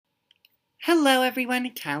Hello everyone,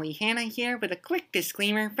 Callie Hannah here with a quick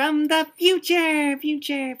disclaimer from the future.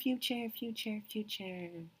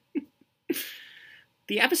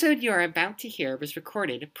 The episode you are about to hear was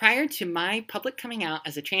recorded prior to my public coming out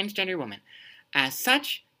as a transgender woman. As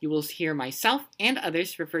such, you will hear myself and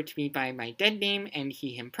others refer to me by my dead name and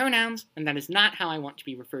he/him pronouns, and that is not how I want to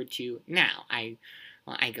be referred to now. I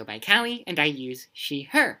go by Callie, and I use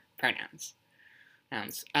she/her pronouns.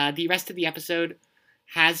 The rest of the episode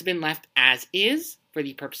has been left as is for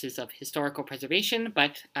the purposes of historical preservation,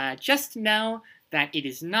 but just know that it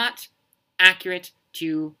is not accurate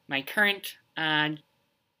to my current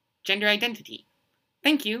gender identity.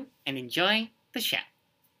 Thank you, and enjoy the show.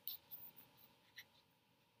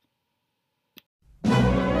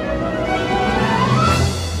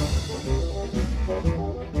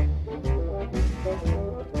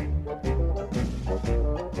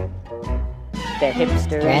 The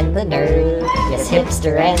hipster and the nerd. Yes,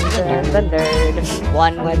 hipster and the nerd.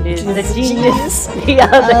 One is the genius, the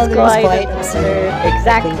other's quite absurd.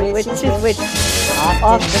 Exactly which is which.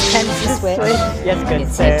 Often tends to switch. Yes,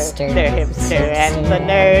 good sir. They're hipster and the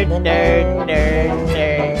nerd.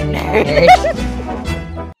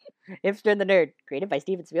 Hipster and the nerd. Created by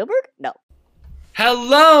Steven Spielberg? No.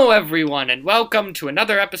 Hello, everyone, and welcome to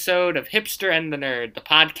another episode of Hipster and the Nerd, the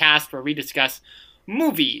podcast where we discuss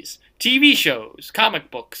movies, TV shows,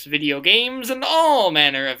 comic books, video games, and all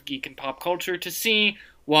manner of geek and pop culture to see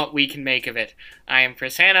what we can make of it. I am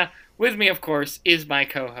Chris Hanna. With me, of course, is my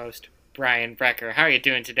co-host, Brian Brecker. How are you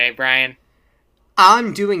doing today, Brian?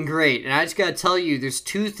 I'm doing great, and I just gotta tell you, there's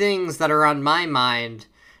two things that are on my mind.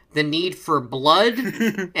 The need for blood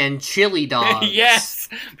and chili dogs. Yes,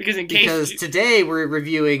 because today we're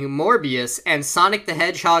reviewing Morbius and Sonic the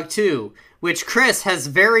Hedgehog 2, which Chris has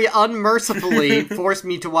very unmercifully forced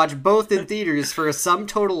me to watch both in theaters for a sum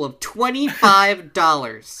total of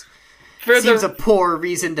 $25. Seems a poor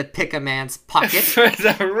reason to pick a man's pocket. For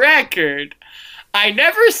the record, I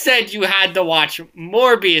never said you had to watch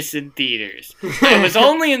Morbius in theaters. I was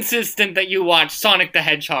only insistent that you watch Sonic the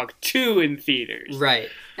Hedgehog 2 in theaters. Right.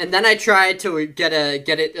 And then I tried to get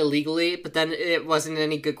it illegally, but then it wasn't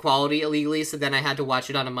any good quality illegally, so then I had to watch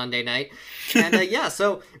it on a Monday night. And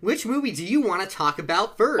so which movie do you want to talk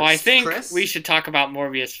about first, Well, I think Chris? We should talk about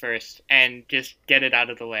Morbius first, and just get it out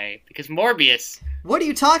of the way. Because Morbius... What are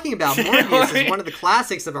you talking about? Morbius is one of the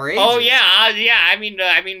classics of our age. Oh, yeah. I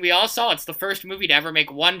mean, we all saw it's the first movie to ever make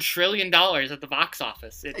 $1 trillion at the box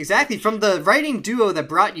office. Exactly. From the writing duo that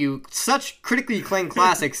brought you such critically acclaimed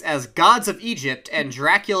classics as Gods of Egypt and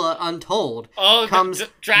Dracula Untold comes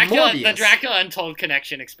Morbius. The Dracula Untold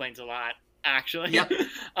connection explains a lot, actually. Yep.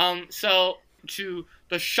 So, to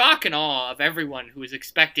the shock and awe of everyone who was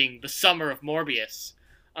expecting the summer of Morbius,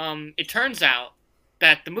 it turns out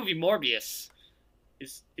that the movie Morbius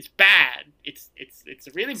is bad. It's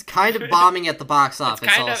kind of bombing at the box office.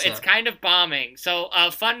 It's kind of bombing. So,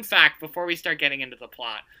 fun fact before we start getting into the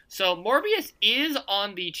plot. So, Morbius is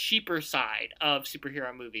on the cheaper side of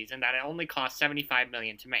superhero movies, in that it only cost $75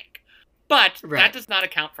 million to make. But that does not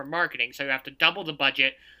account for marketing, so you have to double the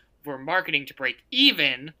budget for marketing to break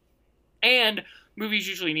even. And movies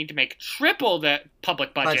usually need to make triple the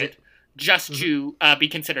public budget. Just to be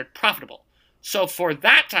considered profitable. So, for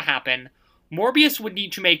that to happen, Morbius would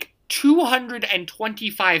need to make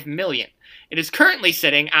 $225 million. It is currently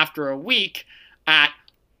sitting, after a week, at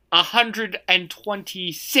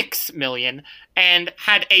 $126 million, and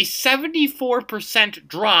had a 74%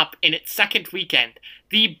 drop in its second weekend.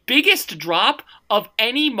 The biggest drop of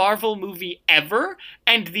any Marvel movie ever,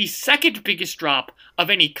 and the second biggest drop of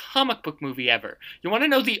any comic book movie ever. You want to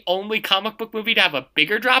know the only comic book movie to have a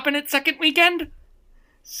bigger drop in its second weekend?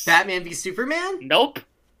 Batman v Superman? Nope.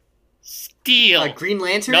 Steel. Green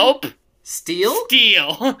Lantern? Nope. Steel?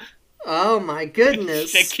 Steel. Oh my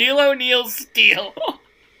goodness. Shaquille O'Neal's Steel.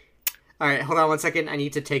 Alright, hold on one second. I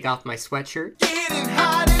need to take off my sweatshirt. Getting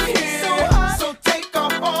hot in here, so hot, so take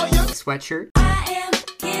off all your sweatshirt. I am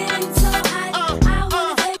getting so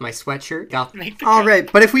hot, my sweatshirt.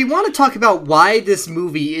 Alright, but if we want to talk about why this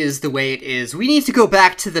movie is the way it is, we need to go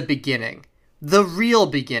back to the beginning. The real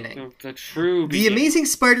beginning. The true beginning. The Amazing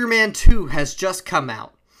Spider-Man 2 has just come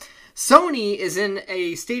out. Sony is in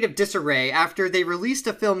a state of disarray after they released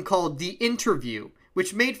a film called The Interview,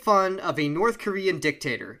 which made fun of a North Korean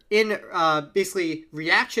dictator. In basically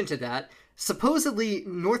reaction to that, supposedly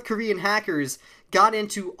North Korean hackers got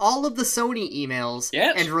into all of the Sony emails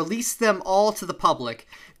Yes. and released them all to the public.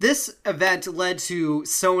 This event led to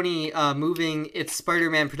Sony moving its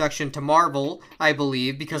Spider-Man production to Marvel, I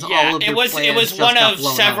believe, because all of their plans it was just one got of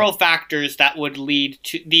blown several up. factors that would lead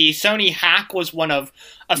to the Sony hack was one of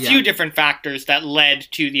a few different factors that led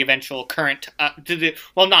to the eventual current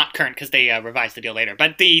not current because they revised the deal later,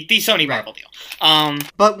 but the Sony Marvel deal.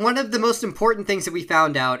 But one of the most important things that we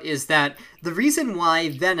found out is that the reason why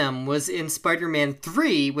Venom was in Spider-Man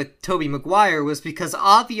 3 with Tobey Maguire was because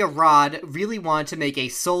Avi Arad really wanted to make a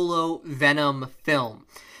solo Venom film.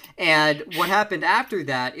 And what happened after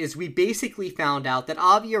that is we basically found out that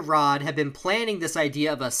Avi Arad had been planning this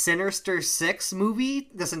idea of a Sinister Six movie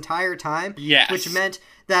this entire time. Yes. Which meant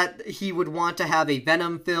that he would want to have a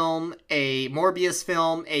Venom film, a Morbius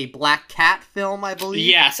film, a Black Cat film, I believe.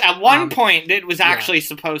 Yes, at one point it was actually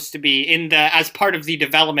supposed to be as part of the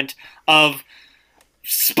development of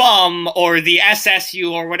SPUM or the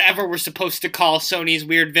SSU or whatever we're supposed to call Sony's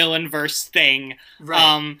weird villain verse thing.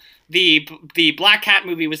 Right. The Black Cat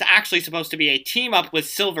movie was actually supposed to be a team up with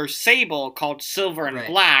Silver Sable called Silver and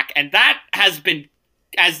Black, and that has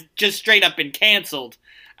just straight up been canceled.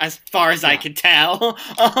 As far as I can tell.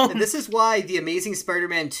 And this is why The Amazing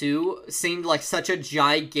Spider-Man 2 seemed like such a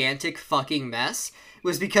gigantic fucking mess,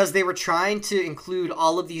 was because they were trying to include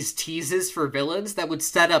all of these teases for villains that would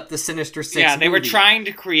set up the Sinister Six Yeah, they were movie. trying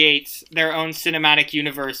to create their own cinematic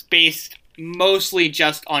universe based mostly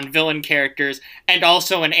just on villain characters, and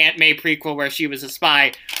also an Aunt May prequel where she was a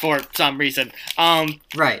spy for some reason.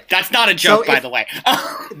 Right. That's not a joke, by the way.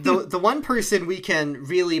 The one person we can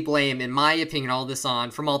really blame, in my opinion, all this on,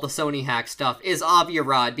 from all the Sony hack stuff, is Avi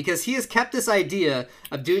Arad, because he has kept this idea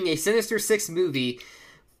of doing a Sinister Six movie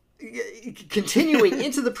continuing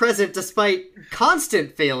into the present despite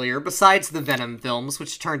constant failure, besides the Venom films,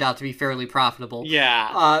 which turned out to be fairly profitable.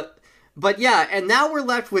 Yeah. But yeah, and now we're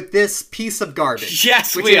left with this piece of garbage.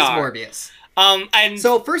 Yes, which we is are. Morbius. And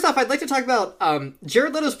so first off, I'd like to talk about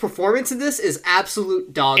Jared Leto's performance in this is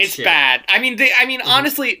absolute dog shit. It's bad. I mean,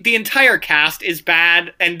 honestly, the entire cast is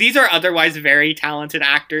bad, and these are otherwise very talented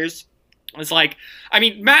actors. It's like, I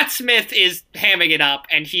mean, Matt Smith is hamming it up,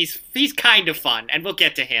 and he's kind of fun, and we'll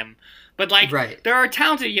get to him. But, like, there are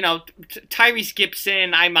talented, Tyrese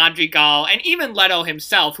Gibson, Madrigal, and even Leto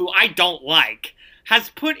himself, who I don't like, has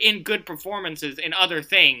put in good performances in other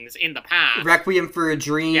things in the past. Requiem for a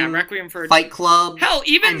Dream. Yeah, Requiem for a Fight Club. Hell,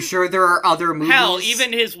 even... I'm sure there are other movies. Hell,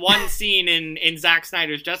 even his one scene in Zack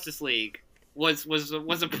Snyder's Justice League was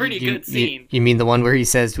a pretty good scene. You mean the one where he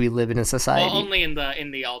says we live in a society? Well, only in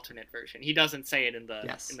the alternate version. He doesn't say it in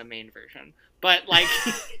the main version. But, like,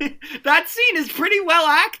 that scene is pretty well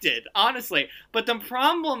acted, honestly. But the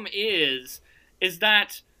problem is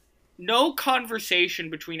that no conversation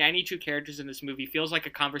between any two characters in this movie feels like a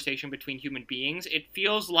conversation between human beings. It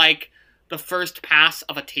feels like the first pass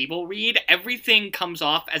of a table read. Everything comes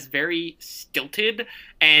off as very stilted,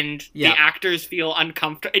 and the actors feel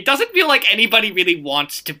uncomfortable. It doesn't feel like anybody really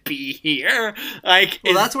wants to be here.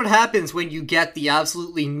 That's what happens when you get the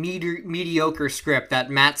absolutely mediocre script that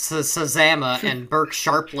Matt Sazama and Burke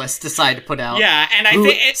Sharpless decide to put out. Yeah, and I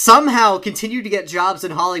think somehow continue to get jobs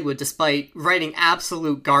in Hollywood despite writing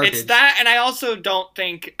absolute garbage. It's that, and I also don't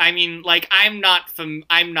think. I mean, like, I'm not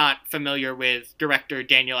familiar with director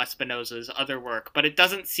Daniel Espinosa's other work, but it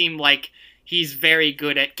doesn't seem like he's very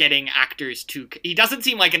good at getting actors to... He doesn't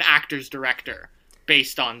seem like an actor's director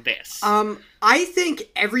based on this. I think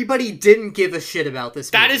everybody didn't give a shit about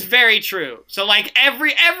this movie. That is very true. So, like,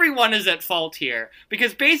 everyone is at fault here.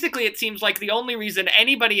 Because basically it seems like the only reason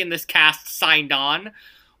anybody in this cast signed on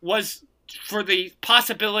was for the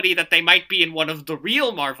possibility that they might be in one of the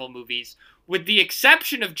real Marvel movies, with the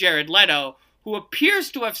exception of Jared Leto, who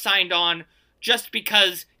appears to have signed on just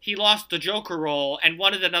because he lost the Joker role and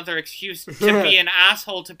wanted another excuse to be an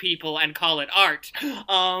asshole to people and call it art.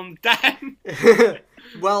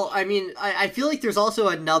 Well, I mean, I feel like there's also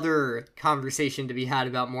another conversation to be had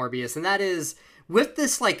about Morbius, and that is, with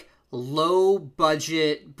this, like,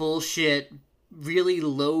 low-budget, bullshit, really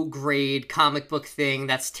low-grade comic book thing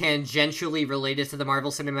that's tangentially related to the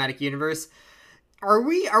Marvel Cinematic Universe, are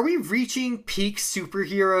we reaching peak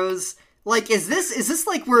superheroes? Like, is this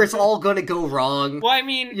like where it's all gonna go wrong? Well, I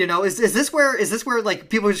mean, is this where like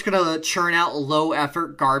people are just gonna churn out low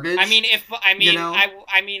effort garbage? I mean,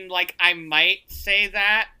 I might say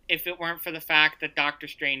that if it weren't for the fact that Doctor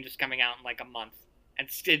Strange is coming out in like a month, and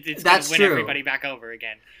it's gonna win everybody back over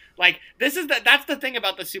again. Like, that's the thing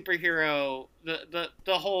about the superhero, the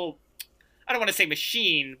whole, I don't want to say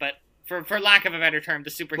machine, but for lack of a better term,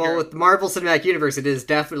 the superhero. Well, with the Marvel Cinematic Universe, it is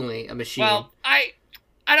definitely a machine. Well, I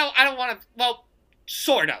don't want to. Well,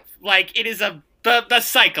 sort of. Like, it is a the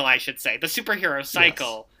cycle, I should say, the superhero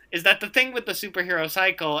cycle, is that the thing with the superhero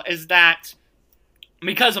cycle is that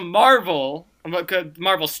because Marvel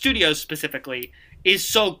Studios specifically, is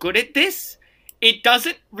so good at this, it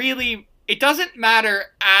doesn't matter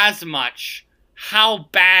as much how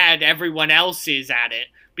bad everyone else is at it,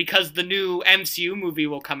 because the new MCU movie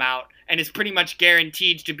will come out and is pretty much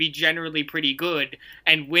guaranteed to be generally pretty good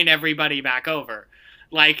and win everybody back over.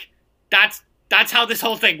 Like, that's how this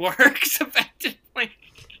whole thing works, effectively.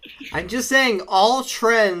 I'm just saying, all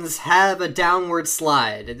trends have a downward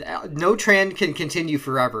slide. No trend can continue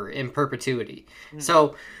forever in perpetuity.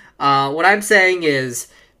 So, what I'm saying is,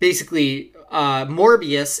 basically,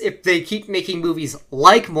 Morbius, if they keep making movies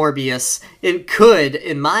like Morbius, it could,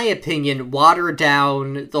 in my opinion, water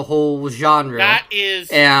down the whole genre. That is...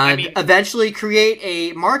 eventually create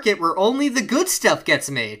a market where only the good stuff gets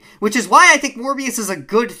made. Which is why I think Morbius is a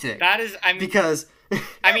good thing. That is... because...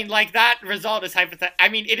 like, that result is hypothetical.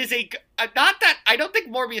 it is not that... I don't think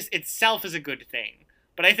Morbius itself is a good thing.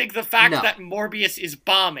 But I think the fact that Morbius is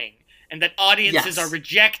bombing and that audiences are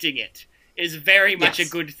rejecting it is very much a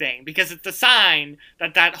good thing, because it's a sign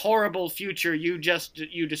that horrible future you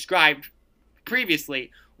described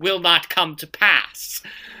previously will not come to pass.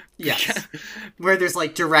 Yes. Where there's,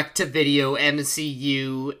 like, direct-to-video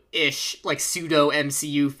MCU-ish, like,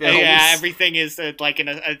 pseudo-MCU films. Yeah, everything is, in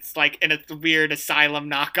a weird asylum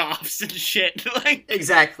knockoffs and shit. Like,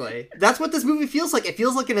 exactly. That's what this movie feels like. It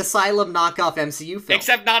feels like an asylum knockoff MCU film.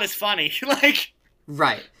 Except not as funny. Like...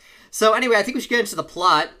 Right. So, anyway, I think we should get into the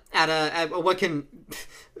plot at what can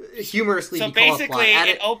humorously be called a plot. So,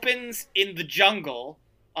 basically, it opens in the jungle,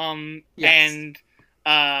 and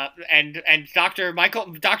Dr. Michael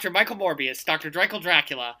Morbius, Dr. Dreichel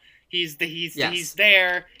Dracula, he's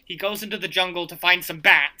there. He goes into the jungle to find some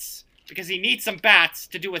bats because he needs some bats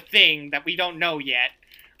to do a thing that we don't know yet.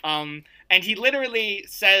 And he literally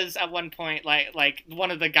says at one point, like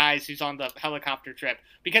one of the guys who's on the helicopter trip,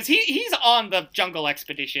 because he's on the jungle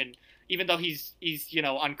expedition, even though he's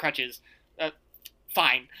on crutches.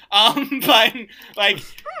 Fine. But like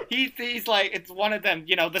he's like, it's one of them.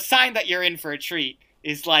 The sign that you're in for a treat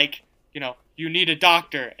is like, you need a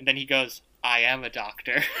doctor, and then he goes, I am a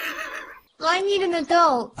doctor. I need an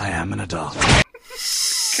adult. I am an adult.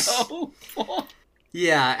 Go.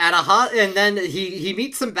 Yeah, and then he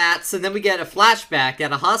meets some bats, and then we get a flashback.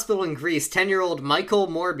 At a hospital in Greece, 10-year-old Michael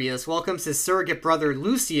Morbius welcomes his surrogate brother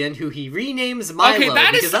Lucian, who he renames Milo,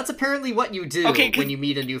 because that's apparently what you do when you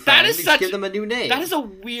meet a new friend. You just give them a new name. That is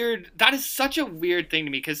such a weird thing to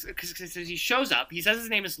me, because he shows up, he says his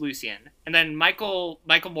name is Lucian, and then Michael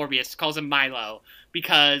Morbius calls him Milo,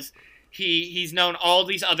 because he's known all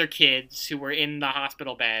these other kids who were in the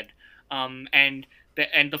hospital bed, and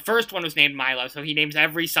the first one was named Milo, so he names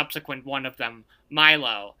every subsequent one of them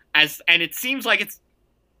Milo. And it seems like it's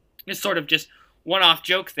sort of just one-off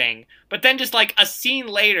joke thing. But then just like a scene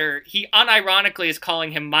later, he unironically is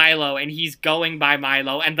calling him Milo, and he's going by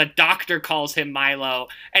Milo, and the doctor calls him Milo,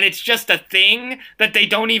 and it's just a thing that they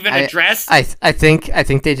don't even address. I think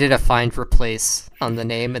they did a find replace on the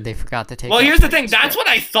name, and they forgot to take. Well, here's the thing. That's what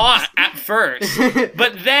I thought at first,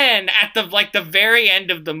 but then at the very end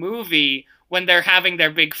of the movie, when they're having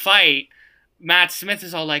their big fight, Matt Smith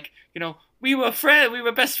is all like, we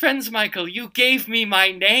were best friends, Michael. You gave me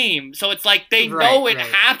my name. So it's like they know it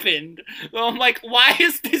happened. So I'm like, why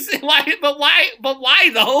is this? Why? But why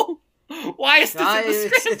though? Why is this in the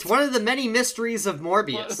script? It's one of the many mysteries of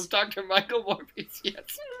Morbius. Dr. Michael Morbius,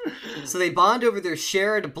 yes. So they bond over their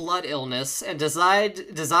shared blood illness and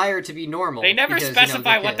desire to be normal. They never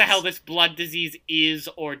specify what the hell this blood disease is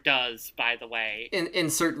or does, by the way.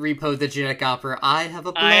 Insert Repo the Genetic Opera, I have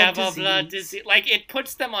a blood disease. Like, it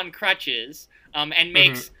puts them on crutches, and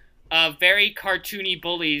makes very cartoony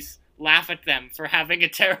bullies laugh at them for having a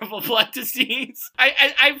terrible blood disease.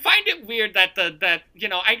 I find it weird that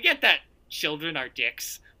I get that children are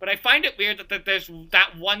dicks, but I find it weird that there's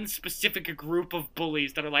that one specific group of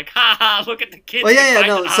bullies that are like, ha, look at the kids.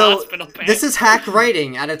 Well, hospital bed. This is hack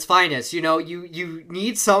writing at its finest. You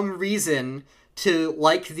need some reason to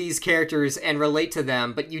like these characters and relate to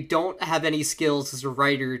them, but you don't have any skills as a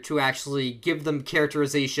writer to actually give them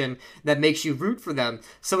characterization that makes you root for them.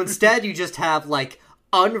 So instead, you just have, like,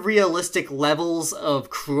 unrealistic levels of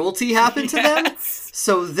cruelty happen to them.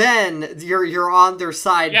 So then you're on their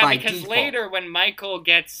side by default. Yeah, because later when Michael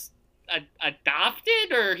gets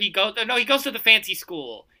adopted, or he goes to the fancy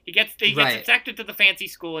school. He gets accepted to the fancy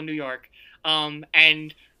school in New York.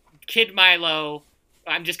 And kid Milo,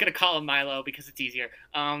 I'm just gonna call him Milo because it's easier.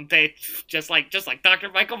 They just like Dr.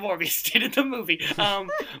 Michael Morbius did in the movie.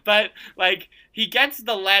 But like he gets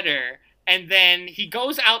the letter. And then he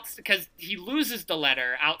goes out because he loses the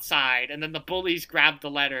letter outside, and then the bullies grab the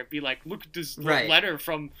letter and be like, "Look at this letter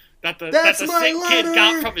from that the sick kid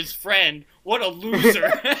got from his friend. What a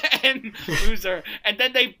loser!" and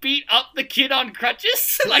then they beat up the kid on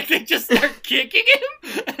crutches, like they just start kicking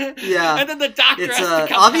him. Yeah, and then the doctor it's, has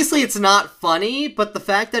to come obviously it's not funny, but the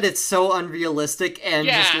fact that it's so unrealistic and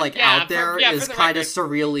just out there is kind of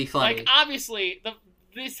surreally funny. Like obviously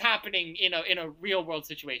this happening in a real world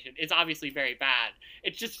situation is obviously very bad.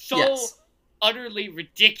 It's just so utterly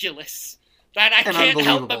ridiculous that I can't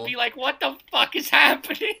help but be like, what the fuck is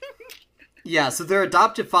happening? Yeah, so their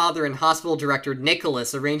adoptive father and hospital director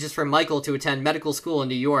Nicholas arranges for Michael to attend medical school in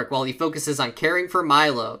New York while he focuses on caring for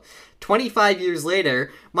Milo. 25 years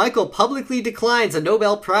later, Michael publicly declines a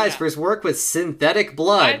Nobel Prize for his work with synthetic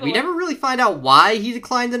blood. We never really find out why he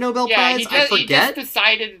declined the Nobel Prize. I forget. He just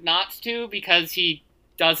decided not to because he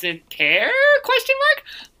doesn't care? ?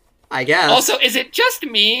 I guess. Also, is it just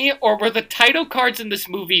me, or were the title cards in this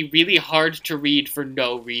movie really hard to read for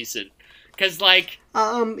no reason? Because, like...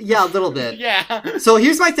 yeah, a little bit. Yeah. So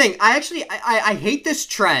here's my thing. I hate this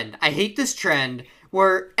trend. I hate this trend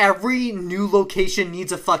where every new location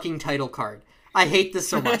needs a fucking title card. I hate this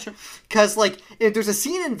so much. Because, like, there's a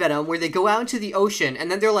scene in Venom where they go out into the ocean, and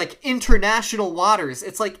then they're like, international waters.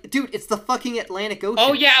 It's like, dude, it's the fucking Atlantic Ocean.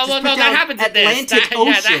 Oh, yeah, well, no, that happens in this. Atlantic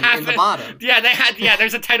Ocean in the bottom. Yeah,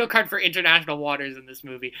 there's a title card for international waters in this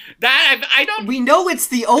movie. I don't... We know it's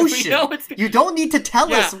the ocean. We know it's You don't need to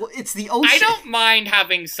tell us it's the ocean. I don't mind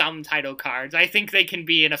having some title cards. I think they can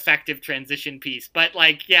be an effective transition piece. But,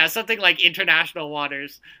 like, yeah, something like international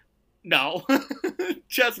waters... No.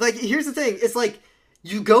 Just like, here's the thing. It's like,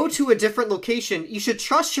 you go to a different location, you should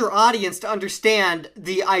trust your audience to understand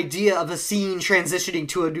the idea of a scene transitioning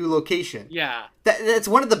to a new location. Yeah. That's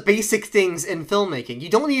one of the basic things in filmmaking. You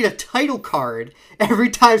don't need a title card every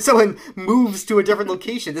time someone moves to a different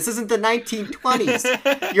location. This isn't the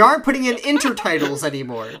 1920s. You aren't putting in intertitles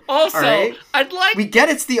anymore. Also, all right? We get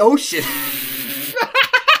it's the ocean.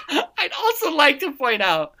 I'd also like to point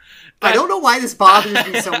out... I don't know why this bothers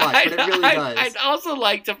me so much, but it really does. I'd also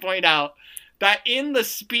like to point out that in the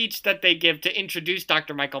speech that they give to introduce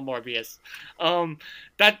Dr. Michael Morbius,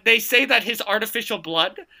 that they say that his artificial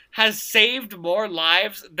blood has saved more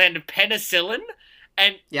lives than penicillin,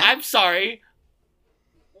 and I'm sorry,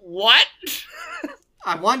 what?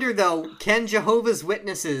 I wonder, though, can Jehovah's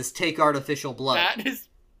Witnesses take artificial blood?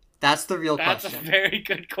 That's the real question. That's a very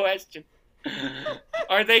good question.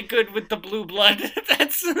 Are they good with the blue blood?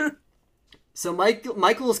 So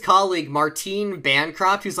Michael's colleague, Martine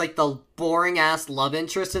Bancroft, who's like the boring-ass love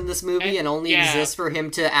interest in this movie and only exists for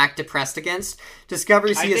him to act depressed against,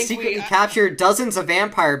 discovers he has secretly captured dozens of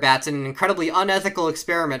vampire bats in an incredibly unethical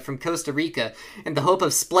experiment from Costa Rica in the hope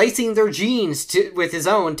of splicing their genes with his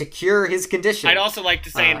own to cure his condition. I'd also like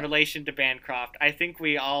to say in relation to Bancroft, I think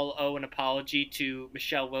we all owe an apology to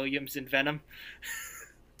Michelle Williams in Venom.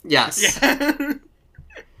 Yes. Yeah.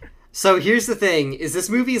 So here's the thing, is this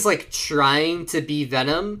movie is like trying to be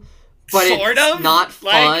Venom, but sort it's of not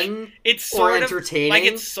fun or entertaining. Like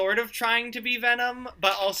it's sort of trying to be Venom,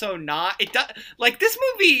 but also not. It does, like this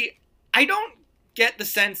movie, I don't get the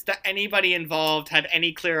sense that anybody involved had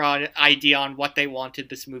any clear idea on what they wanted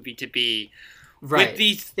this movie to be. Right.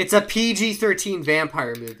 It's a PG-13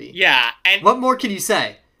 vampire movie. Yeah. And what more can you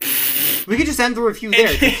say? We could just end the review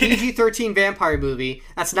there. It's a PG-13 vampire movie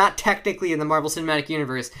that's not technically in the Marvel Cinematic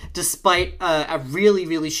Universe, despite a really,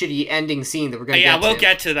 really shitty ending scene that we're going to get to. Yeah, we'll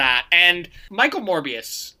get to that. And Michael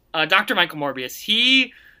Morbius, Dr. Michael Morbius,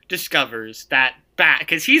 he discovers that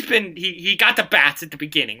because he got the bats at the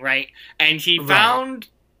beginning, right? And he found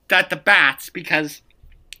that the bats, because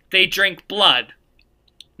they drink blood,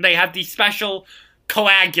 they have these special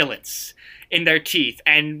coagulants in their teeth,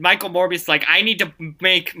 and Michael Morbius is like, I need to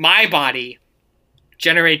make my body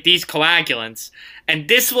generate these coagulants, and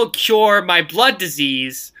this will cure my blood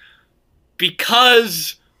disease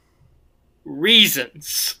because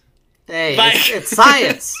reasons. Hey, it's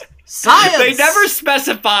science. Science! They never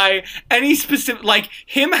specify any specific, like,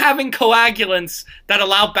 him having coagulants that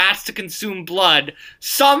allow bats to consume blood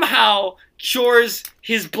somehow cures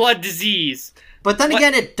his blood disease. But then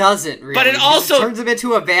again, it doesn't really. But it also turns him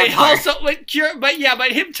into a vampire.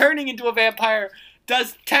 But him turning into a vampire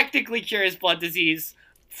does technically cure his blood disease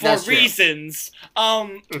for reasons.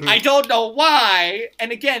 I don't know why.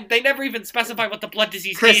 And again, they never even specify what the blood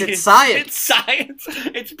disease Chris, is. It's science. It's science.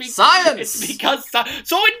 Science. It's because so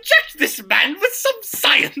inject this man with some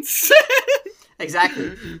science.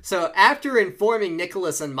 Exactly. So after informing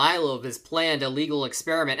Nicholas and Milo of his planned illegal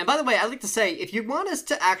experiment, and by the way, I'd like to say, if you want us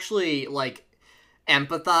to actually, like,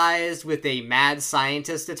 empathize with a mad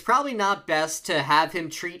scientist, it's probably not best to have him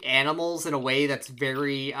treat animals in a way that's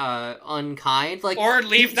very unkind. Like, or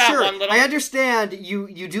leave that sure, one little... I understand you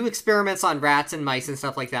do experiments on rats and mice and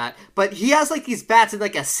stuff like that, but he has like these bats in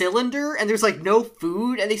like a cylinder, and there's like no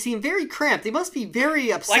food, and they seem very cramped. They must be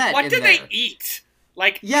very upset. Like, what do there. they eat?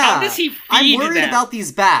 Like, Yeah, how does he feed I'm worried them? about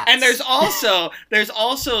these bats. And there's also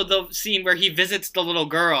the scene where he visits the little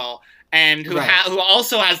girl, and who who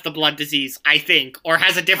also has the blood disease, I think, or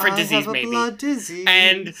has a different disease, maybe. Blood disease.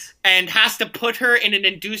 And has to put her in an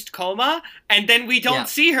induced coma, and then we don't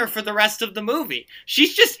see her for the rest of the movie.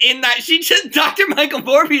 She's just in that. Dr. Michael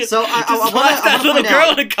Morbius so left that little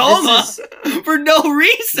girl in a coma for no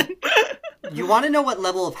reason. You want to know what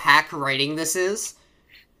level of hack writing this is?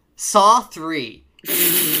 Saw 3.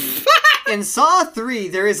 In Saw 3,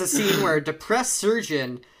 there is a scene where a depressed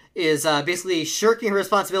surgeon is basically shirking her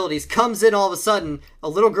responsibilities, comes in all of a sudden, a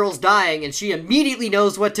little girl's dying, and she immediately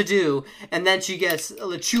knows what to do, and then she gets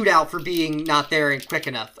chewed out for being not there and quick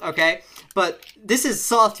enough, okay? But this is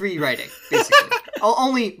Saw 3 writing, basically.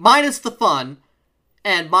 Only minus the fun,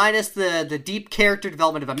 and minus the deep character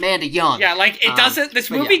development of Amanda Young. Yeah, like, it doesn't... This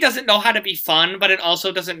movie doesn't know how to be fun, but it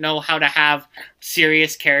also doesn't know how to have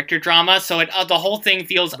serious character drama, so the whole thing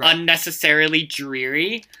feels unnecessarily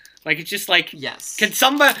dreary. Like, it's just like... Yes. Can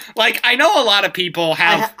somebody... Like, I know a lot of people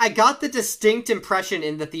have... I got the distinct impression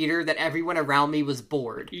in the theater that everyone around me was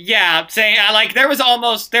bored. Yeah, saying, like, there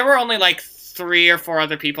were only, like, 3 or 4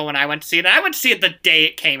 other people when I went to see it. And I went to see it the day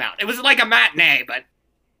it came out. It was like a matinee, but...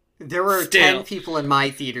 There were 10 people in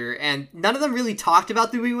my theater, and none of them really talked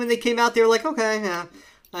about the movie when they came out. They were like, okay, yeah.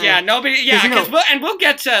 Yeah, nobody. Yeah, because we'll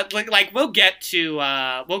get to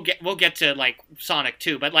we'll get to like Sonic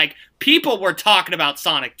 2, but like people were talking about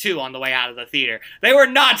Sonic 2 on the way out of the theater. They were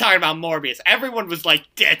not talking about Morbius. Everyone was like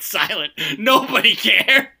dead silent. Nobody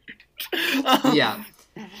cared. Yeah.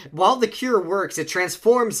 While the cure works, it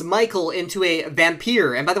transforms Michael into a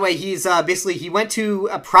vampire. And by the way, he's basically, he went to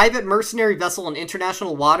a private mercenary vessel in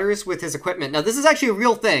international waters with his equipment. Now, this is actually a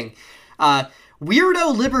real thing.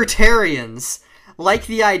 Weirdo libertarians like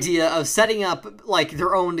the idea of setting up, like,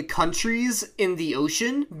 their own countries in the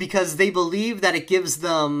ocean because they believe that it gives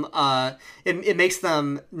them, it makes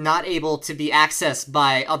them not able to be accessed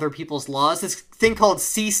by other people's laws. This thing called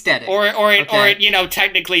seasteading. Or it, you know,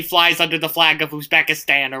 technically flies under the flag of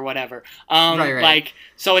Uzbekistan or whatever. Right. Like,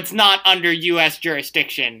 so it's not under U.S.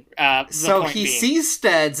 jurisdiction. So he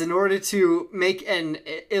seasteads in order to make an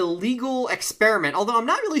illegal experiment, although I'm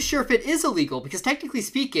not really sure if it is illegal, because technically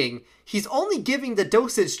speaking, he's only giving the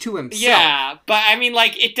dosage to himself. Yeah, but I mean,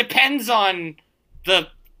 like, it depends on the...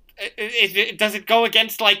 does it go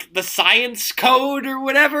against, like, the science code or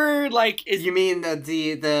whatever? Like, you mean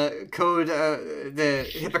the code, the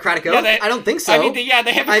Hippocratic Oath? Yeah, I don't think so. I mean,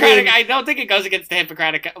 the Hippocratic... I don't think it goes against the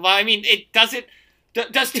Hippocratic... Well, I mean, it doesn't...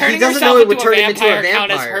 Does turning yourself into a vampire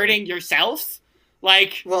count as hurting yourself?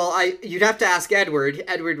 Like... Well, you'd have to ask Edward.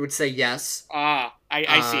 Edward would say yes. I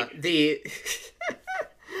see.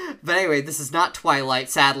 But anyway, this is not Twilight,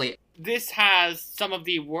 sadly. This has some of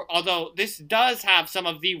the... Although, this does have some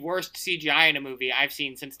of the worst CGI in a movie I've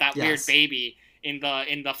seen since that weird baby in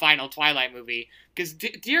the final Twilight movie. Because,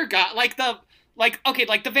 dear God,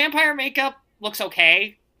 the vampire makeup looks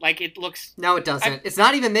okay. Like, it looks... No, it doesn't. It's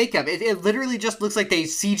not even makeup. It literally just looks like they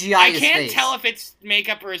CGI his face. I can't tell if it's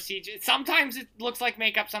makeup or a CGI. Sometimes it looks like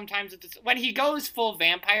makeup, sometimes it's... When he goes full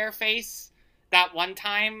vampire face, that one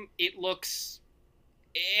time, it looks...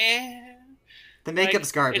 The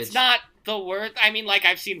makeup's garbage. It's not the worst. I mean, like,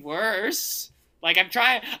 I've seen worse. Like, I'm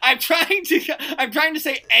trying to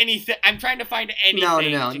say anything. I'm trying to find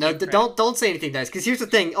anything. No. Don't say anything, guys. Because here's the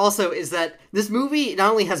thing. Also, is that this movie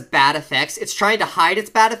not only has bad effects, it's trying to hide its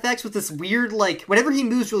bad effects with this weird, like, whenever he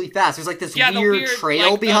moves really fast, there's like this weird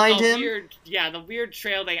trail behind him. The weird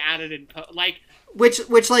trail they added in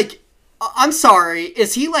which like. I'm sorry,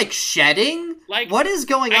 is he, like, shedding? Like, what is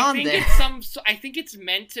going on there? I think it's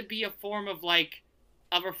meant to be a form of, like,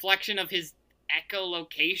 a reflection of his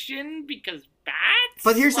echolocation, because bats?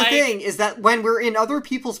 But here's the thing, is that when we're in other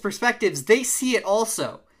people's perspectives, they see it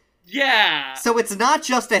also. Yeah. So it's not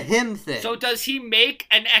just a him thing. So does he make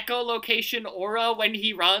an echolocation aura when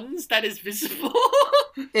he runs that is visible?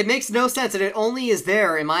 It makes no sense, and it only is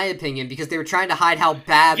there, in my opinion, because they were trying to hide how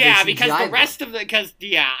bad the CGI because the rest of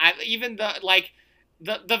even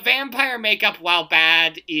the vampire makeup, while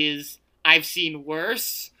bad, I've seen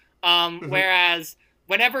worse. Whereas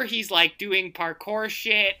whenever he's, like, doing parkour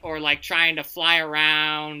shit, or, like, trying to fly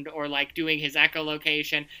around, or, like, doing his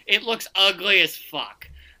echolocation, it looks ugly as fuck.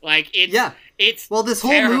 Like, it's well, this whole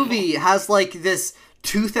terrible. movie has, like, this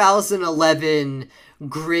 2011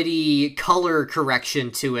 gritty color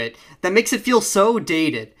correction to it that makes it feel so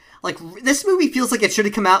dated. Like, this movie feels like it should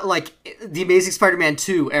have come out like the Amazing Spider-Man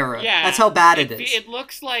 2 era. Yeah, that's how bad it is. It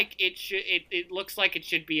looks like it should. It looks like it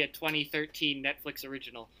should be a 2013 Netflix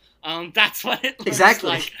original. That's what it looks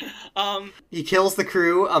like. He kills the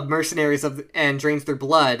crew of mercenaries and drains their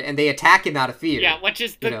blood, and they attack him out of fear. Yeah, which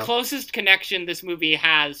is the closest connection this movie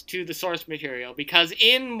has to the source material, because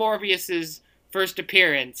in Morbius's first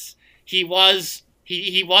appearance, he was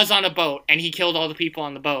on a boat, and he killed all the people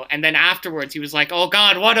on the boat, and then afterwards he was like, "Oh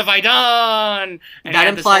God, what have I done?" And that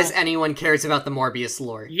implies anyone cares about the Morbius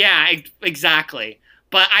lore. Yeah, exactly.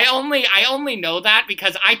 But I only know that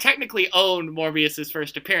because I technically own Morbius's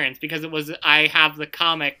first appearance, because I have the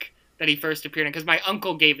comic that he first appeared in, because my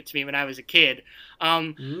uncle gave it to me when I was a kid.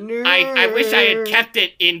 I wish I had kept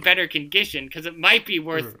it in better condition, because it might be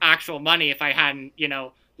worth actual money if I hadn't,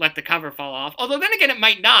 let the cover fall off. Although then again, it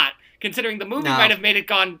might not, considering the movie might have made it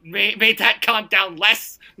go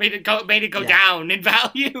down in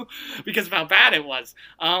value because of how bad it was.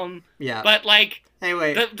 But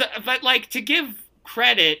anyway, to give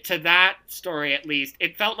credit to that story, at least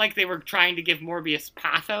it felt like they were trying to give Morbius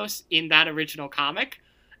pathos in that original comic,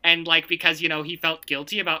 and because he felt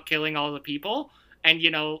guilty about killing all the people, and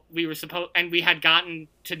we had gotten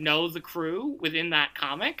to know the crew within that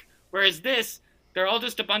comic, whereas this, they're all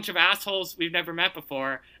just a bunch of assholes we've never met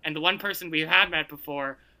before, and the one person we had met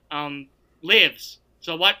before lives.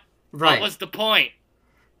 So what was the point?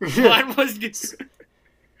 What was this?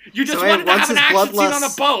 You just wanted to have an action scene on a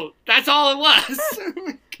boat. That's all it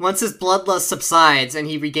was. Once his bloodlust subsides and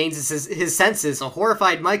he regains his senses, a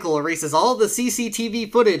horrified Michael erases all the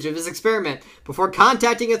CCTV footage of his experiment before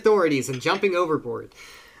contacting authorities and jumping overboard.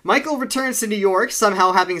 Michael returns to New York,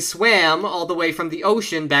 somehow having swam all the way from the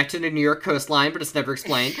ocean back to the New York coastline, but it's never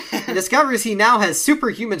explained, and discovers he now has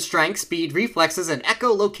superhuman strength, speed, reflexes, and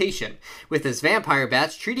echolocation, with his vampire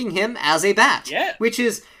bats treating him as a bat. Yeah. Which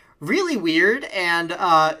is really weird and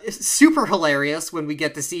super hilarious when we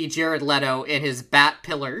get to see Jared Leto in his bat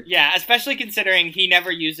pillar. Yeah, especially considering he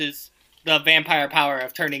never uses the vampire power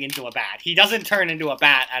of turning into a bat. He doesn't turn into a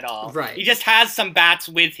bat at all. Right. He just has some bats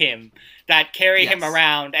with him that carry him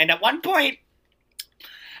around. And at one point,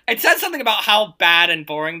 it says something about how bad and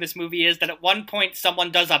boring this movie is, that at one point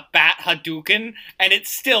someone does a bat Hadouken, and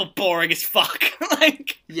it's still boring as fuck.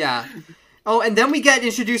 Yeah. Oh, and then we get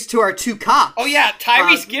introduced to our two cops. Oh yeah,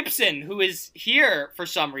 Tyrese Gibson, who is here for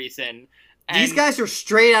some reason. These guys are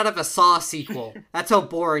straight out of a Saw sequel. That's how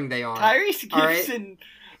boring they are. Tyrese Gibson...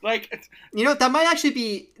 that might actually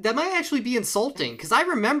be insulting, because I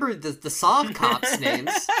remember the Saw cops' names,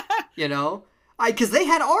 because they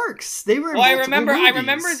had arcs. They were. Well, I remember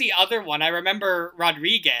the other one. I remember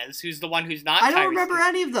Rodriguez, who's the one who's not. I don't remember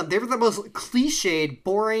any of them. They were the most cliched,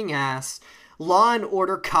 boring ass Law and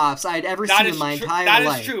Order cops I'd ever seen in my entire life.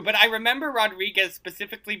 That is true, but I remember Rodriguez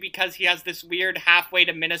specifically because he has this weird halfway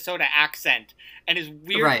to Minnesota accent and is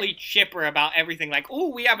weirdly chipper about everything. Like, oh,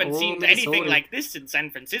 we haven't seen Minnesota. Anything like this in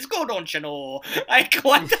San Francisco, don't you know? Like,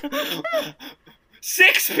 what?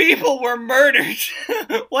 6 people were murdered.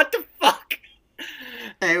 What the fuck?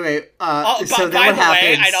 Anyway, by so the then what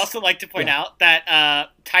happens? way, I'd also like to point out that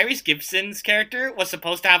Tyrese Gibson's character was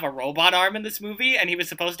supposed to have a robot arm in this movie, and he was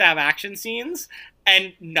supposed to have action scenes,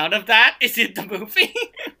 and none of that is in the movie.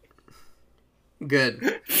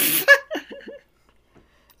 Good.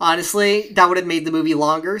 Honestly, that would have made the movie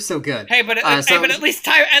longer, so good. Hey, but at least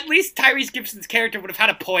Tyrese Gibson's character would have had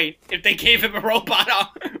a point if they gave him a robot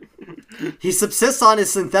arm. He subsists on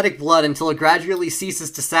his synthetic blood until it gradually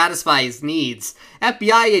ceases to satisfy his needs.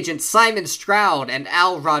 FBI agents Simon Stroud and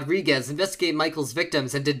Al Rodriguez investigate Michael's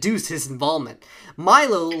victims and deduce his involvement.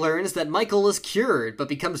 Milo learns that Michael is cured, but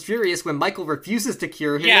becomes furious when Michael refuses to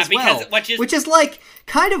cure him as well. Which is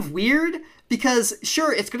kind of weird, because,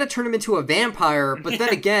 sure, it's going to turn him into a vampire, but then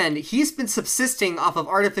again, he's been subsisting off of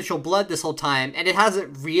artificial blood this whole time, and it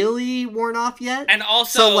hasn't really worn off yet. And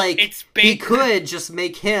also, he could just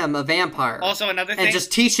make him a vampire. Also, another thing... And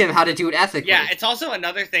just teach him how to do it ethically. Yeah, it's also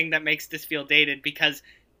another thing that makes this feel dated, because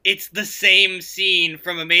it's the same scene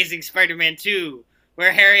from Amazing Spider-Man 2,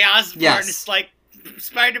 where Harry Osborn is like,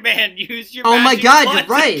 Spider-Man, use your magic blood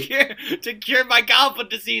to cure my goblin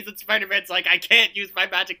disease. And Spider-Man's like, I can't use my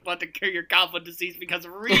magic blood to cure your goblin disease because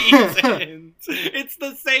of reasons. It's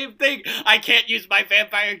the same thing. I can't use my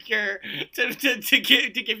vampire cure to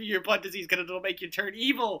give you your blood disease because it'll make you turn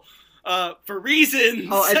evil for reasons.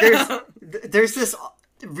 Oh, and there's this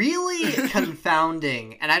really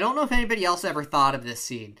confounding, and I don't know if anybody else ever thought of this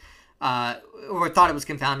scene, or thought it was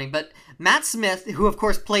confounding, but Matt Smith, who of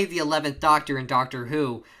course played the 11th Doctor in Doctor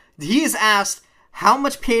Who, he is asked, how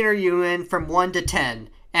much pain are you in from 1 to 10?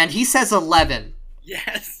 And he says 11.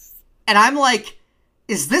 Yes. And I'm like,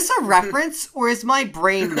 is this a reference or is my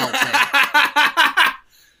brain melting?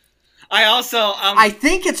 I also, I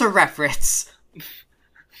think it's a reference.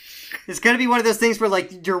 It's gonna be one of those things where,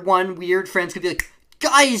 like, your one weird friend's gonna be like,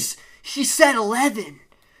 guys, he said 11.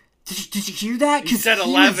 Did you hear that? He said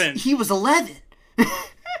 11. He was 11.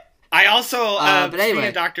 I also, but speaking anyway.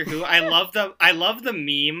 of Doctor Who, I love the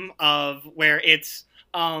meme of where it's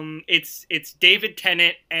David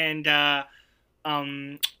Tennant and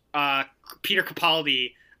Peter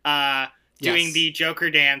Capaldi doing Yes. the Joker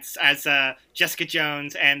dance as Jessica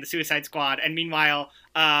Jones and the Suicide Squad, and meanwhile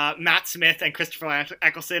Matt Smith and Christopher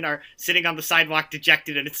Eccleston are sitting on the sidewalk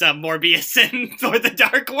dejected, and it's Morbius and Thor: The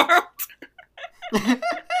Dark World.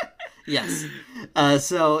 Yes.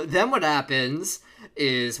 So then what happens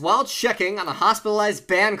is, while checking on a hospitalized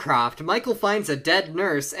Bancroft, Michael finds a dead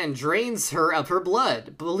nurse and drains her of her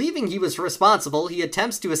blood. Believing he was responsible, he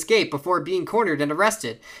attempts to escape before being cornered and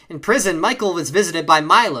arrested. In prison, Michael was visited by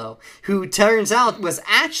Milo, who turns out was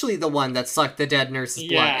actually the one that sucked the dead nurse's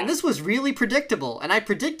blood. Yeah. And this was really predictable, and I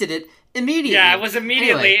predicted it immediately. Yeah, it was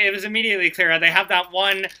immediately Anyway. clear. They have that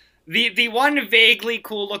one, the one vaguely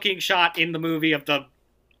cool looking shot in the movie of the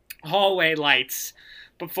hallway lights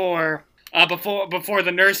before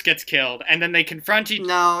the nurse gets killed, and then they confront each.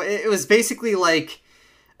 No, it was basically like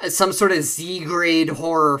some sort of Z-grade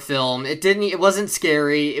horror film. It wasn't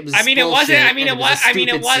scary. It was. I mean, it bullshit, wasn't. I mean, and it was. I mean,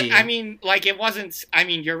 it stupid was. scene. I mean, like, it wasn't. I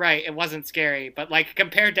mean, you're right. It wasn't scary, but like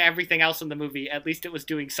compared to everything else in the movie, at least it was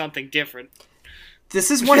doing something different.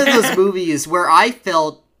 This is one of those movies where I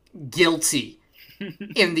felt guilty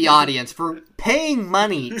in the audience for paying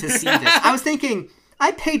money to see this. I was thinking,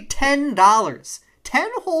 I paid $10. $10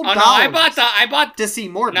 whole Oh dollars. no! I bought to see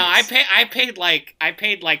Morbius. No, I paid like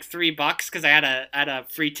 $3 because I had a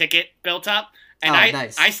free ticket built up, and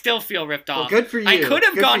nice. I still feel ripped off. Well, good for you. I could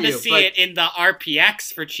have Good gone for to you, see but- it in the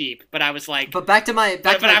RPX for cheap, but I was like, But back to my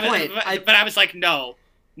point. I was like, no,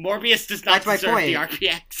 Morbius does not Back to my deserve the point.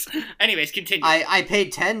 RPX. Anyways, continue. I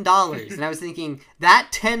paid $10, and I was thinking that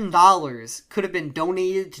 $10 could have been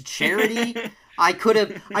donated to charity. I could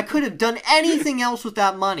have done anything else with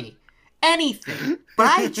that money. Anything. But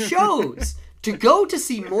I chose to go to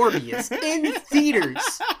see Morbius in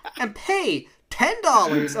theaters and pay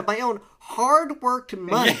 $10 of my own hard-worked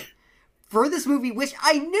money for this movie, which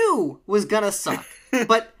I knew was gonna suck.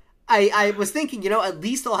 But I was thinking, at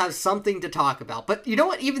least I'll have something to talk about. But you know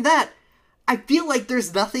what? Even that, I feel like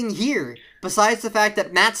there's nothing here besides the fact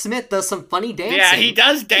that Matt Smith does some funny dancing. Yeah, he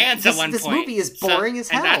does dance at one This point. movie is boring as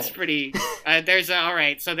hell. And that's pretty... all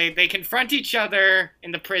right, so they confront each other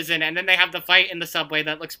in the prison, and then they have the fight in the subway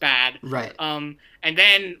that looks bad. Right. And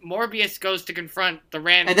then Morbius goes to confront the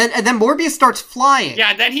random... And then Morbius starts flying.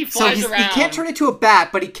 Yeah, then he flies so around. he can't turn into a bat,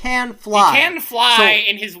 but he can fly. He can fly So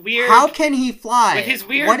in his weird... How can he fly? With his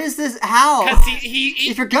weird... What is this? How? Because he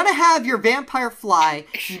If you're gonna have your vampire fly,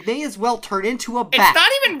 you may as well turn into a bat. It's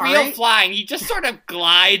not even all real right? flying. He just sort of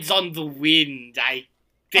glides on the wind, I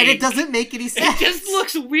think. And it doesn't make any sense. It just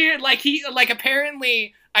looks weird. Like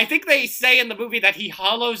apparently, I think they say in the movie that he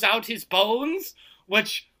hollows out his bones,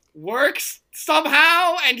 which works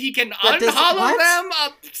somehow, and he can That doesn't- unhollow what? them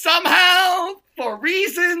somehow for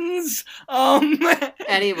reasons.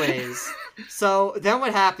 Anyways, so then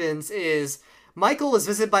what happens is Michael is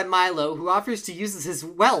visited by Milo, who offers to use his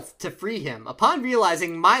wealth to free him. Upon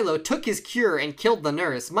realizing Milo took his cure and killed the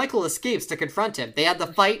nurse, Michael escapes to confront him. They have the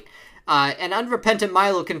fight, and unrepentant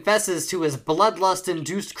Milo confesses to his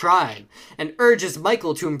bloodlust-induced crime and urges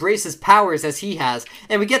Michael to embrace his powers as he has.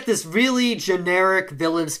 And we get this really generic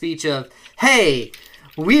villain speech of, hey,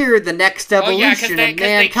 we're the next evolution of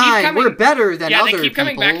mankind. We're better than other people. Yeah, they keep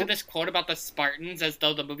coming back to this quote about the Spartans as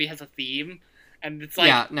though the movie has a theme. And it's like,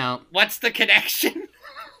 yeah, no. What's the connection?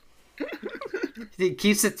 He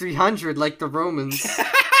keeps it 300 like the Romans,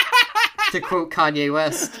 to quote Kanye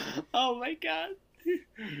West. Oh my god.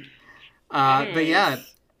 But yeah,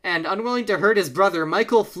 and unwilling to hurt his brother,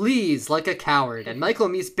 Michael flees like a coward, and Michael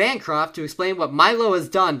meets Bancroft to explain what Milo has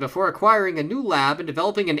done before acquiring a new lab and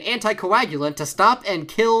developing an anticoagulant to stop and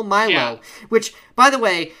kill Milo. Yeah. Which, by the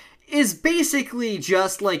way, is basically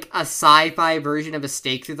just like a sci-fi version of a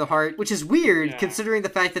stake through the heart, which is weird considering the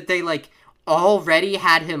fact that they already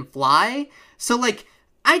had him fly. So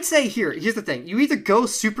I'd say here's the thing. You either go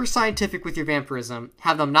super scientific with your vampirism,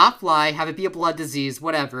 have them not fly, have it be a blood disease,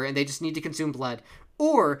 whatever, and they just need to consume blood,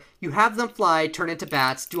 or you have them fly, turn into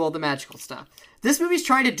bats, do all the magical stuff. This movie's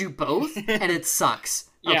trying to do both, and it sucks.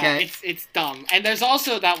 Okay? Yeah, it's dumb. And there's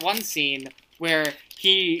also that one scene where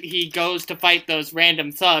he goes to fight those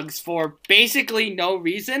random thugs for basically no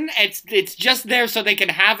reason. It's just there so they can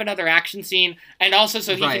have another action scene, and also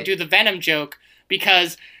so he can do the Venom joke,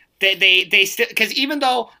 because they still, because even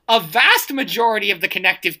though a vast majority of the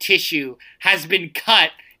connective tissue has been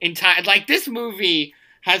cut in time, like this movie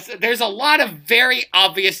there's a lot of very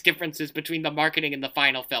obvious differences between the marketing and the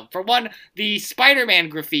final film. For one, the Spider-Man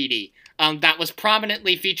graffiti that was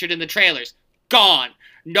prominently featured in the trailers, gone.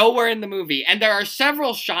 Nowhere in the movie. And there are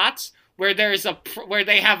several shots where where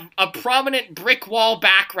they have a prominent brick wall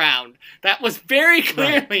background that was very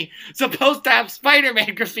clearly supposed to have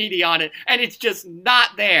Spider-Man graffiti on it, and it's just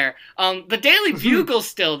not there. The Daily Bugle's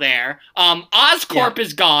still there. Oscorp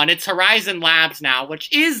is gone. It's Horizon Labs now,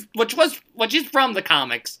 which is from the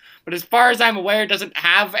comics, but as far as I'm aware, it doesn't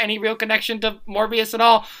have any real connection to Morbius at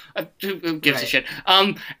all. Who gives a shit?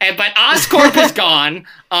 But Oscorp is gone.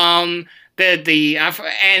 But the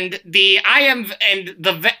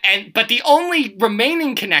only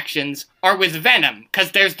remaining connections are with Venom,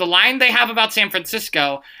 because there's the line they have about San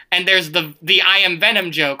Francisco, and there's the I am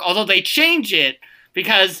Venom joke. Although they change it,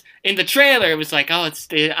 because in the trailer it was like, oh, it's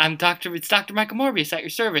Dr. Michael Morbius at your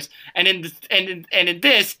service, and in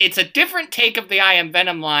this it's a different take of the I am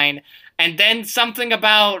Venom line, and then something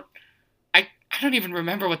about I don't even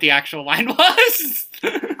remember what the actual line was.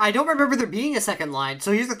 I don't remember there being a second line.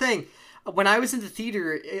 So here's the thing. When I was in the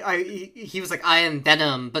theater, he was like, I am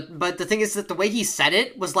Venom, but the thing is that the way he said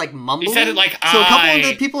it was like mumbling. He said it like, so a couple of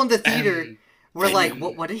the people in the theater were like,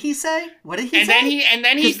 what did he say? What did he say?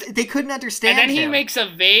 They couldn't understand him. And then he makes a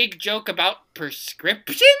vague joke about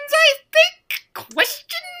prescriptions, I think?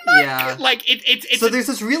 Question mark? Yeah. Like, it's so there's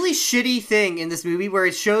this really shitty thing in this movie where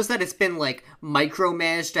it shows that it's been, like,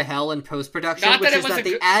 micromanaged to hell in post-production, which is that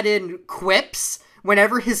they add in quips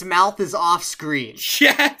whenever his mouth is off screen.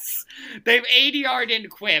 Yes! They've ADR'd in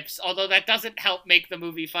quips, although that doesn't help make the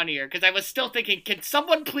movie funnier, because I was still thinking, can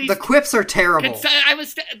someone please... The quips are terrible. I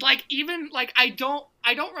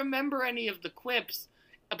don't remember any of the quips,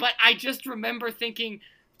 but I just remember thinking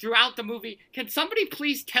throughout the movie, can somebody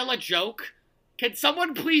please tell a joke? Can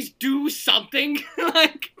someone please do something?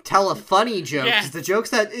 Tell a funny joke. Yeah.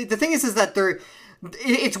 The thing is that they're...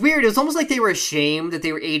 It's weird. It was almost like they were ashamed that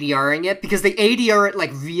they were ADRing it, because they ADR it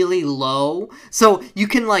like really low, so you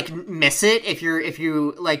can like miss it if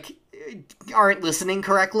you like aren't listening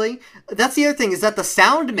correctly. That's the other thing, is that the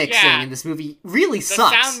sound mixing in this movie really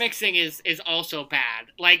sucks. The sound mixing is also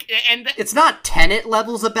bad. It's not Tenet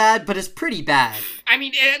levels of bad, but it's pretty bad. I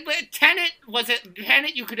mean, Tenet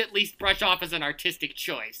you could at least brush off as an artistic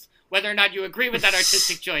choice. Whether or not you agree with that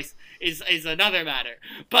artistic choice is another matter.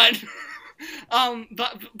 But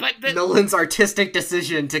Nolan's artistic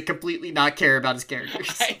decision to completely not care about his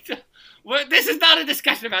characters. Well, this is not a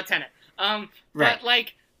discussion about Tenet. Right. But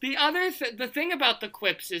like the thing about the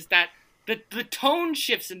quips is that the tone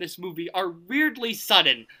shifts in this movie are weirdly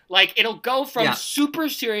sudden. Like, it'll go from super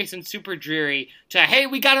serious and super dreary to, hey,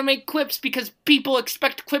 we gotta make quips because people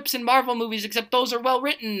expect quips in Marvel movies, except those are well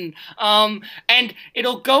written. And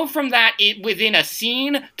it'll go from that within a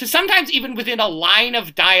scene to sometimes even within a line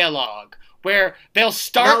of dialogue, where they'll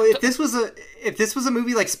start... Now, if this was a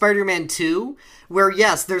movie like Spider-Man 2, where,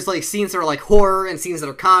 yes, there's, like, scenes that are, like, horror, and scenes that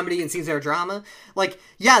are comedy, and scenes that are drama, like,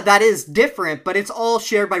 yeah, that is different, but it's all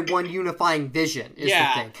shared by one unifying vision, is the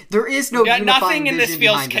thing. There is no unifying nothing in this vision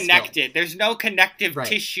feels behind connected. This film. There's no connective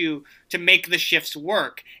tissue to make the shifts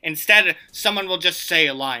work. Instead, someone will just say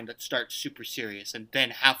a line that starts super serious, and then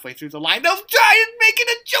halfway through the line, they'll try and make it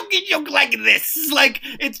a jokey joke like this. Like,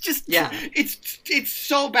 it's just... Yeah. It's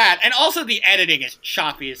so bad. And also the editing is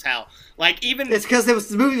choppy as hell. Like, even... It's because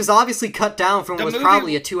the movie was obviously cut down from what was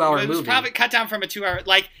probably a 2-hour movie. It was probably cut down from a 2-hour...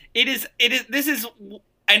 Like, this is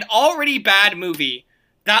an already bad movie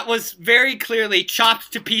that was very clearly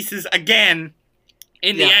chopped to pieces again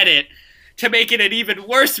in the edit to make it an even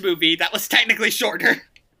worse movie that was technically shorter.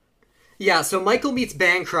 Yeah, so Michael meets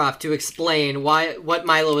Bancroft to explain what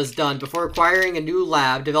Milo has done before acquiring a new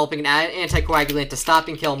lab, developing an anticoagulant to stop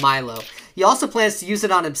and kill Milo. He also plans to use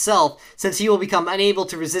it on himself, since he will become unable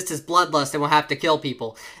to resist his bloodlust and will have to kill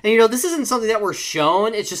people. And, this isn't something that we're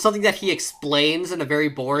shown, it's just something that he explains in a very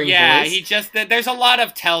boring voice. Yeah, there's a lot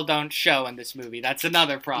of tell, don't show in this movie. That's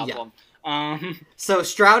another problem. Yeah. So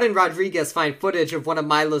Stroud and Rodriguez find footage of one of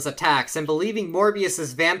Milo's attacks, and believing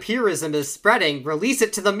Morbius's vampirism is spreading, release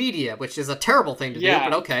it to the media, which is a terrible thing to do,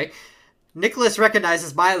 but okay. Nicholas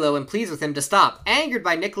recognizes Milo and pleads with him to stop. Angered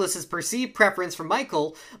by Nicholas's perceived preference for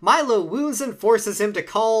Michael, Milo woos and forces him to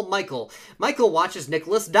call Michael. Michael watches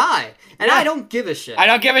Nicholas die, and I don't give a shit. I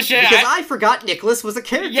don't give a shit. Because I forgot Nicholas was a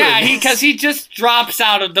character. Yeah, because he just drops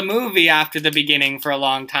out of the movie after the beginning for a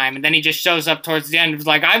long time, and then he just shows up towards the end and is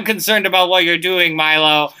like, I'm concerned about what you're doing,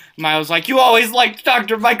 Milo. Milo's like, you always liked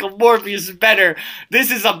Dr. Michael Morbius better.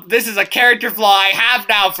 This is a character flaw I have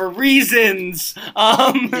now for reasons.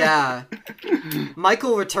 Yeah.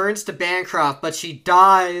 Michael returns to Bancroft, but she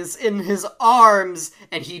dies in his arms,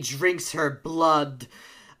 and he drinks her blood.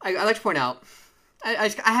 I like to point out,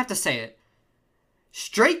 I have to say it.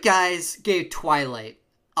 Straight guys gave Twilight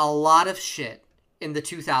a lot of shit in the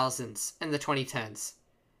 2000s and the 2010s.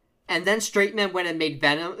 And then straight men went and made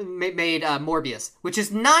Morbius, which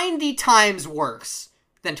is 90 times worse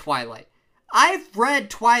than Twilight. I've read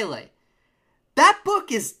Twilight. That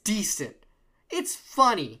book is decent. It's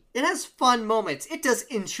funny. It has fun moments. It does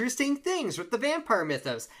interesting things with the vampire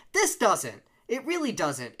mythos. This doesn't. It really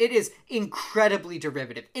doesn't. It is incredibly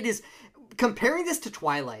derivative. It is... Comparing this to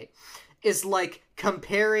Twilight is like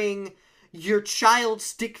comparing your child's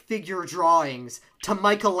stick figure drawings to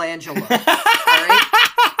Michelangelo. Alright?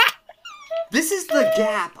 This is the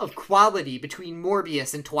gap of quality between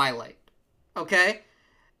Morbius and Twilight. Okay?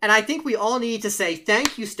 And I think we all need to say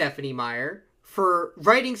thank you, Stephanie Meyer, for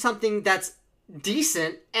writing something that's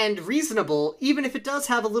decent and reasonable, even if it does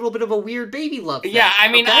have a little bit of a weird baby love thing. Yeah,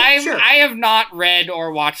 I mean, okay? Sure. I have not read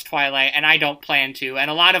or watched Twilight, and I don't plan to,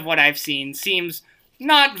 and a lot of what I've seen seems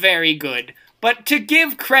not very good. But to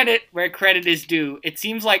give credit where credit is due, it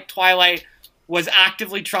seems like Twilight was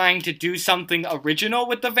actively trying to do something original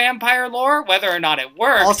with the vampire lore. Whether or not it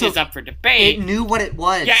worked Also, is up for debate. It knew what it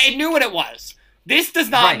was. Yeah, it knew what it was. This does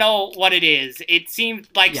not know what it is. It seems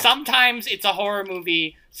like sometimes it's a horror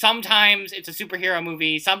movie, sometimes it's a superhero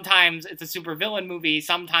movie, sometimes it's a supervillain movie,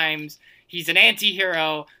 sometimes he's an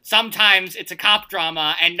anti-hero, sometimes it's a cop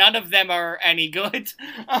drama, and none of them are any good.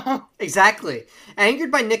 Exactly.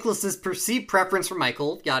 Angered by Nicholas's perceived preference for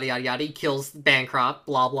Michael, yada yada yada, he kills Bancroft,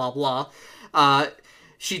 blah blah blah.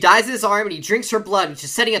 She dies in his arm and he drinks her blood, which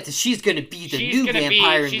is setting up that she's gonna be the new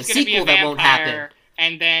vampire in the sequel that won't happen.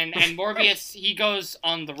 And Morbius, he goes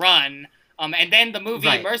on the run, and then the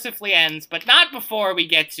movie mercifully ends, but not before we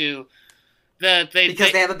get to because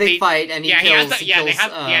they have a big fight and he kills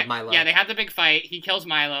Milo. Yeah, they have the big fight. He kills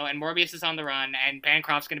Milo, and Morbius is on the run, and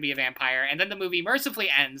Bancroft's going to be a vampire. And then the movie mercifully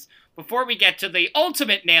ends before we get to the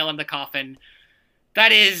ultimate nail in the coffin.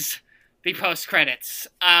 That is the post-credits.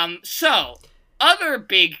 So, other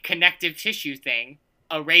big connective tissue thing,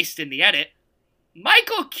 erased in the edit,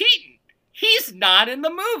 Michael Keaton. He's not in the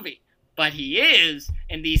movie, but he is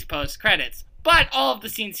in these post-credits. But all of the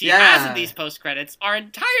scenes he has in these post-credits are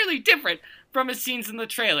entirely different from his scenes in the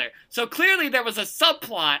trailer. So clearly there was a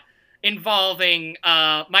subplot involving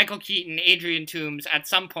Michael Keaton, Adrian Toomes at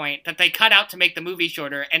some point that they cut out to make the movie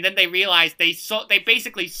shorter, and then they realized they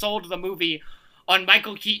basically sold the movie on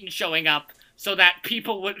Michael Keaton showing up so that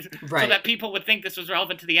people would think this was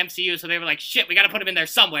relevant to the MCU. So they were like, shit, we got to put him in there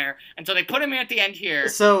somewhere, and so they put him at the end here.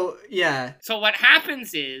 So yeah. So what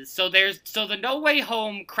happens is the No Way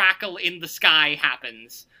Home crackle in the sky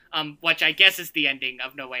happens, which I guess is the ending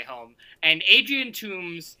of No Way Home, and Adrian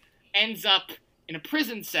Toomes ends up in a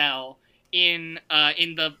prison cell in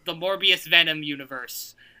the Morbius Venom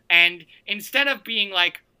universe, and instead of being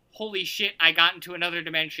like, holy shit, I got into another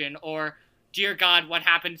dimension, or dear God, what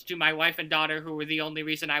happened to my wife and daughter who were the only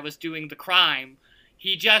reason I was doing the crime?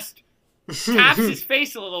 He just taps his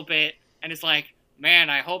face a little bit and is like,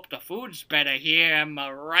 man, I hope the food's better here. Am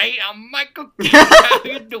I right? I'm Michael Keaton. How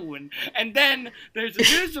you doing? And then there's a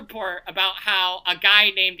news report about how a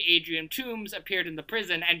guy named Adrian Toomes appeared in the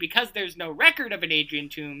prison, and because there's no record of an Adrian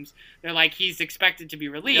Toomes, they're like, he's expected to be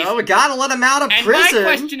released. No, we gotta let him out of prison. And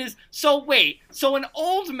my question is, so an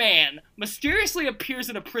old man mysteriously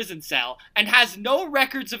appears in a prison cell and has no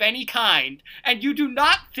records of any kind, and you do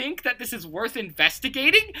not think that this is worth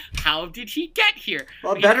investigating? How did he get here?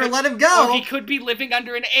 Well, better let him go. Or he could be living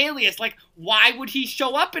under an alias. Like, why would he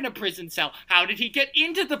show up in a prison cell? How did he get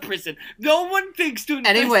into the prison? No one thinks to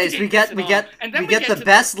investigate. Anyways, we get the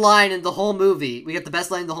best line in the whole movie. We get the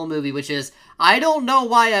best line in the whole movie, which is, I don't know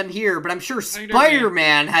why I'm here, but I'm sure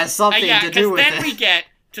Spider-Man has something to do with it. Then we get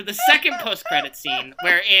to the second post-credit scene,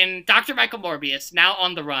 wherein Dr. Michael Morbius, now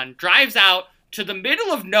on the run, drives out to the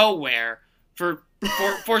middle of nowhere for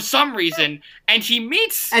for some reason, and he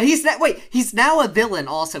meets... And he's now a villain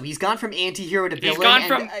also. He's gone from anti-hero to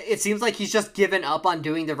villain, it seems like he's just given up on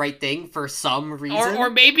doing the right thing for some reason.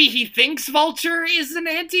 Or maybe he thinks Vulture is an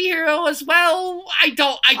anti-hero as well. I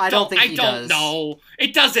don't know.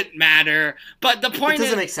 It doesn't matter. But the point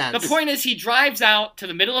doesn't make sense. The point is he drives out to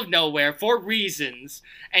the middle of nowhere for reasons,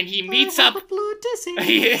 and he meets up...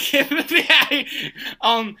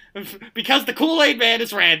 because the Kool-Aid Man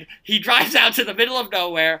is red, he drives out to the middle of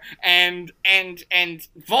nowhere, and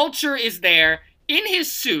Vulture is there in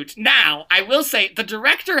his suit. Now, I will say, the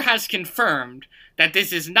director has confirmed that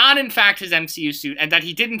this is not in fact his MCU suit, and that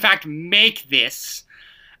he did in fact make this.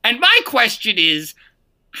 And my question is,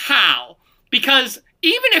 how? Because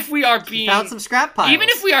even if we are being... found some scrap piles. Even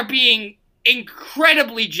if we are being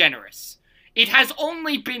incredibly generous, it has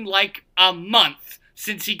only been like a month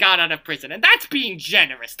since he got out of prison. And that's being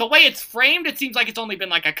generous. The way it's framed, it seems like it's only been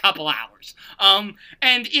like a couple hours. And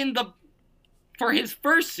for his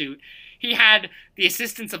first suit, he had the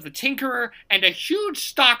assistance of the Tinkerer and a huge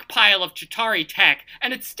stockpile of Chitauri tech,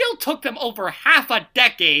 and it still took them over half a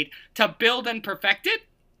decade to build and perfect it.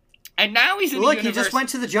 And now he's in a universe he just went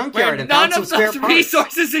to the junkyard and none found some of spare those parts.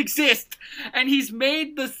 resources exist, and he's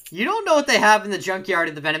made the... You don't know what they have in the junkyard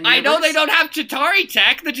in the Venom universe. I know they don't have Chitauri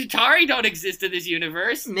tech. The Chitauri don't exist in this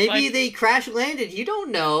universe. Maybe they crash landed. You don't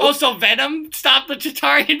know. Oh, so Venom stopped the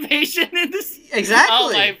Chitauri invasion in this? Exactly.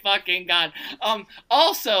 Oh my fucking god.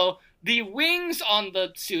 Also, the wings on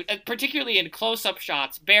the suit, particularly in close-up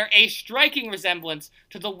shots, bear a striking resemblance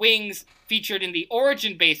to the wings featured in the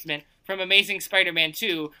Origin basement from Amazing Spider-Man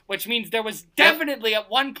 2, which means there was definitely at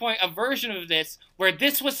one point a version of this where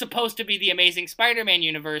this was supposed to be the Amazing Spider-Man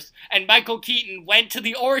universe, and Michael Keaton went to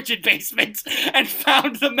the Origin basement and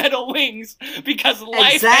found the metal wings because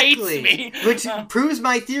life hates me. Which proves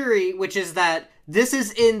my theory, which is that this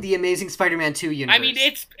is in the Amazing Spider-Man 2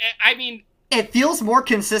 universe. It feels more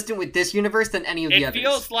consistent with this universe than any of the others. It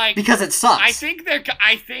feels like... because it sucks. I think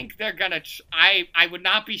they're gonna... I would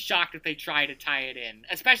not be shocked if they try to tie it in.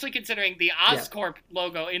 Especially considering the Oscorp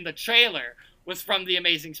logo in the trailer was from the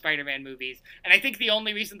Amazing Spider-Man movies. And I think the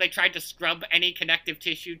only reason they tried to scrub any connective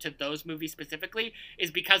tissue to those movies specifically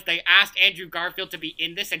is because they asked Andrew Garfield to be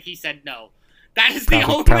in this and he said no. That is the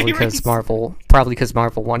only reason. Probably because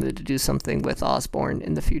Marvel wanted to do something with Osborn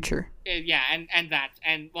in the future. Yeah, and that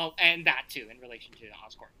too in relation to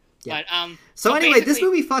Oscorp. Yeah. But so anyway, this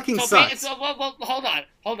movie fucking sucks. Well,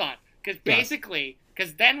 hold on,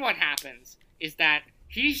 because then what happens is that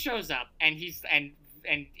he shows up and he's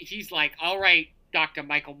like, all right, Dr.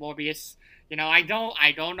 Michael Morbius, you know, I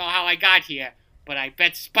don't know how I got here, but I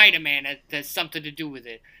bet Spider-Man has something to do with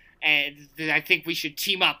it. And I think we should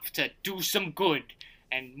team up to do some good.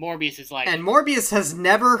 And Morbius is like... And Morbius has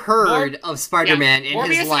never heard of Spider-Man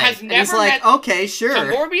in his life. And he's like, okay, sure. So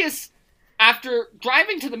Morbius, after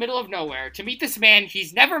driving to the middle of nowhere to meet this man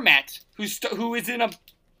he's never met, who is in a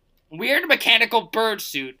weird mechanical bird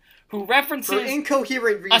suit, who references... for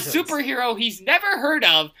incoherent reasons. A superhero he's never heard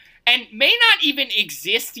of, and may not even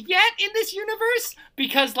exist yet in this universe,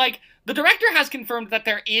 because, like... The director has confirmed that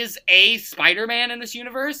there is a Spider-Man in this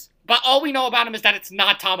universe, but all we know about him is that it's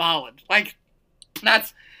not Tom Holland. Like,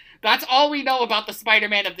 that's all we know about the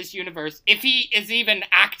Spider-Man of this universe. If he is even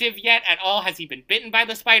active yet at all, has he been bitten by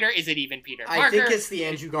the spider? Is it even Peter Parker? I think it's the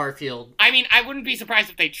Andrew Garfield. I mean, I wouldn't be surprised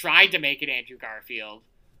if they tried to make it Andrew Garfield.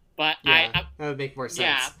 But that would make more sense.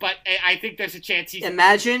 Yeah, but I think there's a chance he's...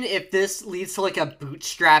 Imagine if this leads to like a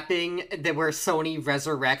bootstrapping that where Sony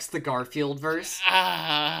resurrects the Garfield verse.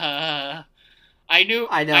 I knew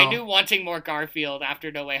wanting more Garfield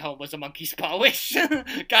after No Way Home was a monkey's paw wish. God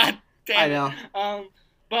damn it. I know.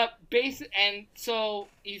 But so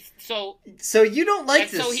you don't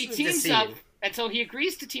like this. So he teams up, and so he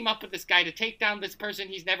agrees to team up with this guy to take down this person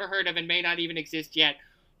he's never heard of and may not even exist yet,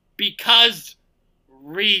 because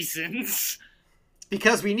reasons.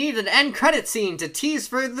 Because we need an end credit scene to tease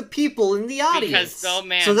for the people in the audience. So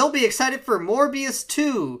they'll be excited for Morbius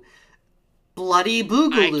 2. Bloody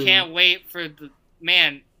Boogaloo. I can't wait for the...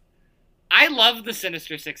 Man, I love the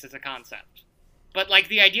Sinister Six as a concept. But, like,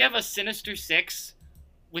 the idea of a Sinister Six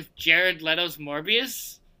with Jared Leto's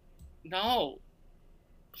Morbius? No.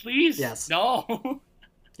 Please. Yes. No.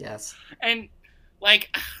 Yes. And,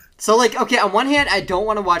 like... So, like, okay, on one hand, I don't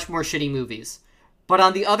want to watch more shitty movies. But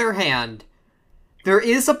on the other hand, there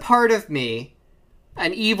is a part of me,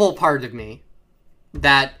 an evil part of me,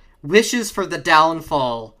 that wishes for the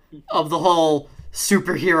downfall of the whole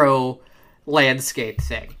superhero landscape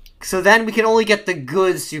thing. So then we can only get the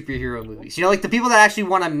good superhero movies. You know, like the people that actually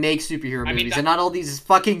want to make superhero movies, and not all these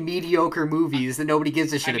fucking mediocre movies that nobody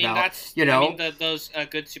gives a shit about. You know, those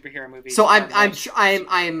good superhero movies. So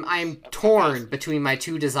I'm torn between my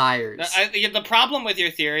two desires. The problem with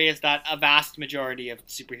your theory is that a vast majority of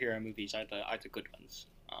superhero movies are the good ones.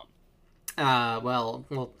 Well,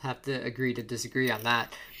 we'll have to agree to disagree on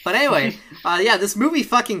that. But anyway, yeah, this movie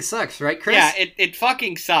fucking sucks, right, Chris? Yeah, it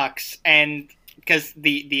fucking sucks, and because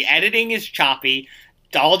the editing is choppy,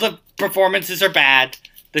 all the performances are bad,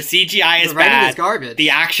 the CGI is the writing bad, is garbage. The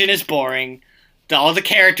action is boring, all the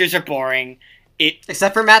characters are boring.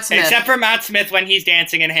 Except for Matt Smith. Except for Matt Smith when he's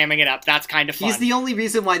dancing and hamming it up. That's kind of fun. He's the only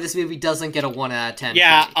reason why this movie doesn't get a 1 out of 10.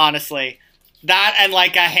 Yeah, honestly. That and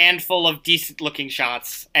like a handful of decent looking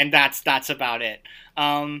shots, and that's about it.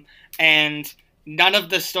 And none of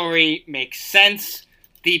the story makes sense.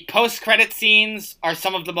 The post-credit scenes are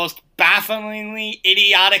some of the most bafflingly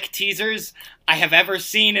idiotic teasers I have ever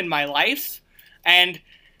seen in my life. And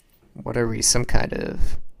what are we, some kind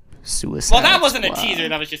of suicide? Well, that wasn't a teaser.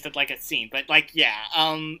 That was just a scene. But yeah,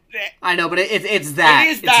 I know, but it's that.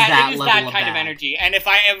 It is that kind of energy. And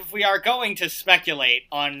if we are going to speculate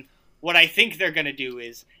on what I think they're going to do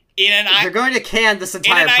is they're going to can this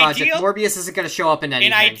entire project. Morbius isn't going to show up in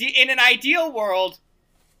anything. In an ideal world,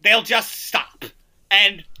 they'll just stop.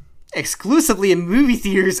 And exclusively in movie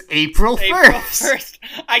theaters April 1st.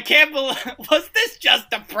 I can't believe... Was this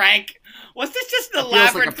just a prank? Was this just an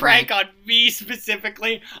elaborate prank on me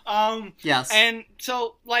specifically? Yes. And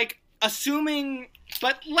so, assuming...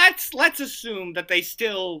 But let's assume that they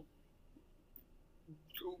still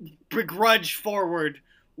begrudge forward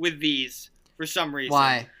with these for some reason.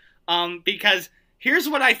 Why? Because here's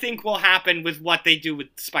what I think will happen with what they do with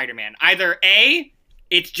Spider-Man. Either A,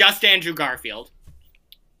 it's just Andrew Garfield.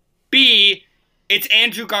 B, it's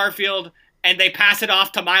Andrew Garfield and they pass it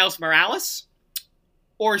off to Miles Morales.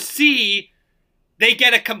 Or C, they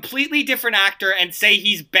get a completely different actor and say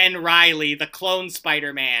he's Ben Reilly, the clone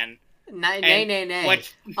Spider-Man.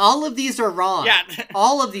 Nay. All of these are wrong. Yeah.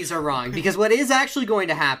 All of these are wrong. Because what is actually going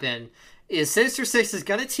to happen is Sinister Six is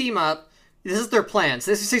going to team up. This is their plan.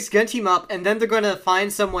 Sinister Six is going to team up, and then they're going to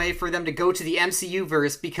find some way for them to go to the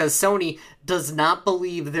MCU-verse because Sony does not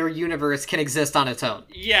believe their universe can exist on its own.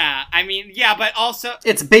 Yeah, but also...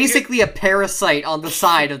 It's basically a parasite on the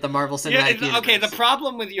side of the Marvel Cinematic Universe. Okay, the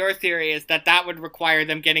problem with your theory is that would require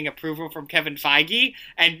them getting approval from Kevin Feige,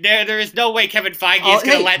 and there is no way Kevin Feige is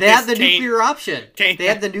going to let they this have the nuclear option. They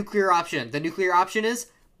have the nuclear option. The nuclear option is,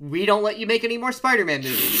 we don't let you make any more Spider-Man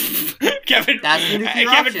movies. Kevin Kevin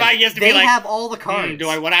Feige has to be like, have all the cards. Do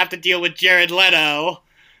I want to have to deal with Jared Leto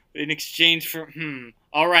in exchange for...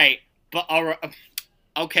 All right.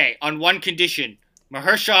 Okay, on one condition.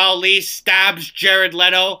 Mahershala Ali stabs Jared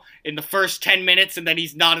Leto in the first 10 minutes, and then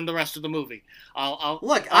he's not in the rest of the movie.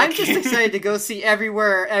 I'm just excited to go see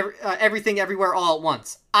Everything Everywhere All at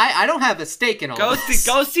Once. I don't have a stake in all this.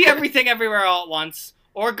 Go see Everything Everywhere All at Once.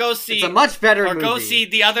 Or go see... It's a much better movie. Or go see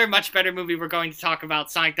the other much better movie we're going to talk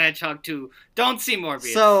about, Sonic the Hedgehog 2. Don't see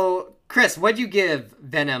Morbius. So, Chris, what'd you give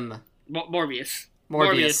Venom? Morbius.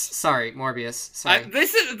 Sorry.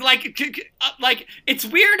 This is, it's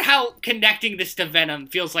weird how connecting this to Venom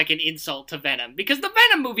feels like an insult to Venom. Because the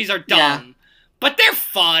Venom movies are dumb. But they're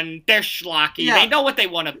fun. They're schlocky. Yeah. They know what they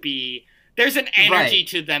want to be. There's an energy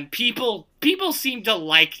to them. People seem to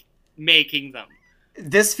like making them.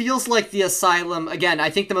 This feels like the Asylum... Again, I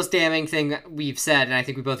think the most damning thing we've said, and I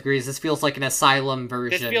think we both agree, is this feels like an Asylum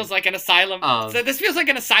version. This feels like an Asylum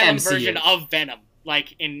version of Venom.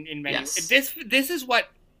 In many ways. This is what...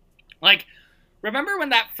 remember when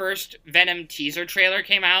that first Venom teaser trailer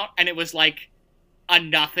came out, and it was a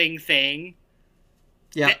nothing thing?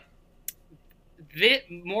 Yeah.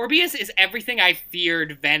 Morbius is everything I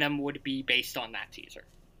feared Venom would be based on that teaser.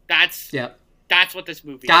 That's what this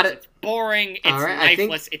movie is. It's boring, it's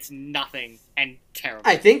lifeless, it's nothing, and terrible.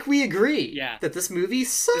 I think we agree that this movie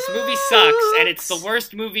sucks. This movie sucks, and it's the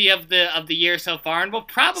worst movie of the year so far, and will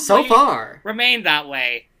probably remain that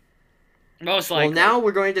way. Most likely. Well, now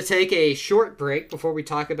we're going to take a short break before we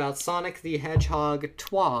talk about Sonic the Hedgehog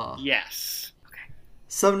 2. Yes. Okay.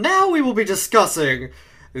 So now we will be discussing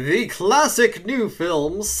the classic new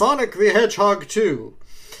film, Sonic the Hedgehog 2.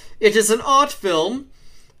 It is an art film,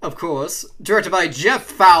 of course, directed by Jeff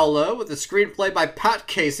Fowler, with a screenplay by Pat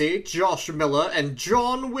Casey, Josh Miller, and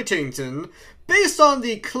John Whittington, based on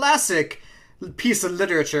the classic piece of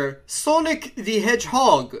literature, Sonic the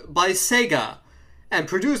Hedgehog by Sega, and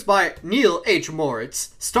produced by Neil H.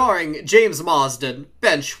 Moritz, starring James Marsden,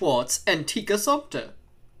 Ben Schwartz, and Tika Sumpter.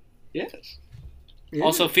 Yes.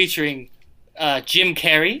 Also featuring Jim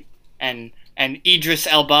Carrey and and Idris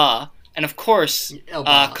Elba, and of course,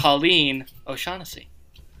 Elba. Colleen O'Shaughnessy.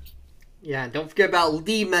 Yeah, don't forget about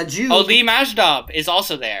Lee Majdoub. Oh, Lee Majdoub is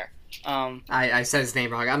also there. I said his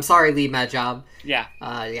name wrong. I'm sorry, Lee Majdoub. Yeah.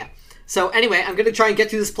 Yeah. So anyway, I'm going to try and get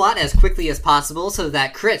through this plot as quickly as possible so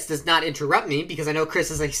that Chris does not interrupt me, because I know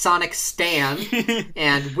Chris is a Sonic stan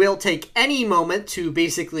and will take any moment to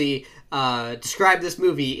basically describe this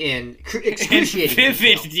movie in excruciating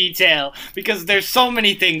vivid detail, because there's so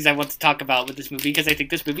many things I want to talk about with this movie, because I think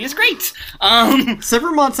this movie is great.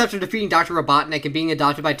 Several months after defeating Dr. Robotnik and being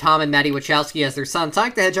adopted by Tom and Maddie Wachowski as their son,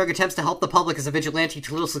 Sonic the Hedgehog attempts to help the public as a vigilante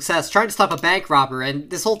to little success, trying to stop a bank robber, and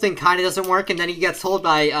this whole thing kind of doesn't work, and then he gets told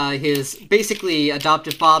by his basically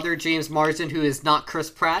adoptive father, James Marsden, who is not Chris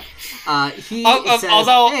Pratt. He says,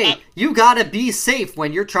 hey, you gotta be safe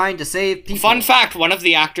when you're trying to save people. Fun fact, one of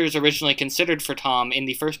the actors originally considered for Tom in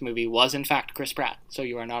the first movie was in fact Chris Pratt, so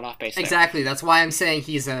you are not off base there. Exactly, that's why I'm saying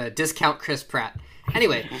he's a discount Chris Pratt.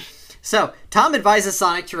 Anyway, so Tom advises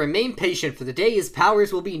Sonic to remain patient for the day his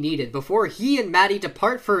powers will be needed before he and Maddie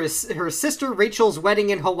depart for her sister Rachel's wedding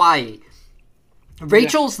in Hawaii.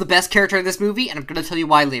 Rachel's the best character in this movie, and I'm going to tell you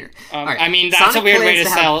why later. Right. I mean, that's Sonic a weird way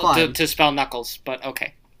to to spell Knuckles, but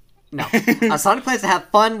okay. No. Sonic plans to have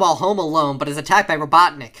fun while home alone, but is attacked by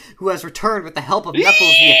Robotnik, who has returned with the help of Knuckles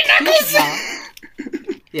via Knuckles!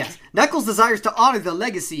 Yes. Knuckles desires to honor the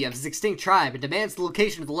legacy of his extinct tribe and demands the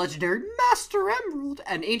location of the legendary Master Emerald,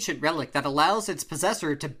 an ancient relic that allows its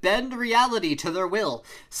possessor to bend reality to their will.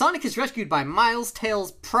 Sonic is rescued by Miles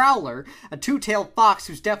Tails Prowler, a two-tailed fox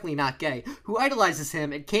who's definitely not gay, who idolizes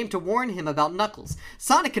him and came to warn him about Knuckles.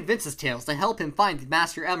 Sonic convinces Tails to help him find the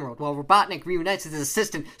Master Emerald, while Robotnik reunites with his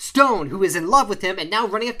assistant, Stone, who is in love with him and now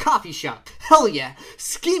running a coffee shop. Hell yeah!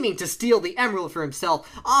 Scheming to steal the emerald for himself,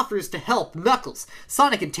 offers to help Knuckles.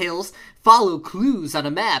 Sonic and Tails follow clues on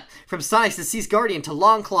a map, from Sonic's deceased guardian to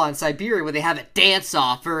Longclaw in Siberia, where they have a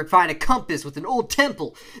dance-off or find a compass with an old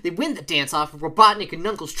temple. They win the dance-off, and Robotnik and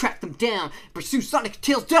Knuckles track them down, pursue Sonic and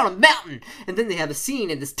Tails down a mountain, and then they have a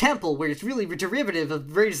scene in this temple where it's really a derivative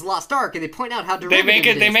of Raiders of the Lost Ark, and they point out how derivative it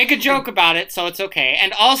is. They make a joke about it, so it's okay.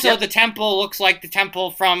 And also, the temple looks like the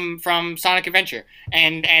temple from Sonic Adventure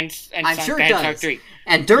and I'm Sonic sure the it Hedgehog does. 3.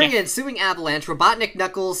 And during an ensuing avalanche, Robotnik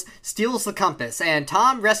Knuckles steals the compass, and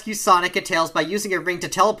Tom rescues Sonic and Tails by using a ring to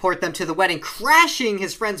teleport them to the wedding, crashing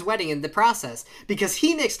his friend's wedding in the process, because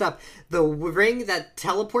he mixed up the ring that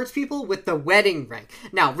teleports people with the wedding ring.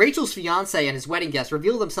 Now, Rachel's fiancé and his wedding guests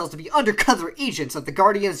reveal themselves to be undercover agents of the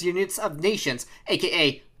Guardians Units of Nations,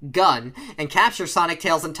 aka GUN, and capture Sonic,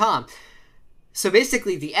 Tails, and Tom. So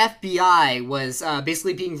basically, the FBI was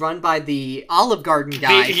basically being run by the Olive Garden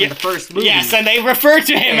guy from the first movie. Yes, and they refer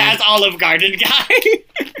to him as Olive Garden guy.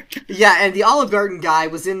 Yeah, and the Olive Garden guy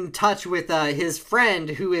was in touch with his friend,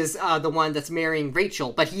 who is the one that's marrying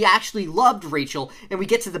Rachel, but he actually loved Rachel, and we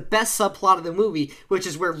get to the best subplot of the movie, which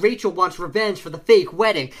is where Rachel wants revenge for the fake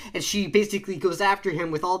wedding, and she basically goes after him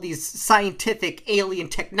with all these scientific alien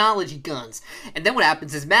technology guns. And then what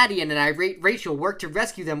happens is Maddie and Rachel work to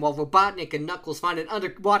rescue them while Robotnik and Knuckles find an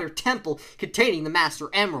underwater temple containing the Master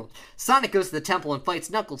Emerald. Sonic goes to the temple and fights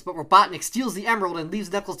Knuckles, but Robotnik steals the emerald and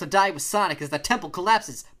leaves Knuckles to die with Sonic as the temple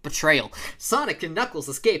collapses. Betrayal. Sonic and Knuckles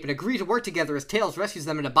escape and agree to work together as Tails rescues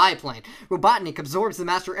them in a biplane. Robotnik absorbs the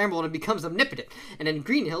Master Emerald and becomes omnipotent. And in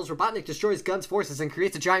Green Hills, Robotnik destroys Gun's forces and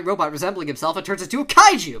creates a giant robot resembling himself and turns into a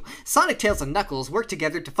kaiju. Sonic, Tails, and Knuckles work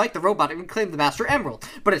together to fight the robot and reclaim the Master Emerald,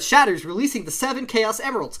 but it shatters, releasing the 7 Chaos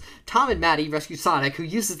Emeralds. Tom and Maddie rescue Sonic, who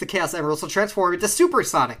uses the Chaos Emeralds to transform into Super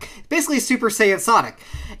Sonic, basically Super Saiyan Sonic,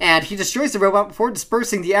 and he destroys the robot before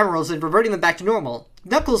dispersing the emeralds and reverting them back to normal.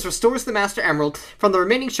 Knuckles restores the Master Emerald from the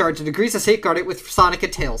remaining shards and agrees to safeguard it with Sonic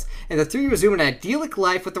and Tails, and the three resume an idyllic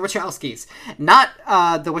life with the Wachowskis. Not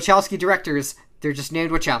the Wachowski directors, they're just named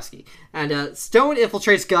Wachowski. And Stone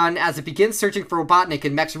infiltrates Gun as it begins searching for Robotnik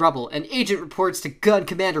in Mech's rubble. An agent reports to Gun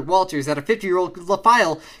Commander Walters that a 50-year-old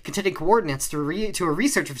file containing coordinates to a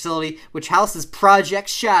research facility which houses Project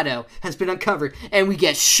Shadow has been uncovered, and we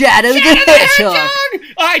get Shadow the Hedgehog!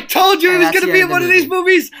 I told you And he was that's going to the be in end of one the of these movie.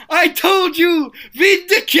 movies! I told you!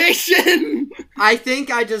 Vindication! I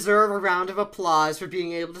think I deserve a round of applause for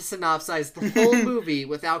being able to synopsize the whole movie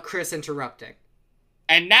without Chris interrupting.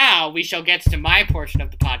 And now we shall get to my portion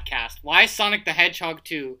of the podcast. Why Sonic the Hedgehog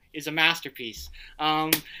 2 is a masterpiece.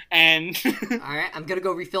 And Alright, I'm gonna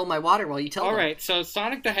go refill my water while you tell them. Alright, so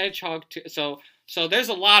Sonic the Hedgehog 2... So, So there's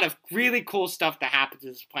a lot of really cool stuff that happens in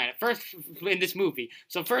this planet. First, in this movie.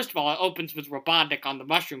 So first of all, it opens with Robotnik on the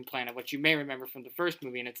Mushroom Planet, which you may remember from the first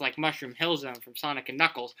movie, and it's like Mushroom Hill Zone from Sonic and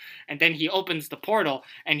Knuckles. And then he opens the portal,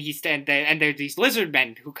 and and there's these lizard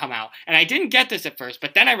men who come out. And I didn't get this at first,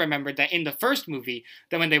 but then I remembered that in the first movie,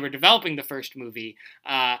 that when they were developing the first movie,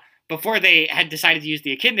 before they had decided to use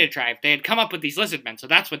the Echidna tribe, they had come up with these lizard men. So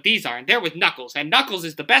that's what these are. And they're with Knuckles. And Knuckles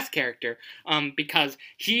is the best character because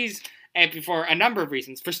he's... And for a number of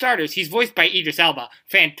reasons. For starters, he's voiced by Idris Elba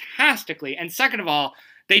fantastically. And second of all,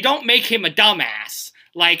 they don't make him a dumbass.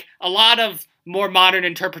 Like, a lot of more modern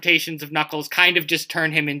interpretations of Knuckles kind of just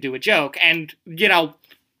turn him into a joke. And,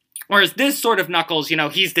 whereas this sort of Knuckles,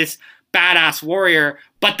 he's this badass warrior,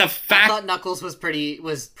 but the fact... I thought Knuckles was pretty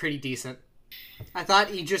decent. I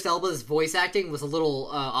thought Idris Elba's voice acting was a little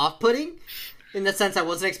off-putting. In the sense, I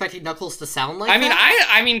wasn't expecting Knuckles to sound like that.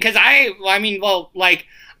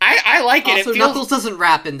 I like it. Also, Knuckles doesn't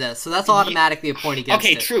rap in this, so that's automatically a point against it.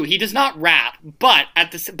 Okay, true. He does not rap, but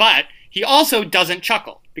he also doesn't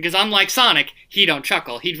chuckle. Because unlike Sonic, he don't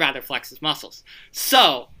chuckle. He'd rather flex his muscles.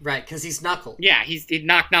 So... Right, because he's Knuckles. Yeah, he's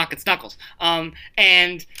knock, it's Knuckles. I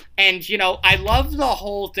love the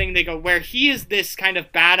whole thing they go, where he is this kind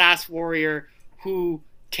of badass warrior who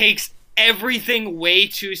takes everything way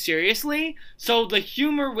too seriously. So the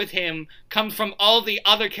humor with him comes from all the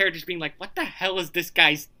other characters being like, what the hell is this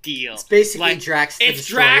guy's deal? It's basically Drax the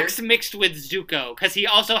Destroyer. Drax mixed with Zuko, because he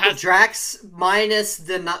also has... Drax minus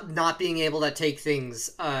the not being able to take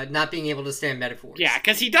things, not being able to stand metaphors. Yeah,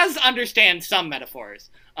 because he does understand some metaphors.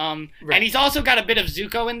 Right. And he's also got a bit of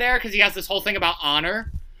Zuko in there, because he has this whole thing about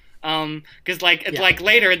honor. Because like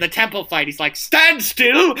later in the temple fight, he's like, stand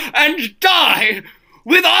still and die!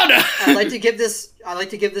 With honor! I'd like to give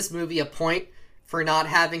this movie a point for not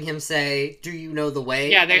having him say, "Do you know the way?"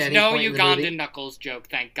 Yeah, there's no Ugandan Knuckles joke,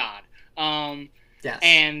 thank God. Yes.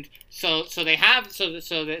 And so they have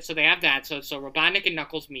they have that. So Robotnik and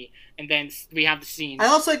Knuckles meet, and then we have the scene. I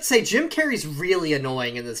also like to say Jim Carrey's really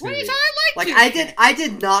annoying in this movie. I I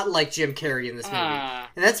did not like Jim Carrey in this movie,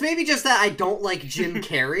 and that's maybe just that I don't like Jim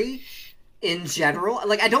Carrey. In general,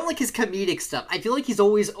 like, I don't like his comedic stuff. I feel like he's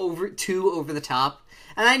always too over the top.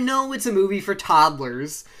 And I know it's a movie for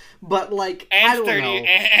toddlers, but, like, I don't know.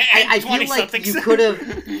 I feel like you could have...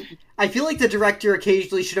 I feel like the director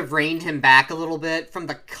occasionally should have reined him back a little bit from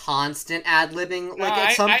the constant ad-libbing. Like,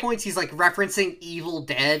 at some points, he's, like, referencing Evil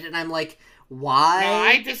Dead, and I'm like... Why? No,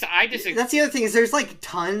 I disagree. That's the other thing, is there's, like,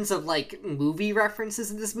 tons of, like, movie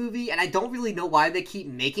references in this movie, and I don't really know why they keep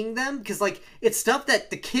making them, because, like, it's stuff that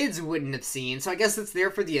the kids wouldn't have seen, so I guess it's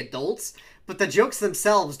there for the adults, but the jokes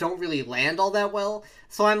themselves don't really land all that well,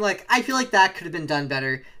 so I'm like, I feel like that could have been done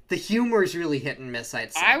better. The humor is really hit and miss,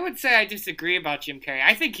 I'd say. I would say I disagree about Jim Carrey.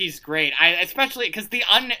 I think he's great. Especially because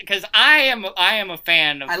I am a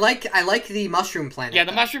fan of. I like the Mushroom Planet. Yeah,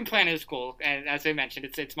 the Mushroom Planet is cool, and as I mentioned,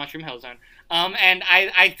 it's Mushroom Hill Zone. And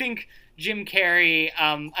I think Jim Carrey,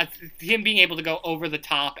 him being able to go over the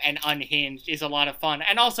top and unhinged is a lot of fun,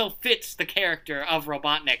 and also fits the character of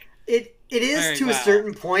Robotnik. It is to a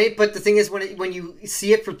certain point, but the thing is, when you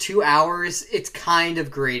see it for 2 hours, it's kind of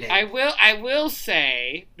grating. I will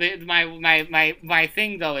say my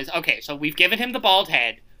thing though is, okay, so we've given him the bald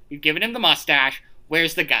head, we've given him the mustache.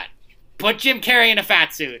 Where's the gut? Put Jim Carrey in a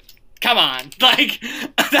fat suit. Come on, like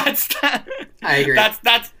that's. I agree.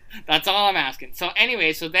 That's all I'm asking. So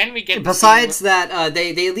anyway, so then we get. Besides that,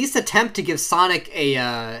 they at least attempt to give Sonic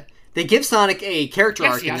a. They give Sonic a character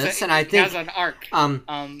arc in this, and I think... He has an arc,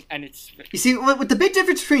 and it's... You see, what the big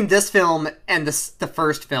difference between this film and the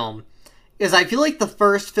first film is I feel like the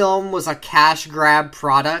first film was a cash grab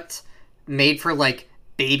product made for, like,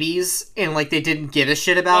 babies, and, like, they didn't give a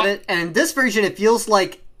shit about it. And in this version, it feels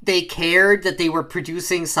like they cared that they were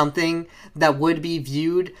producing something that would be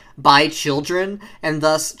viewed by children, and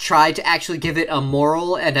thus tried to actually give it a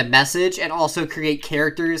moral and a message, and also create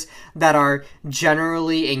characters that are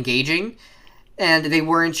generally engaging. And they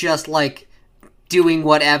weren't just, like, doing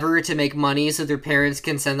whatever to make money so their parents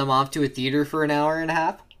can send them off to a theater for an hour and a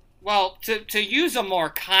half. Well, to use a more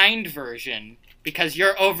kind version, because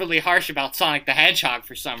you're overly harsh about Sonic the Hedgehog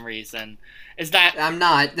for some reason, is that... I'm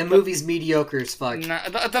not. The movie's mediocre as fuck. No,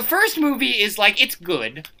 the first movie is, like, it's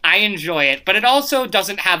good. I enjoy it. But it also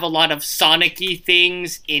doesn't have a lot of Sonic-y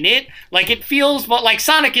things in it. Like, it feels... Well, like,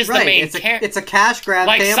 Sonic is the main character. It's a cash grab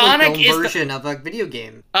like, family Sonic film version of a video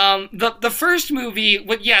game. The first movie...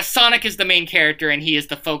 Yes, Sonic is the main character and he is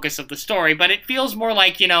the focus of the story. But it feels more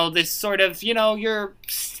like, this sort of, your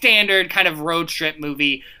standard kind of road trip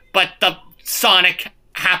movie. But the Sonic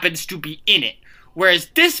happens to be in it. Whereas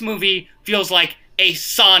this movie feels like a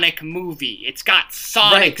Sonic movie. It's got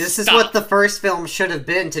Sonic Right, this stuff. is what the first film should have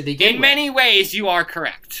been to begin with. In many ways, you are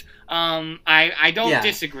correct. I don't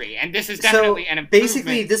disagree, and this is definitely an improvement.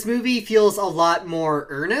 Basically, this movie feels a lot more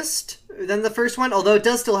earnest than the first one, although it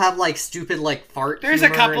does still have, like, stupid, like, fart There's a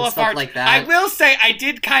humor couple and of stuff farts. like that. I will say, I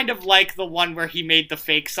did kind of like the one where he made the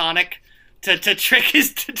fake Sonic to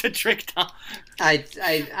trick Tom.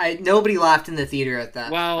 I nobody laughed in the theater at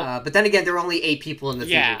that. Well, but then again, there were only 8 people in the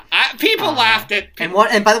theater. Yeah, people laughed at. And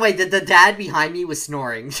by the way, the dad behind me was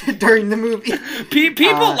snoring during the movie.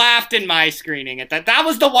 People laughed in my screening at that. That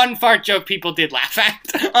was the one fart joke people did laugh at.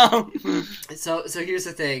 So here's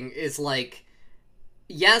the thing: is like,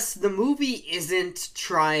 yes, the movie isn't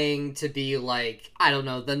trying to be like, I don't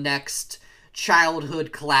know, the next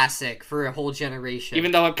childhood classic for a whole generation.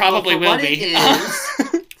 Even though it probably will be.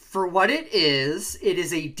 For what it is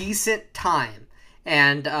a decent time.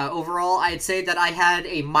 And overall, I'd say that I had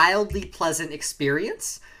a mildly pleasant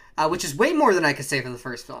experience, which is way more than I could say for the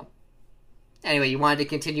first film. Anyway, you wanted to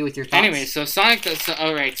continue with your thoughts? Anyway, so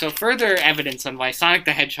so further evidence on why Sonic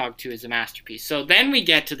the Hedgehog 2 is a masterpiece. So then we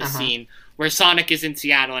get to the scene where Sonic is in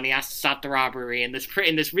Seattle and he has to stop the robbery in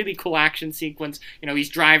this really cool action sequence. You know, he's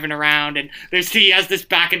driving around and he has this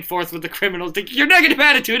back and forth with the criminals. Like, your negative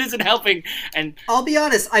attitude isn't helping. And I'll be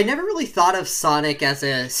honest, I never really thought of Sonic as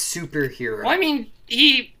a superhero. Well, I mean,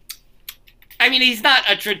 he's not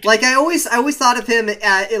a like I always thought of him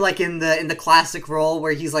like in the classic role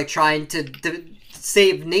where he's like trying to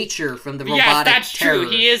save nature from the robotic Yes, that's terror. true.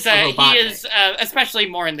 He is especially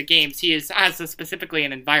more in the games. He has specifically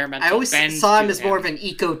an environmental. I always bend saw him to as more of an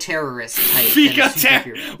eco-terrorist type.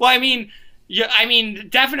 Eco-terror. Well, I mean,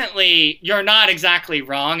 definitely, you're not exactly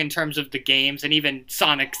wrong in terms of the games, and even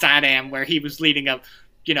Sonic Saddam, where he was leading a,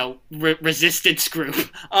 resistance group.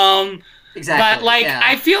 Exactly. But,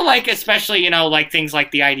 I feel like, especially, things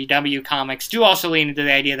like the IDW comics do also lean into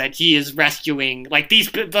the idea that he is rescuing,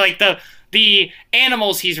 the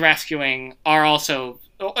animals he's rescuing are also,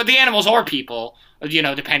 the animals or people,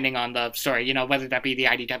 depending on the story, whether that be the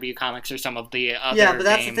IDW comics or some of the other Yeah, but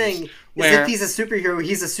that's games the thing. where, if he's a superhero,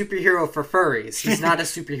 he's a superhero for furries. He's not a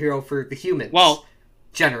superhero for the humans. Well,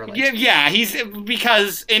 generally. Yeah,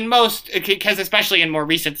 because especially in more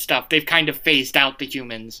recent stuff, they've kind of phased out the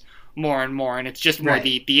humans more and more, and it's just more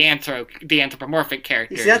the anthropomorphic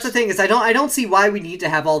characters. See, that's the thing, is I don't see why we need to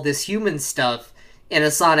have all this human stuff in a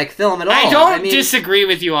Sonic film at all. I don't disagree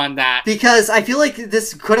with you on that. Because I feel like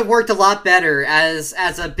this could have worked a lot better as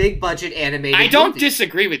a big budget animated movie. I don't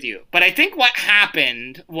disagree with you, but I think what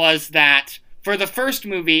happened was that for the first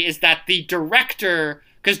movie is that the director,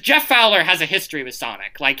 because Jeff Fowler has a history with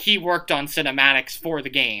Sonic, like he worked on cinematics for the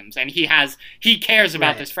games, and he cares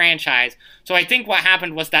about this franchise. So I think what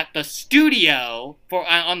happened was that the studio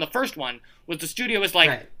on the first one was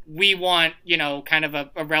like, we want, kind of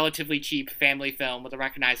a relatively cheap family film with a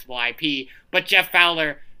recognizable IP, but Jeff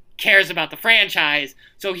Fowler cares about the franchise,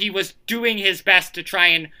 so he was doing his best to try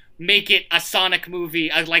and make it a Sonic movie,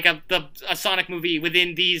 a Sonic movie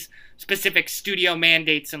within these specific studio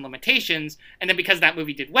mandates and limitations. And then because that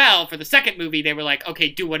movie did well, for the second movie, they were like, okay,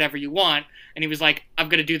 do whatever you want. And he was like, I'm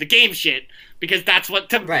going to do the game shit because that's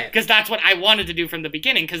what I wanted to do from the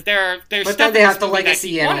beginning. Because there's but stuff then they in have this the movie legacy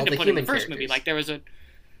that he and all wanted the to put in the human first movie. characters.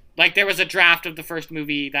 There was a draft of the first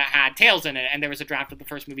movie that had Tails in it, and there was a draft of the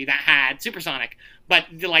first movie that had Supersonic. But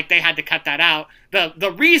they had to cut that out.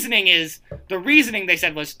 The reasoning they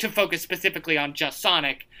said was to focus specifically on just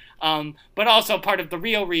Sonic. But also part of the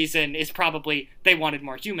real reason is probably they wanted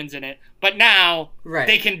more humans in it. But now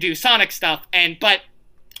they can do Sonic stuff, but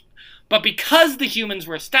because the humans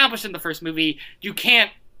were established in the first movie, you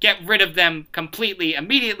can't get rid of them completely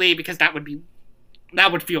immediately because that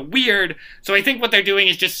would feel weird. So I think what they're doing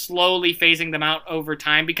is just slowly phasing them out over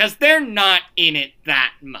time because they're not in it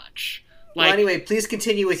that much. Well, anyway, please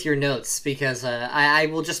continue with your notes because I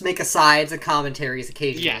will just make asides and commentaries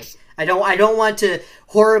occasionally. Yes. I don't want to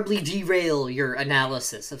horribly derail your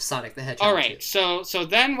analysis of Sonic the Hedgehog. All right, so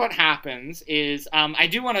then what happens is I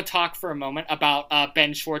do want to talk for a moment about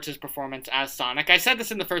Ben Schwartz's performance as Sonic. I said this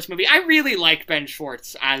in the first movie. I really like Ben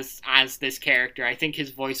Schwartz as this character. I think his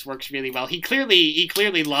voice works really well. He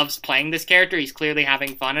clearly loves playing this character. He's clearly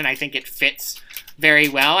having fun, and I think it fits very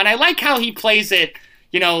well. And I like how he plays it,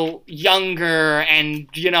 younger and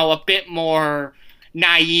a bit more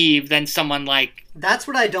naive than someone like... That's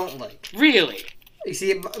what I don't like. Really? You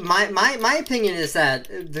see, my opinion is that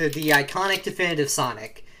the iconic definitive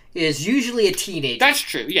Sonic is usually a teenager. That's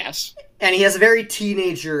true, yes. And he has a very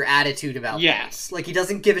teenager attitude about yes. things. Like, he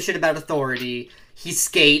doesn't give a shit about authority. He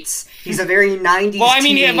skates. He's a very 90s well,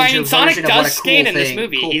 teenager Sonic version does of what a skate cool in this thing,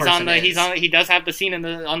 movie. Cool He does have the scene on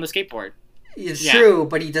the skateboard. It's Yeah. true,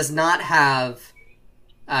 but he does not have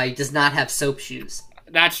soap shoes.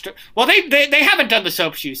 That's true. Well, they haven't done the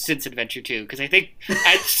soap shoes since Adventure 2, because I think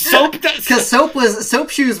soap does... Because soap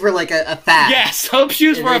shoes were like a fad. Yeah, soap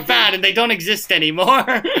shoes And were a they- fad, and they don't exist anymore.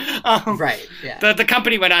 Right. Yeah. The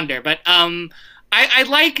company went under, but I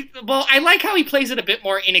like how he plays it a bit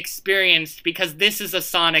more inexperienced, because this is a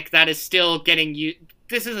Sonic that is still getting you.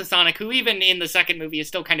 This is a Sonic who, even in the second movie, is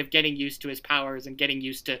still kind of getting used to his powers and getting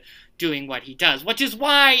used to doing what he does. Which is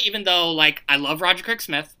why, even though like I love Roger Craig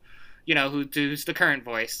Smith, who's the current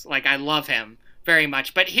voice, like I love him very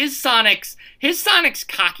much, but his Sonic's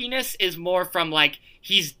cockiness is more from like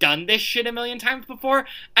he's done this shit a million times before,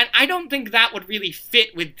 and I don't think that would really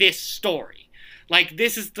fit with this story. Like,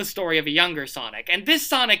 this is the story of a younger Sonic, and this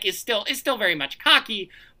Sonic is still very much cocky,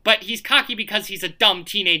 but he's cocky because he's a dumb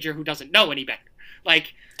teenager who doesn't know any better.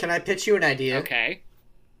 Like, Can I pitch you an idea? okay,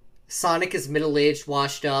 Sonic is middle-aged,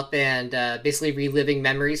 washed up, and basically reliving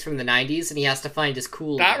memories from the 90s, and he has to find his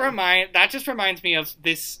cool again. that just reminds me of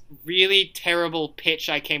this really terrible pitch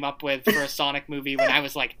I came up with for a Sonic movie when I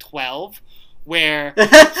was like 12, where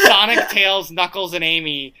Sonic, Tails, Knuckles, and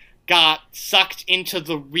Amy got sucked into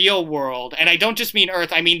the real world, and I don't just mean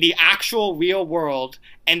Earth, I mean the actual real world,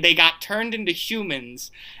 and they got turned into humans,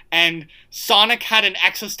 and Sonic had an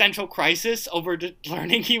existential crisis over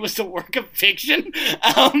learning he was a work of fiction.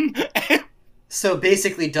 So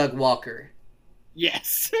basically Doug Walker.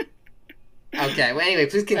 Yes. Okay, well anyway,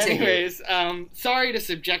 please continue. Anyways, sorry to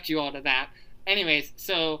subject you all to that. Anyways,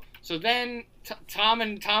 so then Tom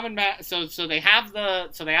and Matt, so they have the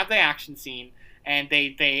action scene, and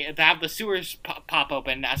they have the sewers pop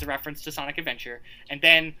open as a reference to Sonic Adventure, and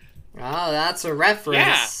then Oh, that's a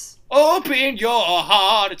reference. open your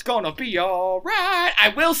heart, it's gonna be alright.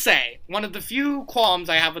 I will say, one of the few qualms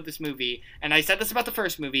I have with this movie, and I said this about the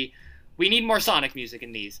first movie, we need more Sonic music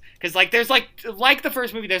in these. Because, like, there's, like the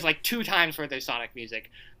first movie, there's, like, 2 times where there's Sonic music.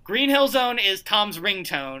 Green Hill Zone is Tom's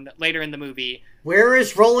ringtone later in the movie. Where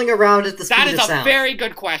is Rolling Around at the Speed That of is a Sound? very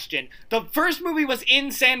good question. The first movie was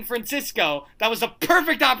in San Francisco. That was a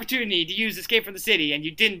perfect opportunity to use Escape from the City, and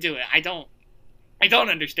you didn't do it. I don't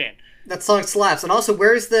understand. That song slaps. And also,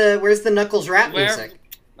 where's the Knuckles rap music?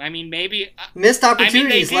 I mean, maybe... Missed I mean,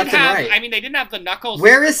 opportunities left and right. I mean, they didn't have the Knuckles...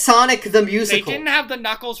 Where is Sonic the They musical? didn't have the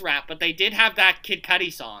Knuckles rap, but they did have that Kid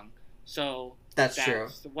Cudi song. So... That's true.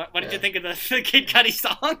 What did Yeah. you think of the Kid Cudi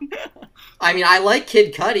song? I mean, I like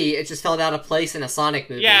Kid Cudi. It just felt out of place in a Sonic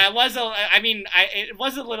movie. Yeah, it was it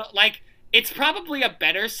was a little, like, it's probably a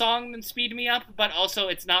better song than Speed Me Up, but also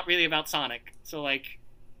it's not really about Sonic. So, like,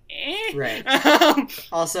 eh. Right.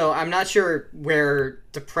 Also, I'm not sure where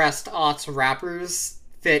depressed aughts rappers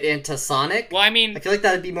fit into Sonic. Well, I mean... I feel like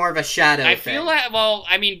that would be more of a shadow I thing. feel like, well,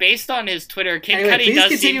 I mean, based on his Twitter, Kid Anyway, Cudi please does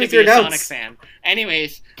continue seem to with be your a notes. Sonic fan.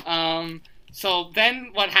 Anyways, so then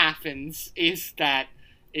what happens is that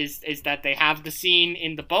they have the scene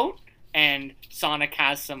in the boat, and Sonic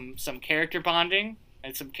has some character bonding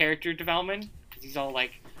and some character development, because he's all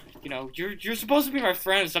like, you're supposed to be my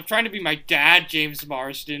friend, stop trying to be my dad, James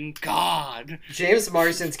Marsden. God. James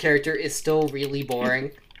Marsden's character is still really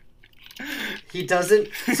boring. He doesn't...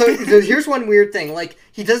 So here's one weird thing. Like,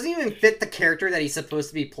 he doesn't even fit the character that he's supposed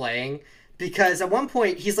to be playing, because at one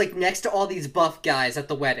point, he's, like, next to all these buff guys at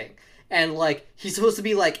the wedding. And, like, he's supposed to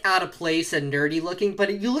be, like, out of place and nerdy looking,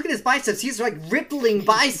 but you look at his biceps, he's, like, rippling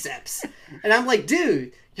biceps. And I'm like,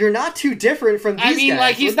 dude, you're not too different from these guys. I mean,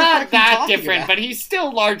 like, he's What the fuck not are you that talking different, about? but he's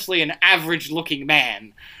still largely an average-looking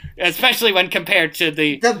man. Especially when compared to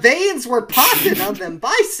the... The veins were popping on them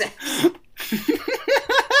biceps.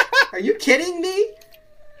 Are you kidding me?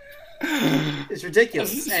 It's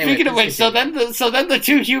ridiculous. Anyway, Speaking of please which, so then the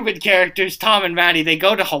 2 human characters, Tom and Maddie, they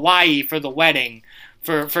go to Hawaii for the wedding,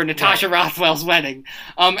 for Natasha Rothwell's wedding.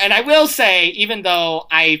 And I will say, even though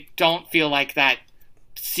I don't feel like that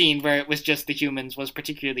scene where it was just the humans was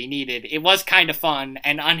particularly needed, it was kind of fun,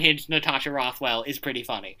 and unhinged Natasha Rothwell is pretty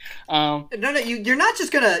funny. No, you're not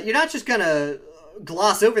just gonna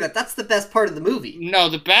gloss over that. That's the best part of the movie. No,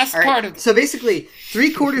 the best All right, part of... So basically,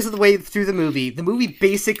 3/4 of the way through the movie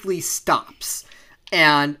basically stops.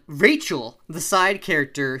 And Rachel, the side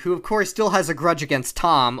character, who of course still has a grudge against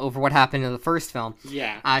Tom over what happened in the first film,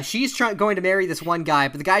 she's going to marry this one guy,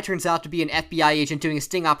 but the guy turns out to be an FBI agent doing a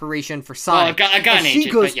sting operation for Sonic. Well, a gun and agent, she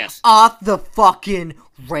goes but yes. off the fucking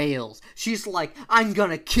rails. She's like, I'm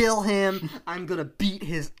gonna kill him, I'm gonna beat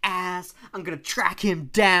his ass, I'm gonna track him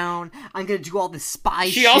down, I'm gonna do all this spy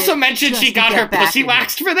shit. She also mentioned just she to got get her back pussy at him."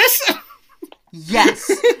 waxed for this? Yes,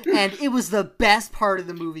 and it was the best part of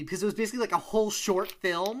the movie because it was basically like a whole short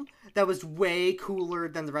film that was way cooler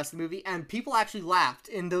than the rest of the movie, and people actually laughed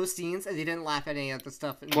in those scenes, and they didn't laugh at any of the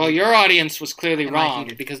stuff. Well, your audience was clearly wrong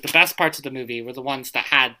because the best parts of the movie were the ones that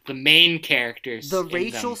had the main characters. The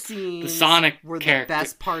racial scenes, the Sonic were the character.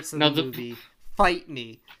 best parts of the movie. Fight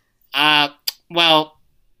me. Well,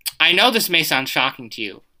 I know this may sound shocking to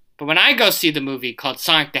you, but when I go see the movie called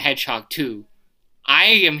Sonic the Hedgehog 2, I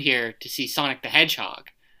am here to see Sonic the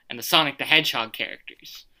Hedgehog and the Sonic the Hedgehog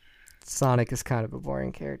characters. Sonic is kind of a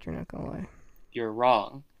boring character, not gonna lie. You're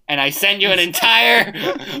wrong. And I sent you an entire,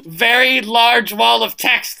 very large wall of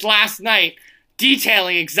text last night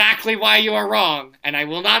detailing exactly why you are wrong, and I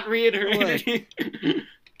will not reiterate it.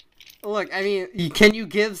 Look, I mean, can you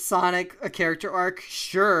give Sonic a character arc?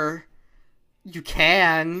 Sure, you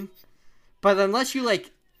can. But unless you,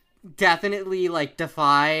 like, definitely, like,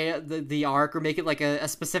 defy the arc or make it, like, a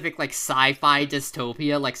specific, like, sci-fi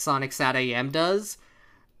dystopia like Sonic SatAM does,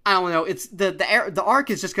 I don't know. It's the arc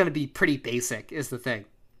is just going to be pretty basic, is the thing.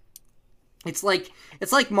 It's like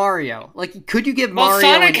Mario. Like, could you give Mario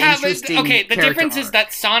Sonic an interesting okay, the difference arc? is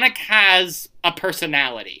that Sonic has a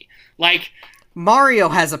personality. Like, Mario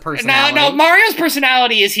has a personality. No, Mario's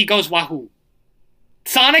personality is he goes wahoo.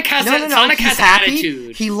 Sonic has Sonic he's has happy.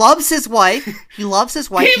 attitude. He loves his wife.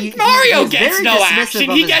 Mario gets no action.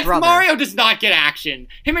 Mario does not get action.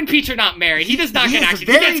 Him and Peach are not married. He does not get action.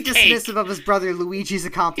 He is very he gets cake. dismissive of his brother Luigi's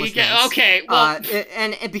accomplishments.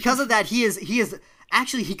 And because of that, he is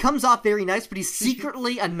actually, he comes off very nice, but he's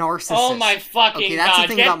secretly a narcissist. Oh my fucking god!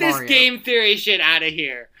 Get this Mario. Game theory shit out of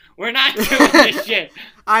here. We're not doing this shit.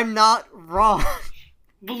 I'm not wrong.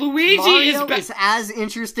 Mario is as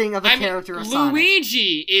interesting of a character as Sonic.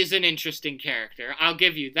 Luigi is an interesting character. I'll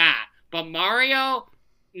give you that. But Mario,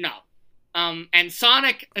 no. And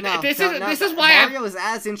Sonic. This is why Mario is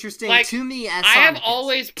as interesting to me as Sonic. I have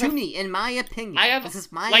always to me, in my opinion. This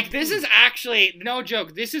is my opinion. This is actually no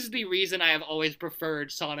joke. This is the reason I have always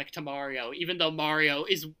preferred Sonic to Mario, even though Mario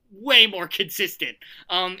is way more consistent.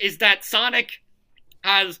 Is that Sonic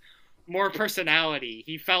has more personality?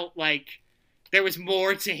 He felt like there was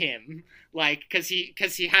more to him, like, because he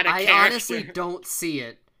had a character. I honestly don't see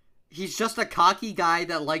it. He's just a cocky guy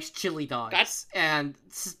that likes chili dogs and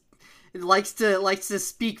likes to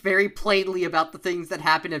speak very plainly about the things that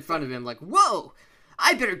happen in front of him. Like, whoa,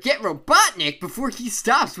 I better get Robotnik before he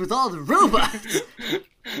stops with all the robots.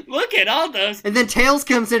 Look at all those. And then Tails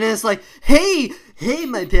comes in and is like, hey,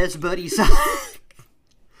 my best buddy,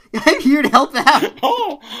 I'm here to help out.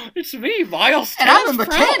 Oh, it's me, Miles. And I'm a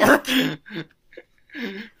mechanic.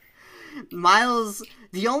 Miles,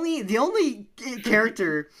 the only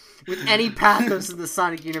character with any pathos in the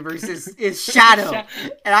Sonic universe is Shadow,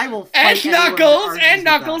 and I will fight and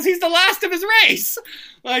Knuckles. He's the last of his race.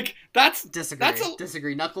 Like,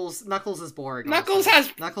 disagree. Knuckles is boring. Knuckles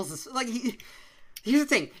is like here's the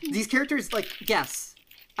thing. These characters, like, yes,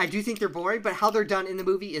 I do think they're boring, but how they're done in the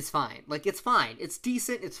movie is fine. Like, it's fine. It's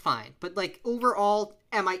decent. It's fine. But, like, overall,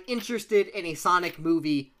 am I interested in a Sonic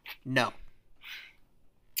movie? No.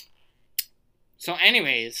 So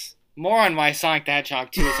anyways, more on why Sonic the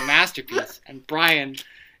Hedgehog 2 is a masterpiece, and Brian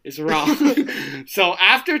is wrong. So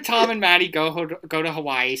after Tom and Maddie go to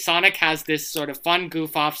Hawaii, Sonic has this sort of fun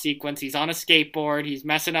goof-off sequence. He's on a skateboard. He's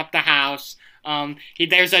messing up the house.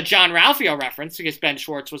 There's a John Ralphio reference, because Ben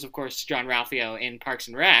Schwartz was, of course, John Ralphio in Parks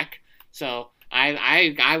and Rec. So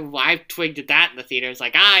I twigged at that in the theater. I was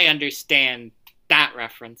like, I understand that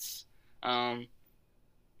reference.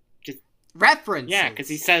 Reference. Yeah, because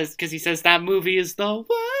he says that movie is the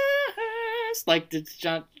worst. Like, the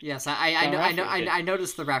John. Yes, I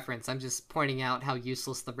noticed the reference. I'm just pointing out how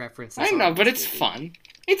useless the reference is. I know, but it's fun.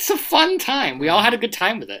 It's a fun time. We all had a good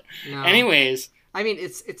time with it. No. Anyways, I mean,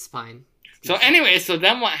 it's fine. So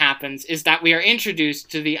then what happens is that we are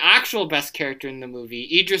introduced to the actual best character in the movie.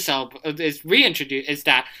 Idris Elba is reintroduced. Is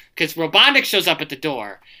that because Robotnik shows up at the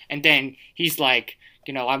door, and then he's like,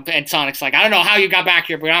 and Sonic's like, I don't know how you got back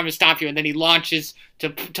here, but I'm going to stop you. And then he launches to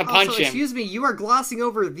punch him. Excuse me, you are glossing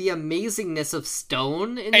over the amazingness of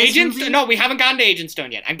Stone in this movie? No, we haven't gotten to Agent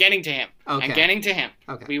Stone yet. I'm getting to him. Okay. I'm getting to him.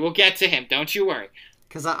 Okay. We will get to him. Don't you worry.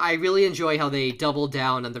 Because I really enjoy how they double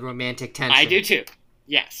down on the romantic tension. I do too.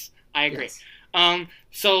 Yes, I agree. Yes.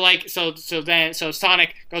 So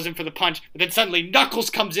Sonic goes in for the punch, but then suddenly Knuckles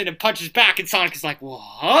comes in and punches back, and Sonic is like,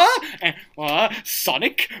 what? And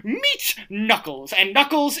Sonic meet Knuckles, and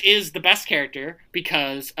Knuckles is the best character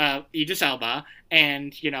because Idris Elba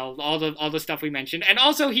and all the stuff we mentioned, and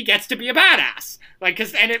also he gets to be a badass.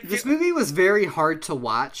 This movie was very hard to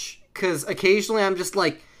watch because occasionally I'm just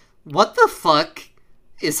like, what the fuck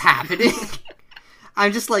is happening?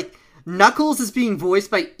 I'm just like, Knuckles is being voiced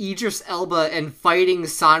by Idris Elba and fighting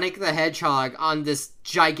Sonic the Hedgehog on this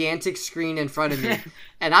gigantic screen in front of me.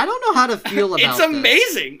 And I don't know how to feel about It's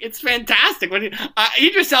amazing. It's fantastic.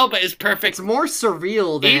 Idris Elba is perfect. It's more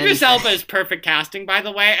surreal than Idris anything. Elba is perfect casting, by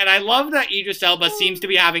the way, and I love that Idris Elba seems to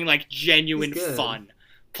be having, like, genuine fun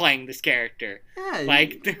playing this character. Yeah,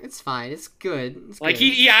 like, it's fine. It's good. It's like,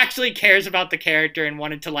 good. he actually cares about the character and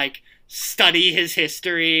wanted to, like, study his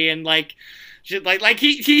history and, like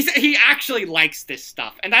he actually likes this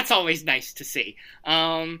stuff, and that's always nice to see.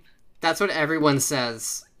 That's what everyone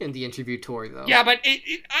says in the interview tour, though. Yeah, but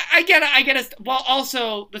I get it. Well,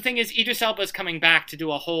 also, the thing is, Idris Elba's coming back to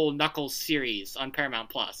do a whole Knuckles series on Paramount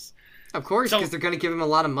Plus. Of course, because they're going to give him a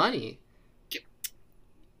lot of money.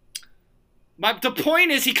 The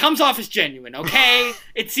point is, he comes off as genuine, okay?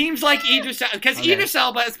 It seems like Idris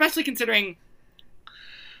Elba, especially considering,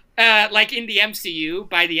 like, in the MCU,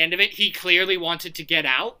 by the end of it, he clearly wanted to get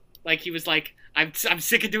out. Like, he was like, I'm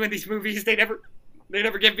sick of doing these movies. They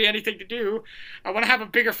never give me anything to do. I want to have a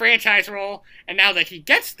bigger franchise role. And now that he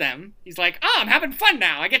gets them, he's like, I'm having fun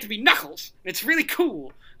now. I get to be Knuckles. It's really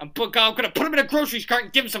cool. I'm going to put him in a grocery cart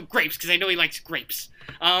and give him some grapes, because I know he likes grapes.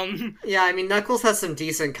 Yeah, I mean, Knuckles has some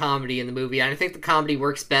decent comedy in the movie, and I think the comedy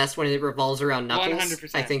works best when it revolves around Knuckles.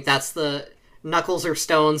 100%. I think that's the... Knuckles or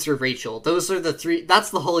Stones or Rachel. Those are the three...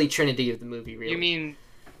 That's the holy trinity of the movie, really.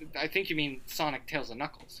 I think you mean Sonic, Tails, and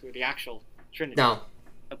Knuckles, who are the actual trinity No.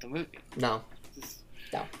 of the movie. No.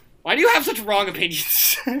 No. Why do you have such wrong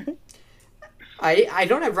opinions? I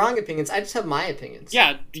don't have wrong opinions, I just have my opinions.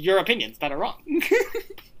 Yeah, your opinions that are wrong.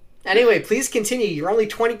 Anyway, please continue. You're only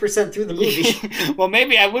 20% through the movie. Well,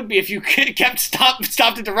 maybe I would be if you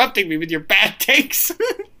stopped interrupting me with your bad takes.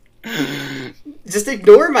 Just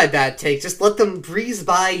ignore my bad takes. Just let them breeze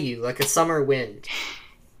by you like a summer wind.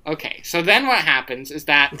 Okay, so then what happens is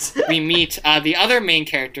that we meet the other main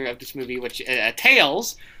character of this movie, which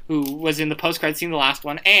Tails, who was in the post-credit scene, the last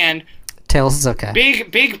one, and Tails is okay.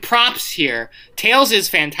 Big props here. Tails is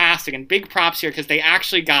fantastic, and big props here because they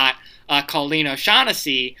actually got Colleen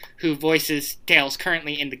O'Shaughnessy, who voices Tails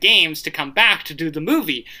currently in the games, to come back to do the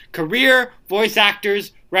movie. Career voice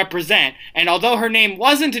actors represent. And although her name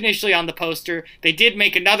wasn't initially on the poster, they did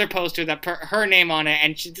make another poster that put her name on it,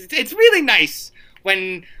 and it's really nice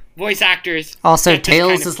when voice actors... Also, get this Tails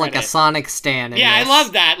kind of is like a credit. Sonic stan. Yeah, I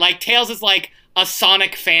love that. Like, Tails is like a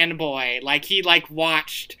Sonic fanboy. Like, he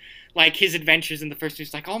watched like his adventures in the first.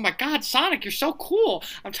 He's like, oh my god, Sonic, you're so cool.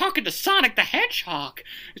 I'm talking to Sonic the Hedgehog.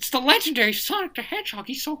 It's the legendary Sonic the Hedgehog.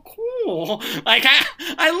 He's so cool. Like,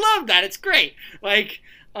 I love that. It's great. Like,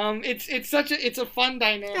 it's a fun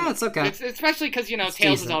dynamic. Yeah, it's okay. Especially because, you know, It's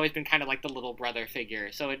Tails decent. has always been kind of like the little brother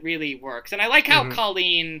figure, so it really works. And I like how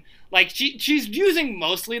Colleen, like, she's using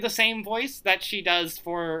mostly the same voice that she does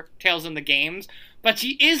for Tails in the games, but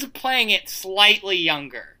she is playing it slightly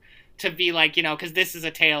younger to be like, you know, because this is a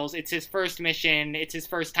Tails, it's his first mission, it's his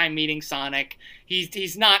first time meeting Sonic,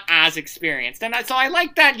 he's not as experienced. And so I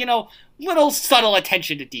like that, you know, little subtle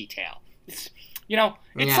attention to detail. It's, you know,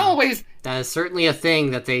 it's always... That is certainly a thing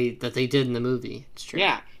that they did in the movie. It's true.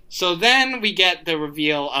 Yeah. So then we get the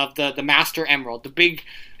reveal of the Master Emerald, the big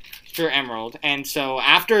Master Emerald. And so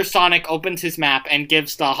after Sonic opens his map and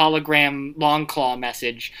gives the hologram Long Claw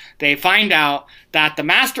message, they find out that the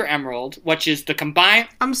Master Emerald, which is the combined...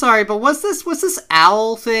 I'm sorry, but was this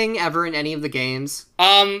owl thing ever in any of the games?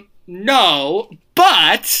 No,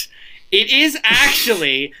 but... It is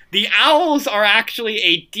actually, the owls are actually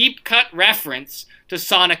a deep cut reference to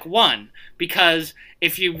Sonic 1, because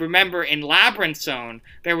if you remember in Labyrinth Zone,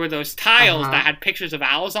 there were those tiles that had pictures of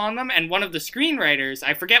owls on them, and one of the screenwriters,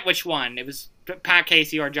 I forget which one, it was Pat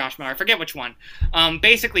Casey or Josh Miller, I forget which one,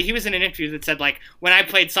 basically he was in an interview that said, like, when I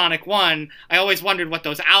played Sonic 1, I always wondered what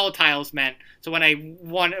those owl tiles meant, so when I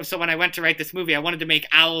went to write this movie, I wanted to make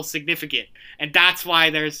owls significant, and that's why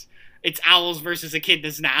it's owls versus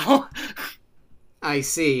echidnas now. I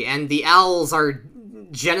see. And the owls are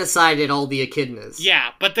genocided all the echidnas.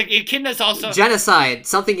 Yeah, but the echidnas also... Genocide.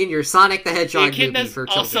 Something in your Sonic the Hedgehog the movie for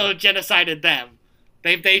echidnas children. also genocided them.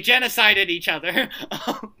 They genocided each other.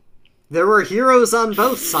 There were heroes on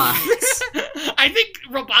both sides. I think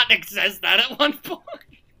Robotnik says that at one point.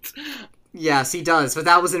 Yes, he does, but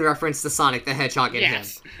that was in reference to Sonic the Hedgehog and him.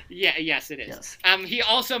 Yeah, yes, it is. Yes. He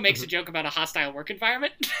also makes a joke about a hostile work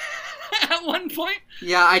environment at one point.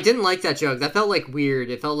 Yeah, I didn't like that joke. That felt like weird.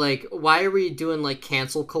 It felt like, why are we doing like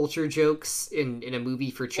cancel culture jokes in a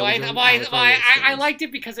movie for children? I liked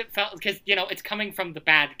it because you know, it's coming from the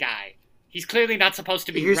bad guy. He's clearly not supposed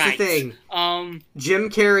to be Here's right. the thing. Jim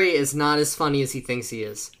Carrey is not as funny as he thinks he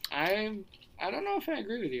is. I don't know if I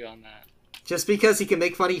agree with you on that. Just because he can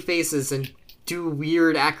make funny faces and do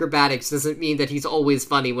weird acrobatics doesn't mean that he's always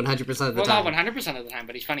funny 100% of the time. Well, not 100% of the time,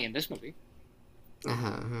 but he's funny in this movie. You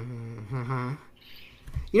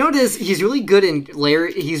know what it is? He's really good in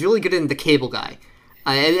He's really good in The Cable Guy.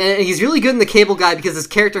 And he's really good in The Cable Guy because his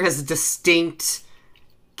character has a distinct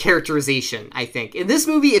characterization, I think. In this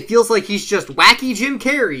movie, it feels like he's just wacky Jim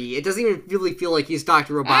Carrey. It doesn't even really feel like he's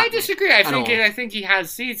Dr. Robotnik. I disagree. I think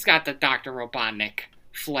he's got the Dr. Robotnik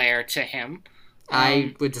flair to him.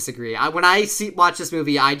 I would disagree. When I watch this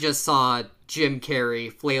movie, I just saw Jim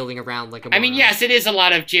Carrey flailing around like a moron. I mean, yes, it is a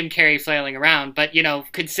lot of Jim Carrey flailing around, but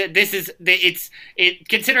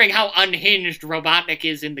considering how unhinged Robotnik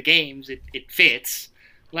is in the games, it fits.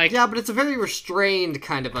 Yeah, but it's a very restrained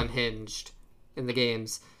kind of unhinged in the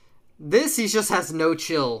games. This, he just has no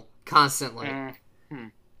chill constantly.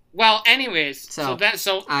 Well, anyways,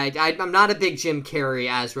 I'm not a big Jim Carrey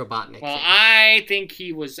as Robotnik. Well, I think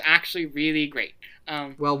he was actually really great.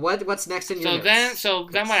 Well, what's next in your notes?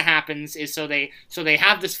 Then what happens is they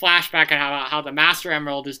have this flashback of how the Master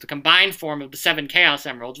Emerald is the combined form of the 7 Chaos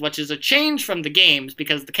Emeralds, which is a change from the games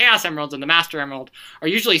because the Chaos Emeralds and the Master Emerald are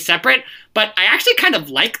usually separate. But I actually kind of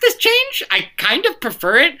like this change. I kind of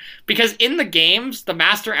prefer it because in the games, the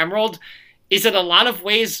Master Emerald is in a lot of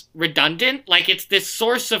ways redundant. Like, it's this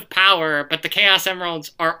source of power, but the Chaos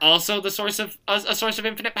Emeralds are also the source of a source of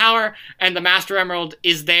infinite power, and the Master Emerald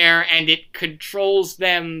is there, and it controls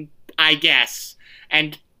them, I guess.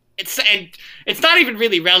 And it's not even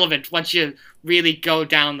really relevant once you really go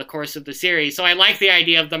down the course of the series. So I like the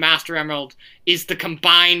idea of the Master Emerald is the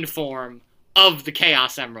combined form of the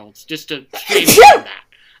Chaos Emeralds, just to streamline that.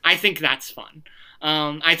 I think that's fun.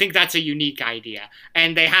 I think that's a unique idea.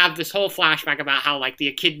 And they have this whole flashback about how,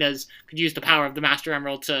 the Echidnas could use the power of the Master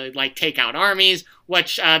Emerald to, take out armies,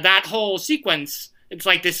 which, that whole sequence, it's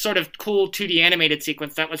this sort of cool 2D animated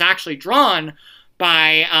sequence that was actually drawn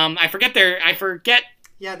by, I forget.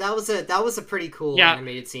 Yeah, that was a pretty cool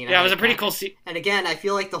animated scene. Yeah, it was a pretty cool scene. And again, I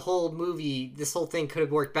feel like the whole movie, this whole thing could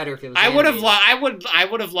have worked better if it was I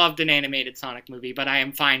would have loved an animated Sonic movie, but I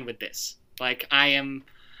am fine with this.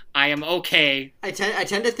 I am okay. I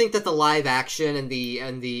tend to think that the live action and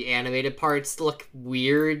the animated parts look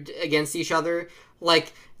weird against each other.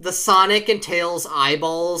 The Sonic and Tails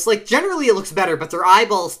eyeballs, generally it looks better, but their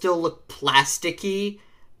eyeballs still look plasticky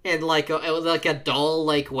in a dull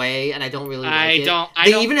way, and I don't really like it.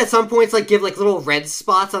 They even at some points give little red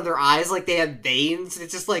spots on their eyes, they have veins.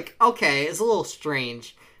 It's just okay, it's a little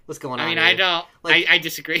strange. What's going on? I mean, here. I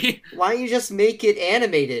disagree. Why don't you just make it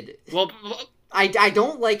animated? Well, I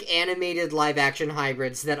don't like animated live action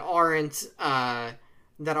hybrids that aren't the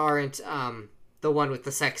one with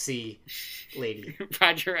the sexy lady.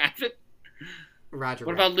 Roger Rabbit.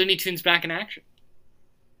 What about Looney Tunes Back in Action?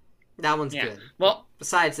 That one's good. Well,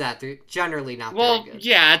 besides that, they're generally not very good.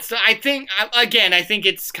 Yeah, I think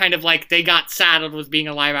it's kind of they got saddled with being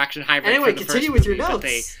a live action hybrid. Anyway, continue with your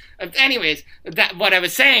notes. Anyways, what I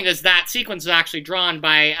was saying is that sequence was actually drawn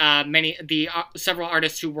by several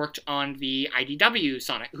artists who worked on the IDW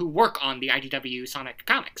Sonic, Sonic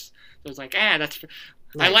comics. So it's that's.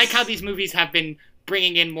 Nice. I like how these movies have been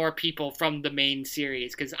bringing in more people from the main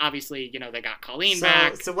series because obviously they got Colleen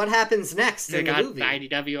back. So what happens next in the movie? They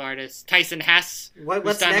got the IDW artist Tyson Hess.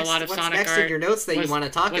 What's done next? A lot of what's Sonic next art, in your notes that you want to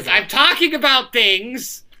talk about? I'm talking about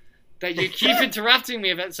things that you keep interrupting me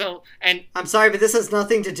about. And I'm sorry, but this has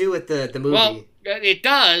nothing to do with the movie. Well, it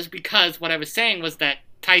does because what I was saying was that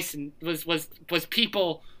Tyson was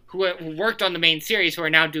people who worked on the main series who are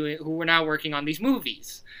now working on these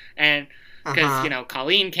movies, and because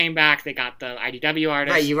Colleen came back, they got the IDW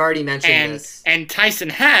artist. Right, you've already mentioned this. And Tyson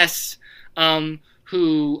Hess,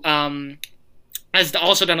 who has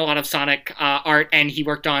also done a lot of Sonic art, and he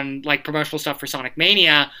worked on promotional stuff for Sonic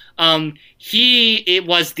Mania. It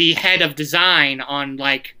was the head of design on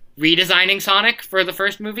redesigning Sonic for the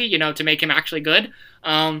first movie, to make him actually good.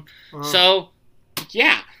 So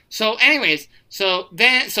yeah. So anyways, so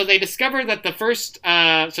they discover that the first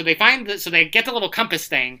so they get the little compass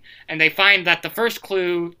thing, and they find that the first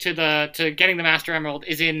clue to getting the Master Emerald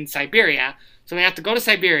is in Siberia. So they have to go to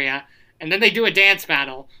Siberia, and then they do a dance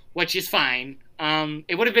battle, which is fine.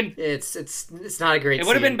 It would have been. It's not a great. It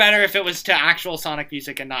would have been better if it was to actual Sonic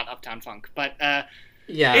music and not Uptown Funk. But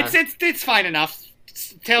yeah, it's fine enough.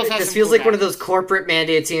 This feels like one of those corporate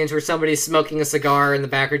mandated scenes where somebody's smoking a cigar in the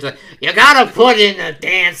background. Like, you gotta put in a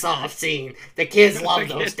dance-off scene. The kids love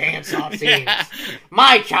those dance-off scenes. Yeah.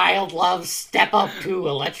 My child loves Step Up 2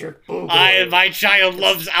 Electric Boogaloo. My child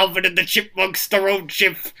loves Alvin and the Chipmunks, the road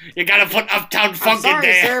chip. You gotta put Uptown Funk in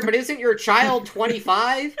there. Sir, but isn't your child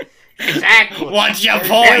 25? Exactly. What's your They're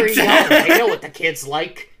point? very young. They know what the kids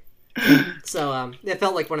like. So, it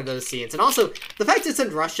felt like one of those scenes. And also, the fact it's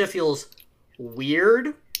in Russia feels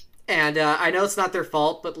weird. And I know it's not their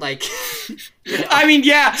fault, but like, I mean,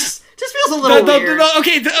 yeah, just feels a little weird.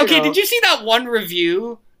 Okay. You know. Did you see that one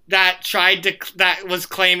review that that was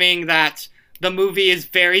claiming that the movie is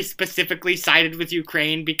very specifically sided with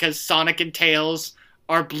Ukraine because Sonic and Tails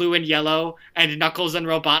are blue and yellow, and Knuckles and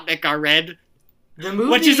Robotnik are red? The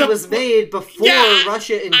movie was made before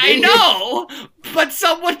Russia invaded. I know, but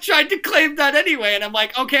someone tried to claim that anyway, and I'm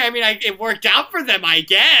like, okay, I mean, it worked out for them, I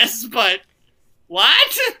guess, but.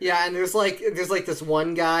 What? Yeah, and there's like this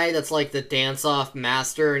one guy that's like the dance-off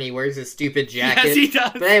master, and he wears his stupid jacket. Yes, he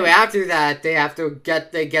does. But anyway, after that, they have to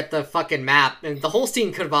get the fucking map, and the whole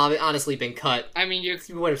scene could have honestly been cut. I mean, you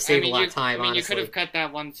would have saved a lot of time. You could have cut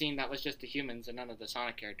that one scene that was just the humans, and none of the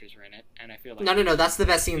Sonic characters were in it. And I feel like no, that's the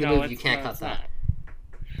best scene in the movie. You can't cut that. Not.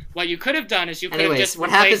 What you could have done is you could have just what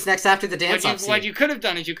happens next after the dance-off scene? What you could have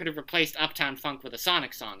done is you could have replaced Uptown Funk with a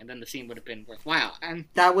Sonic song, and then the scene would have been worthwhile. And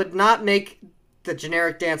that would not make the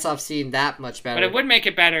generic dance-off scene that much better. But it would make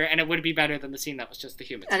it better, and it would be better than the scene that was just the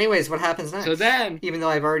humans. Anyways, what happens next? So then... Even though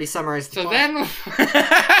I've already summarized the plot. then...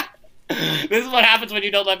 This is what happens when you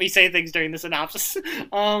don't let me say things during the synopsis.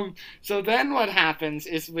 So then what happens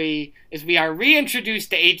is we are reintroduced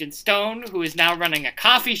to Agent Stone, who is now running a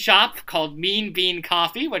coffee shop called Mean Bean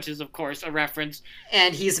Coffee, which is, of course, a reference...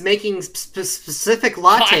 And he's making specific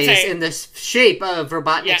lattes in the shape of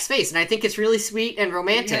Robotnik's face, and I think it's really sweet and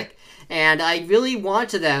romantic. Yeah. And I really want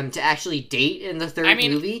them to actually date in the third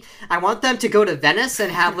movie. I want them to go to Venice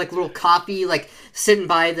and have like little coffee, like sitting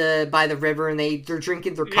by the river, and they're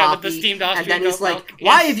drinking their coffee. With the steamed Austrian and then he's like, milk.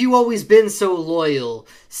 "Why have you always been so loyal,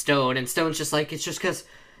 Stone?" And Stone's just like, "It's just because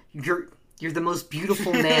you're the most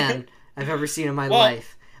beautiful man I've ever seen in my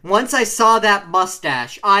life. Once I saw that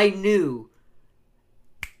mustache, I knew."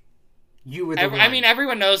 You were the one. I mean,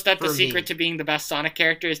 everyone knows that the secret to being the best Sonic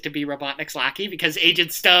character is to be Robotnik's lackey, because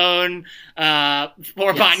Agent Stone,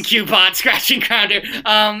 Warbot and Cubot, Scratching Grounder.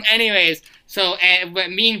 Anyways, so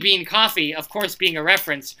Mean Bean Coffee, of course, being a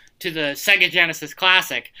reference to the Sega Genesis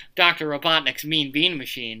classic, Dr. Robotnik's Mean Bean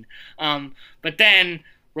Machine. But then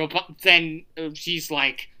she's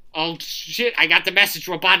like, "Oh shit! I got the message.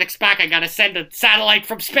 Robotnik's back. I gotta send a satellite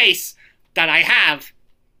from space that I have.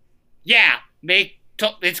 Yeah,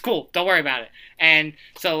 it's cool. Don't worry about it." And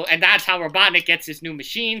that's how Robotnik gets his new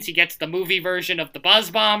machines. He gets the movie version of the Buzz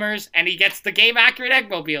Bombers, and he gets the game accurate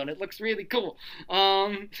Eggmobile, and it looks really cool.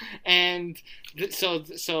 So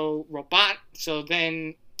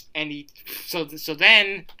then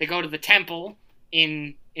they go to the temple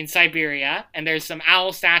in Siberia, and there's some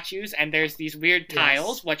owl statues, and there's these weird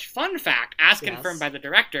tiles, which, fun fact, as confirmed by the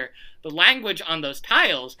director, the language on those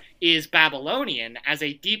tiles is Babylonian, as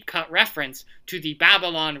a deep-cut reference to the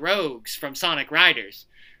Babylon Rogues from Sonic Riders.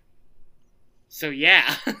 So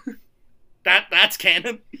yeah, that's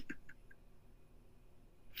canon.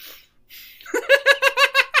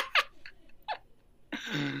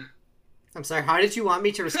 I'm sorry, how did you want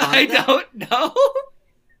me to respond I to that? don't know.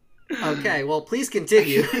 Okay, well, please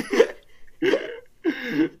continue.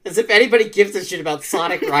 As if anybody gives a shit about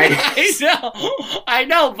Sonic Riders. I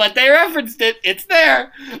know, but they referenced it. It's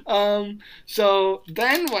there. So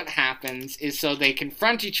then what happens is, so they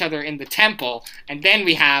confront each other in the temple, and then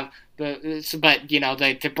we have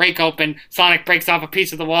to break open, Sonic breaks off a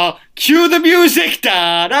piece of the wall. Cue the music!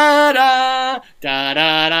 Da da da da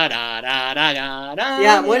da da da da da da.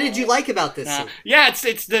 Yeah, what did you like about this scene? Yeah,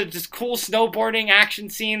 it's this cool snowboarding action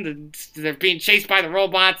scene. They're being chased by the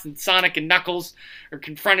robots, and Sonic and Knuckles are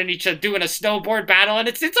confronting each other, doing a snowboard battle, and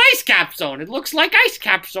it's Ice Cap Zone. It looks like Ice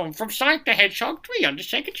Cap Zone from Sonic the Hedgehog 3 on the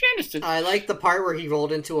Sega Genesis. I like the part where he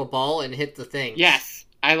rolled into a ball and hit the thing. Yes,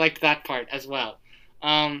 I liked that part as well.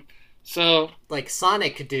 So, like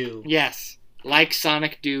Sonic do. Yes, like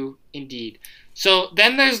Sonic do, indeed. So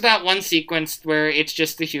then there's that one sequence where it's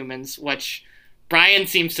just the humans, which Brian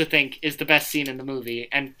seems to think is the best scene in the movie.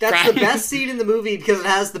 And that's the best scene in the movie because it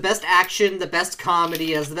has the best action, the best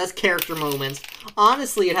comedy, it has the best character moments.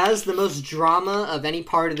 Honestly, it has the most drama of any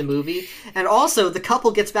part of the movie. And also, the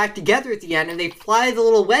couple gets back together at the end, and they fly the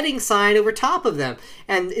little wedding sign over top of them.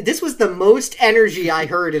 And this was the most energy I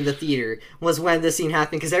heard in the theater, was when this scene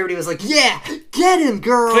happened, because everybody was like, "Yeah, get him,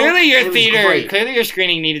 girl!" Clearly your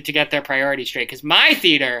screening needed to get their priorities straight, because my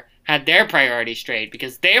theater had their priorities straight,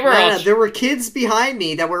 because they were there were kids behind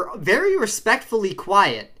me that were very respectfully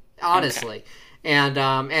quiet, honestly. Okay.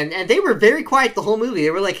 And they were very quiet the whole movie.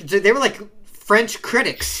 They were like French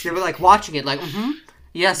critics. They were like watching it like,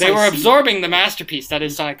 Yes, They I were see. absorbing the masterpiece that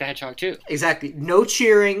is Sonic the Hedgehog 2. Exactly. No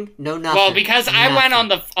cheering, no nothing. Well, because I went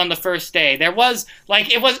Nothing. on the first day, there was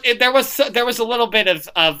there was a little bit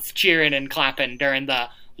of cheering and clapping during the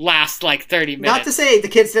last 30 minutes. Not to say the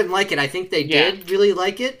kids didn't like it. I think they Yeah. did really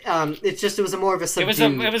like it. It's just it was a more of a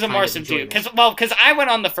subdued. It was a more subdued because I went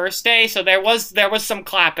on the first day, so there was some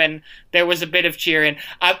clapping, there was a bit of cheering.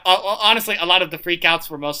 Honestly, a lot of the freakouts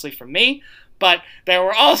were mostly from me. But there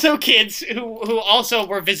were also kids who also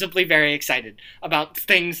were visibly very excited about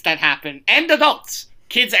things that happen. And adults.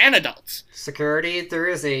 Kids and adults. Security, there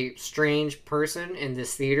is a strange person in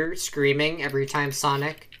this theater screaming every time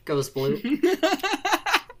Sonic goes blue.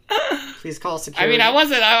 Please call security. I mean, I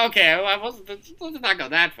wasn't let's not go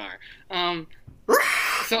that far.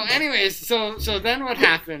 So anyways, so then what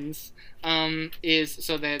happens is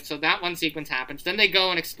that one sequence happens. Then they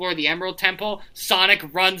go and explore the Emerald Temple.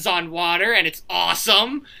 Sonic runs on water, and it's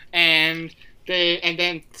awesome. And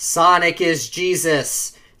then Sonic is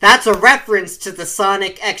Jesus. That's a reference to the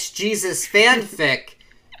Sonic X Jesus fanfic.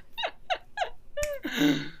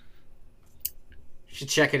 Should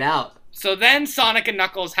check it out. So then Sonic and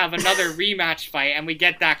Knuckles have another rematch fight, and we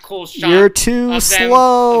get that cool shot You're too of them,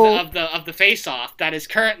 slow. of the face-off that is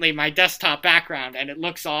currently my desktop background, and it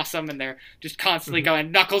looks awesome, and they're just constantly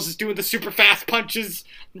going. Knuckles is doing the super fast punches,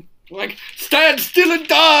 like stand still and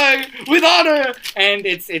die with honor, and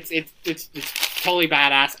it's totally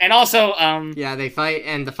badass. And also, Yeah, they fight,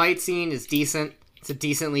 and the fight scene is decent. It's a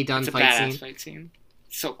decently done it's a fight badass scene. fight scene.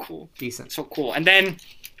 So cool, Decent. so cool. And then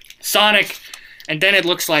Sonic. And then it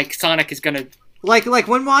looks like Sonic is gonna... Like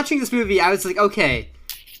when watching this movie, I was like, okay,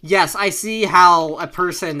 yes, I see how a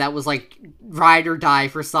person that was like ride or die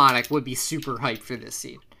for Sonic would be super hyped for this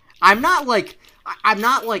scene. I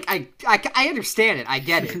understand it. I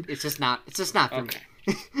get it. It's just not for Okay.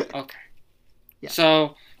 me. Okay. Yeah.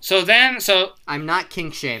 So I'm not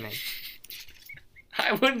kink shaming.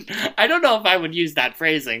 I don't know if I would use that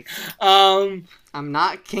phrasing. I'm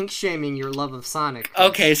not kink shaming your love of Sonic.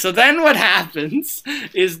 Okay, so then what happens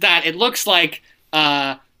is that it looks like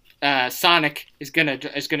Sonic is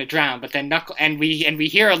gonna drown, but then we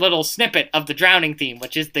hear a little snippet of the drowning theme,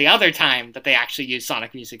 which is the other time that they actually use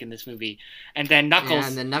Sonic music in this movie. And then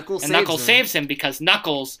Knuckles saves him because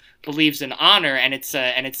Knuckles believes in honor, and it's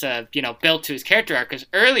built to his character arc. Because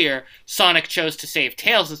earlier Sonic chose to save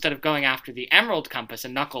Tails instead of going after the Emerald Compass,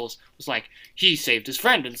 and Knuckles was like, he saved his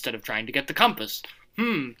friend instead of trying to get the compass.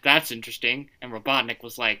 That's interesting. And Robotnik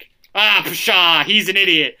was like, pshaw, he's an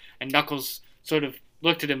idiot. And Knuckles sort of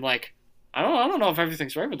looked at him like, I don't know if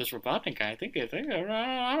everything's right with this Robotnik guy.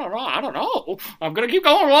 I don't know. I'm gonna keep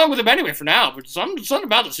going along with him anyway for now. But something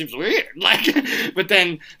about it seems weird. But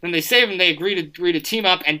then they save him. They agree to team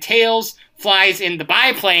up, and Tails flies in the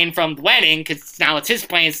biplane from the wedding because now it's his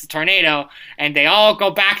plane. It's the tornado, and they all go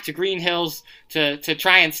back to Green Hills to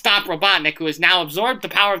try and stop Robotnik, who has now absorbed the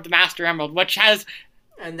power of the Master Emerald, which has.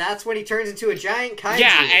 And that's when he turns into a giant kaiju.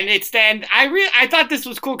 Yeah, and I thought this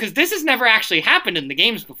was cool because this has never actually happened in the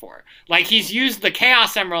games before. Like, he's used the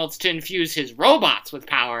Chaos Emeralds to infuse his robots with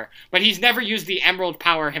power, but he's never used the Emerald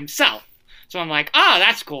power himself. So I'm like,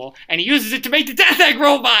 that's cool. And he uses it to make the Death Egg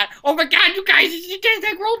robot. Oh my god, you guys, it's the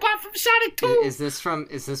Death Egg robot from Sonic 2. Is this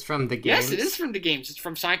from the games? Yes, it is from the games. It's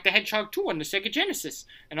from Sonic the Hedgehog 2 on the Sega Genesis,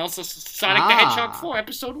 and also Sonic the Hedgehog 4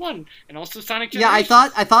 Episode 1, and also Sonic Generations.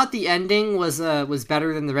 Yeah, I thought the ending was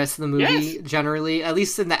better than the rest of the movie. Yes. Generally, at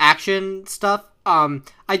least in the action stuff. Where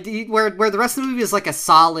the rest of the movie is like a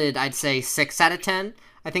solid, I'd say 6 out of 10.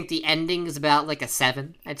 I think the ending is about like a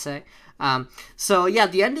 7, I'd say. So yeah,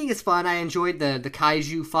 the ending is fun. I enjoyed the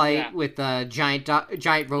kaiju fight with the giant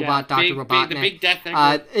robot Dr. Robotnik. The big Death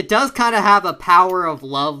Egg. It does kind of have a power of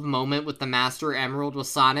love moment with the Master Emerald with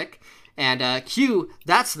Sonic, and Q.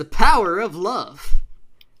 That's the power of love,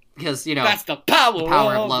 because that's the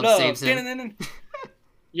power of love saves him.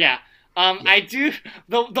 Yeah. I do.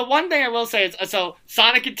 The one thing I will say is, so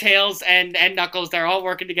Sonic and Tails and Knuckles, they're all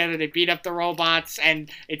working together. They beat up the robots,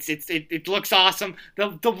 and it looks awesome.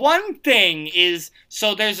 The one thing is,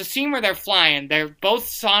 so there's a scene where they're flying. They're both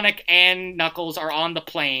Sonic and Knuckles are on the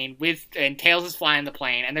plane and Tails is flying the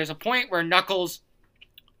plane. And there's a point where Knuckles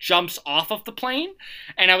jumps off of the plane,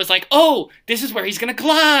 and I was like, oh, this is where he's gonna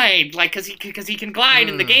glide, like because he can glide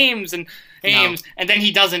in the games, and then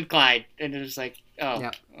he doesn't glide, and it was like, oh,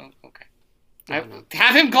 Yep. oh okay.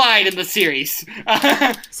 Have him glide in the series.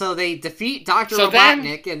 So they defeat Dr. So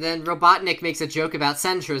Robotnik, and then Robotnik makes a joke about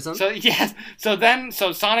centrism.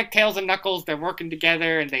 So Sonic, Tails, and Knuckles, they're working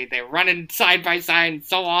together, and they're running side by side. It's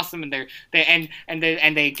so awesome, and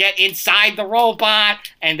they get inside the robot,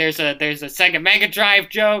 and there's a Sega Mega Drive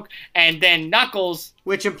joke, and then Knuckles,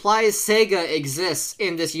 which implies Sega exists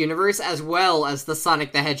in this universe as well as the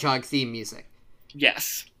Sonic the Hedgehog theme music.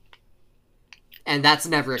 Yes. And that's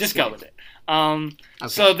never explained. Just go with it.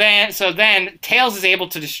 Okay. So then Tails is able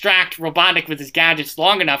to distract Robotnik with his gadgets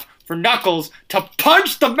long enough for Knuckles to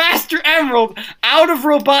punch the Master Emerald out of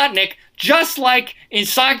Robotnik, just like in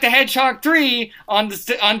Sonic the Hedgehog 3 on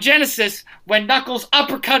Genesis when Knuckles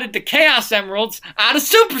uppercutted the Chaos Emeralds out of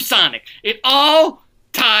Super Sonic. It all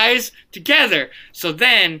ties together. So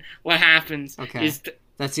then what happens is...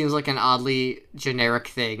 That seems like an oddly generic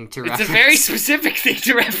thing to reference. It's a very specific thing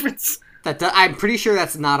to reference. I'm pretty sure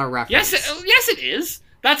that's not a reference. Yes, it is.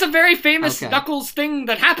 That's a very famous Knuckles thing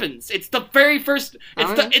that happens. It's the very first...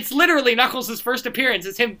 It's literally Knuckles' first appearance.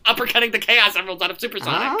 It's him uppercutting the Chaos Emeralds out of Super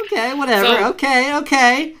Sonic. Okay, whatever. So,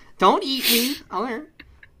 okay. Don't eat me. Alright.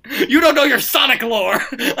 You don't know your Sonic lore!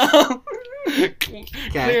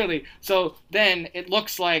 Clearly. So then it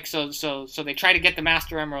looks like... So they try to get the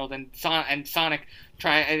Master Emerald, and Sonic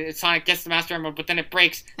gets the Master Emerald, but then it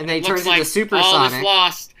breaks. And then it turns looks into Super Sonic. All is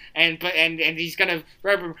lost. And he's gonna,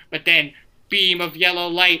 but then beam of yellow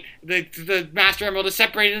light, the Master Emerald is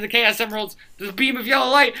separated into the Chaos Emeralds, the beam of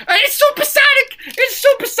yellow light, and it's Super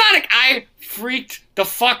Sonic! I freaked the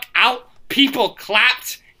fuck out. People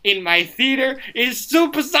clapped in my theater. It's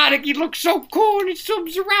Super Sonic. He looks so cool, and he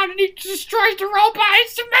zooms around and he destroys the robot.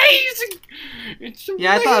 It's amazing.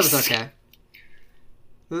 Yeah, I thought it was okay.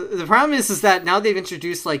 The problem is that now they've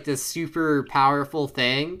introduced like this super powerful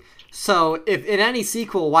thing. So, if in any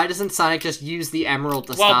sequel, why doesn't Sonic just use the Emerald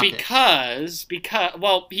to stop it? Because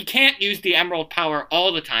he can't use the Emerald power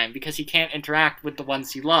all the time because he can't interact with the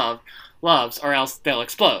ones he loves, or else they'll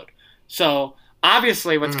explode. So,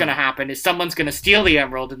 obviously what's going to happen is someone's going to steal the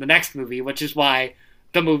Emerald in the next movie, which is why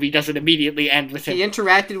the movie doesn't immediately end with him. He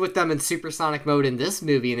interacted with them in Supersonic mode in this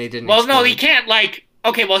movie, and they didn't Well, explode. No, he can't,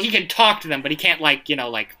 he can talk to them, but he can't,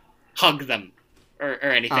 hug them or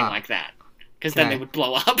anything like that. Because then they would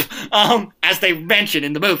blow up, as they mention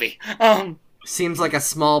in the movie. Seems like a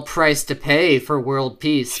small price to pay for world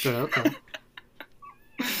peace, but okay.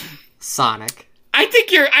 Sonic. I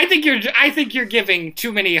think you're giving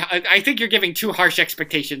too many. I think you're giving too harsh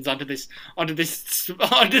expectations onto this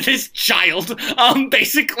child.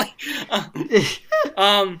 Basically.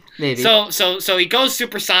 Maybe. So he goes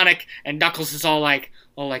supersonic, and Knuckles is all like,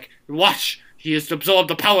 watch. He has absorbed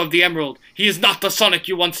the power of the Emerald. He is not the Sonic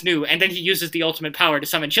you once knew. And then he uses the ultimate power to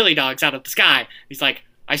summon chili dogs out of the sky. He's like,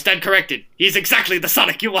 I stand corrected. He's exactly the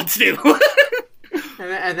Sonic you once knew.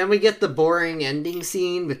 And then we get the boring ending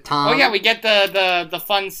scene with Tom. Oh yeah, we get the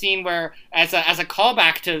fun scene where, as a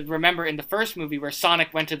callback to remember in the first movie where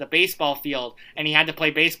Sonic went to the baseball field and he had to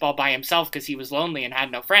play baseball by himself because he was lonely and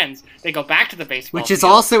had no friends. They go back to the baseball field. Which is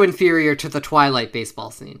also inferior to the Twilight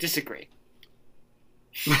baseball scene. Disagree.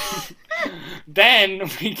 Then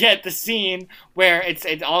we get the scene where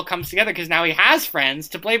it all comes together because now he has friends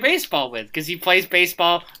to play baseball with because he plays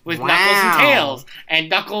baseball with Knuckles and Tails, and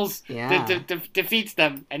Knuckles defeats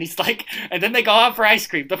them, and he's like, and then they go out for ice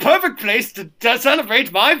cream. The perfect place to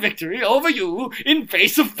celebrate my victory over you in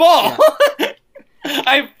face of fall. Yeah.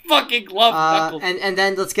 I fucking love Knuckles. And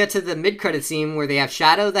then let's get to the mid-credit scene where they have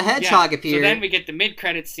Shadow the Hedgehog appear. So then we get the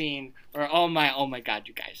mid-credit scene where, oh my god,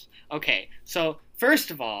 you guys. Okay, so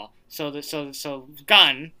first of all, so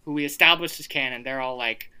Gunn, who we established as canon, they're all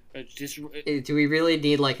like, do we really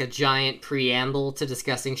need like a giant preamble to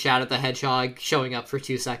discussing Shadow the Hedgehog showing up for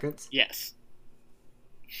 2 seconds? Yes.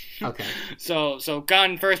 Okay. So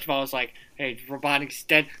Gunn, first of all, is like, hey, Robotnik's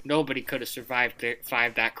dead. Nobody could have survived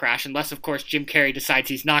that crash, unless, of course, Jim Carrey decides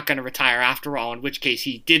he's not going to retire after all, in which case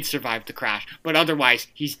he did survive the crash. But otherwise,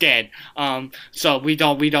 he's dead. So we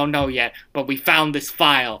don't know yet. But we found this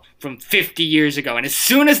file from 50 years ago, and as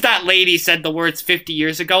soon as that lady said the words 50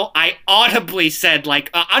 years ago, I audibly said,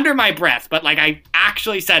 under my breath, but I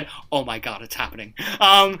actually said, oh my god, it's happening.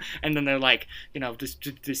 And then they're like,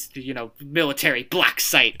 this military black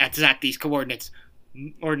site at these coordinates.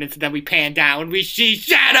 Then we pan down, we see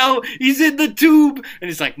Shadow, he's in the tube, and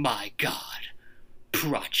he's like, my god,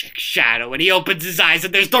 Project Shadow, and he opens his eyes,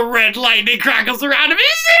 and there's the red lightning crackles around him. Are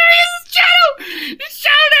you serious? It's Shadow! It's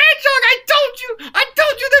Shadow the Hedgehog! I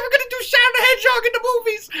told you they were gonna do Shadow the Hedgehog in the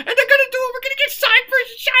movies, and we're gonna get Sonic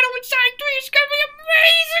vs. Shadow in Sonic 3, it's gonna be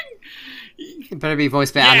amazing! It better be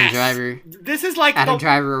voiced by Adam Driver. this is like Adam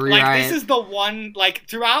Driver rewrite. Like this is the one, like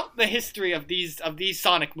throughout the history of these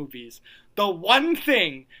Sonic movies, the one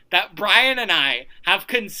thing that Brian and I have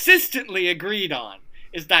consistently agreed on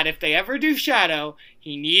is that if they ever do Shadow,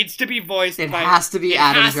 he needs to be voiced by... It has to be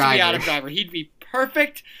Adam Driver. He'd be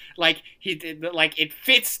perfect. Like, it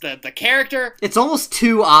fits the character. It's almost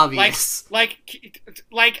too obvious.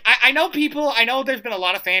 I know there's been a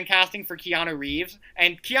lot of fan casting for Keanu Reeves,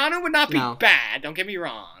 and Keanu would not be bad, don't get me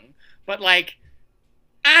wrong. But, like,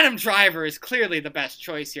 Adam Driver is clearly the best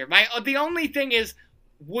choice here. The only thing is,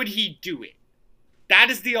 would he do it? That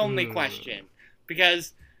is the only question.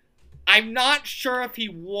 Because I'm not sure if he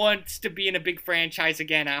wants to be in a big franchise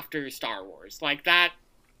again after Star Wars. Like, that...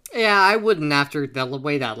 Yeah, I wouldn't after the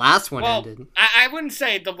way that last one ended. I wouldn't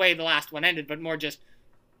say the way the last one ended, but more just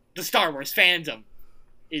the Star Wars fandom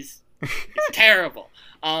is terrible.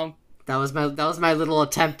 That was my little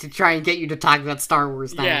attempt to try and get you to talk about Star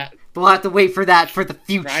Wars now. Yeah. But we'll have to wait for that for the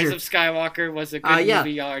future. Rise of Skywalker was a good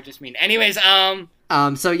movie, y'all are just mean. Anyways,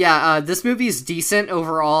 this movie's decent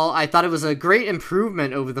overall. I thought it was a great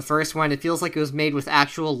improvement over the first one. It feels like it was made with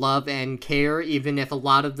actual love and care, even if a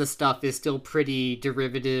lot of the stuff is still pretty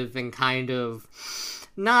derivative and kind of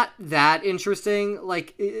not that interesting.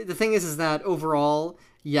 Like, the thing is that overall,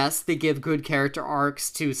 yes, they give good character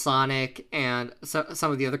arcs to Sonic and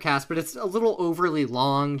some of the other cast, but it's a little overly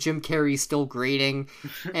long. Jim Carrey's still grating,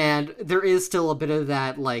 and there is still a bit of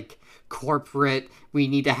that, like, corporate, we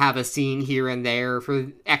need to have a scene here and there for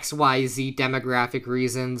XYZ demographic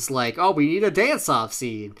reasons, like, oh, we need a dance-off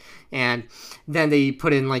scene. And then they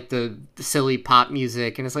put in, like, the silly pop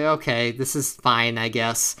music, and it's like, okay, this is fine, I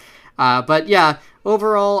guess. But yeah,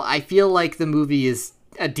 overall, I feel like the movie is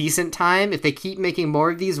a decent time. If they keep making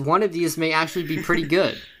more of these, one of these may actually be pretty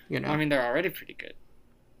good, you know? I mean, they're already pretty good.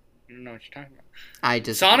 I don't know what you're talking about.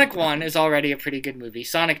 Sonic 1 is already a pretty good movie.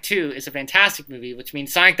 Sonic 2 is a fantastic movie, which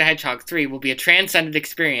means Sonic the Hedgehog 3 will be a transcendent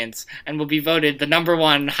experience and will be voted the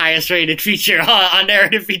 #1 highest rated feature on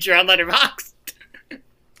narrative feature on Letterboxd.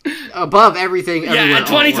 Above everything. Yeah, in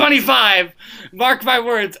 2025, mark my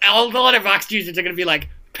words, all the Letterboxd users are going to be like,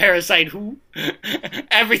 Parasite who?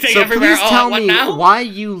 Everything, so everywhere, please tell what me now? Why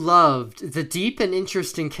you loved the deep and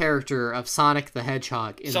interesting character of Sonic the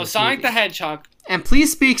Hedgehog in this Sonic movie. the Hedgehog... And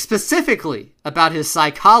please speak specifically about his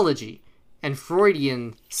psychology and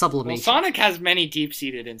Freudian sublimation. Well, Sonic has many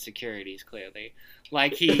deep-seated insecurities, clearly.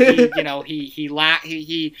 Like, he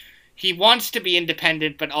wants to be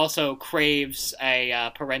independent, but also craves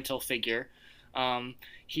a parental figure.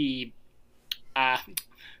 He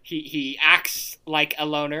acts like a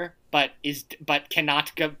loner, but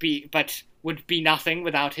would be nothing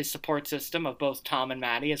without his support system of both Tom and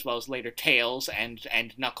Maddie, as well as later Tails and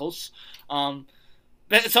Knuckles.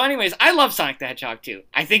 So anyways, I love Sonic the Hedgehog too.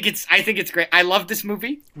 I think it's great. I love this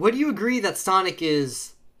movie. Would you agree that Sonic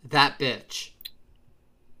is that bitch?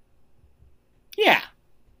 Yeah.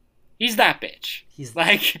 He's that bitch. He's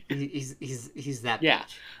like he's that yeah.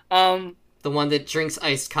 bitch. The one that drinks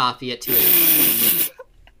iced coffee at 2 a.m.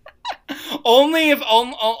 only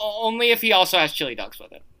if he also has chili dogs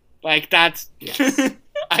with it. Like, that's... Yes.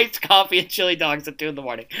 Iced coffee and chili dogs at 2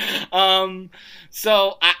 a.m.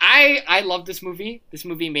 So, I love this movie. This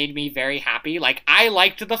movie made me very happy. Like, I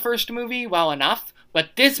liked the first movie well enough, but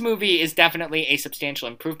this movie is definitely a substantial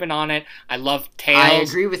improvement on it. I love Tails. I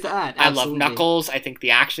agree with that. Absolutely. I love Knuckles. I think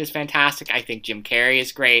the action is fantastic. I think Jim Carrey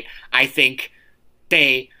is great. I think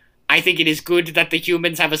it is good that the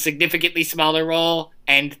humans have a significantly smaller role,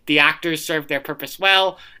 and the actors serve their purpose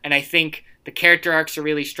well, and I think the character arcs are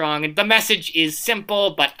really strong, and the message is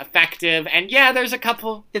simple but effective, and yeah, there's a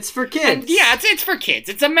couple... It's for kids. Yeah, it's for kids.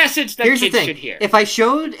 It's a message that kids should hear. If I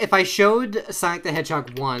showed Sonic the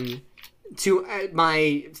Hedgehog 1 to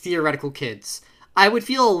my theoretical kids, I would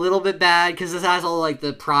feel a little bit bad, because this has all, like,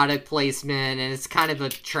 the product placement, and it's kind of a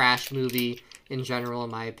trash movie in general, in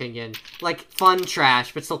my opinion. Like, fun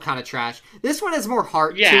trash, but still kind of trash. This one has more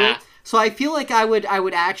heart to it. So I feel like I would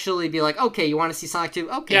actually be like, okay, you want to see Sonic 2?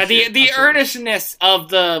 Okay. Yeah, sure, the earnestness of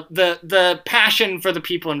the passion for the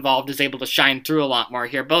people involved is able to shine through a lot more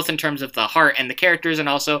here, both in terms of the heart and the characters, and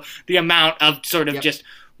also the amount of sort of just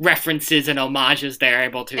references and homages they're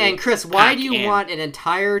able to. And Chris, why do you want an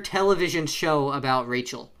entire television show about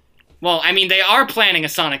Rachel? Well, I mean, they are planning a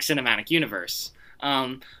Sonic cinematic universe,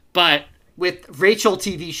 but with Rachel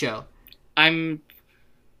TV show.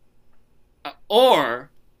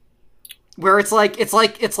 Where it's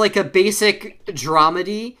like a basic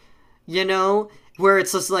dramedy, you know, where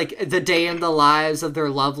it's just like the day in the lives of their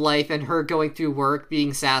love life and her going through work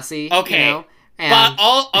being sassy. Okay, you know? But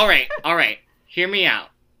all right. Hear me out.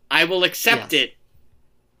 I will accept it,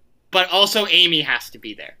 but also Amy has to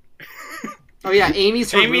be there. Oh yeah,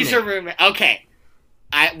 Amy's her Amy's roommate. her roommate. Okay.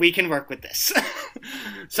 We can work with this.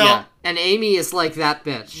 So yeah. And Amy is like that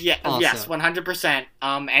bitch. yeah, also. yes, 100%.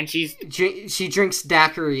 And she's She drinks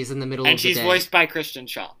daiquiris in the middle of the day. she's voiced by Kristen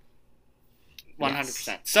Shaw. 100%.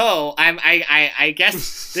 Yes. So I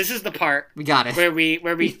guess this is the part We got it. where we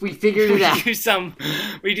figured it out.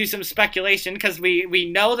 we do some speculation because we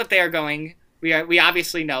know that they are going. We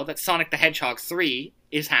obviously know that Sonic the Hedgehog 3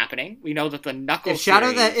 is happening. We know that the Knuckles If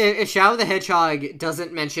Shadow series, the Hedgehog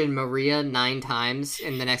doesn't mention Maria 9 times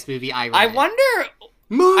in the next movie, I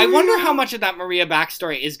wonder how much of that Maria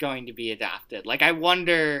backstory is going to be adapted. Like, I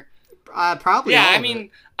wonder. Probably. Yeah, all I of mean,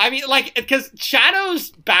 it. like, because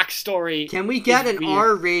Shadow's backstory. Can we get is an weird.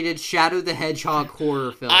 R-rated Shadow the Hedgehog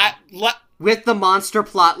horror film Let with the monster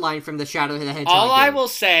plotline from the Shadow the Hedgehog? all I game? will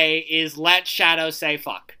say is let Shadow say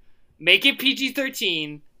fuck. Make it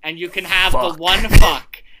PG-13, and you can have the one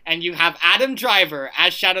fuck, and you have Adam Driver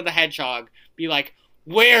as Shadow the Hedgehog be like,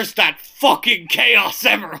 "Where's that fucking Chaos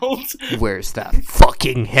Emerald? Where's that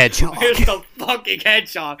fucking hedgehog? Where's the fucking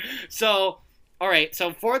hedgehog?" So, all right.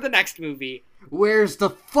 So for the next movie, Where's the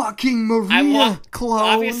fucking Maria clone?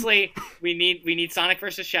 obviously we need Sonic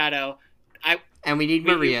versus Shadow. And we need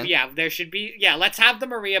Maria. There should be. Yeah, let's have the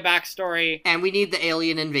Maria backstory. And we need the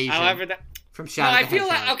alien invasion. However, that. From No, Shadow I the feel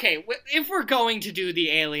Hedgehog. like okay. If we're going to do the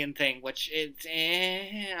alien thing, which it's,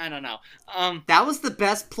 I don't know. That was the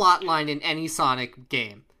best plot line in any Sonic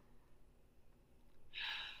game.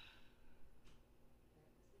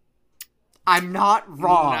 I'm not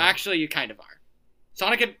wrong. Actually, you kind of are.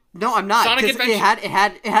 Sonic. No, I'm not. Sonic 'Cause Adventure.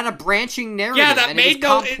 it had a branching narrative. Yeah, that and made it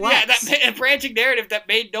no. was complex. A branching narrative that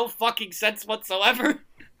made no fucking sense whatsoever.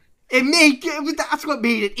 That's what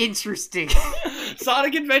made it interesting.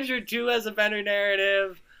 Sonic Adventure 2 has a better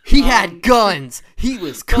narrative. He had guns. He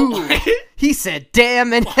was cool. why- He said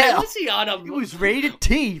 "damn" and Why hell. was he on a? It was rated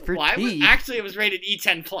T for T. Actually, it was rated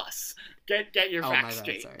E10 plus. Get your Oh, my facts bad,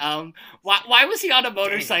 straight. sorry. Why was he on a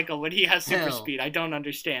motorcycle when he has super Hell. speed? I don't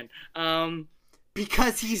understand.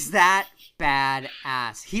 Because he's that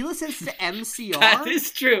badass. He listens to MCR That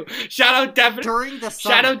is true. Shadow during the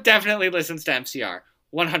summer. Shadow definitely listens to MCR.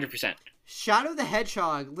 100%. Shadow the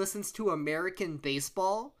Hedgehog listens to American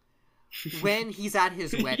baseball when he's at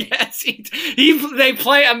his wedding. Yes, they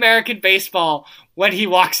play American baseball when he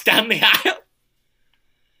walks down the aisle.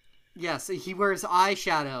 Yes, he wears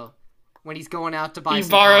eyeshadow when he's going out to buy He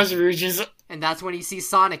some borrows coffee. Rouge's. And that's when he sees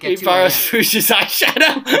Sonic at He 2 borrows a.m. Rouge's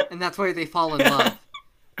eyeshadow. And that's where they fall in love.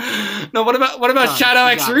 No, what about Done. Shadow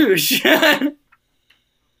We X got it. Rouge?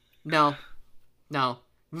 No.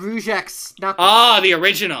 Rouge X Knuckles. Oh, the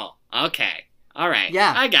original. Okay. All right.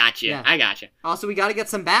 Yeah. I got you. Yeah. I got you. Also, we gotta get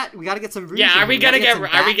some We gotta get some Rouge. Yeah, in are we here. gonna gotta get?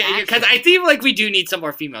 some Are we bat getting? Because action. I feel like we do need some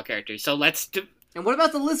more female characters. So let's do. And what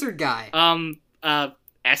about the lizard guy?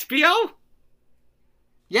 SBO.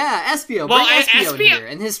 Yeah, Espio. Well, Bring Espio in Espio here,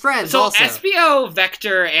 and his friends So also. SBO,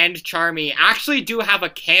 Vector, and Charmy actually do have a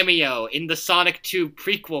cameo in the Sonic 2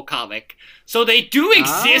 prequel comic. So they do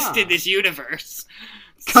exist in this universe.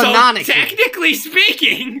 Canonically. So technically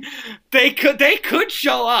speaking, they could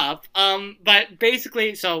show up. But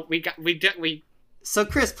basically, so we. So,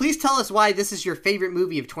 Chris, please tell us why this is your favorite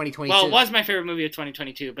movie of 2022. Well, it was my favorite movie of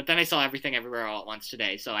 2022, but then I saw Everything Everywhere All at Once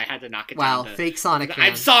today, so I had to knock it Wow, down. fake Sonic fan.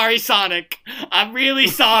 I'm sorry, Sonic. I'm really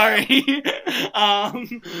sorry.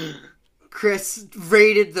 Chris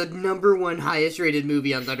rated the #1 highest rated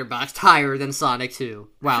movie on Letterboxd higher than Sonic 2.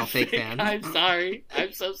 Wow, fake fan. I'm sorry.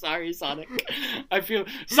 I'm so sorry, Sonic. I feel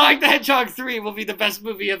Sonic the Hedgehog 3 will be the best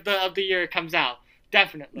movie of the year it comes out.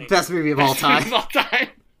 Definitely. Best movie of all Best movie time. of all time.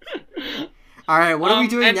 All right, what are we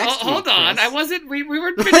doing and, next week, hold on. Chris? I wasn't. We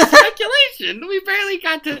weren't finished speculation. We barely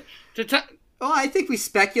got to talk. Oh, I think we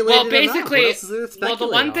speculated Well, basically- enough. What else is there to well, the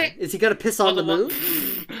speculate one on? thing- Is he going to piss on the moon?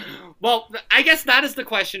 Well, I guess that is the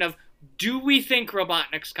question of, do we think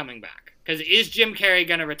Robotnik's coming back? Because is Jim Carrey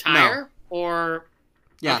going to retire? Or...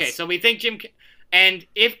 Yes. Okay, so we think and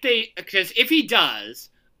because if he does,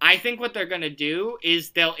 I think what they're going to do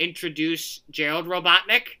is they'll introduce Gerald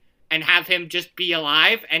Robotnik and have him just be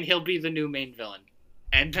alive, and he'll be the new main villain.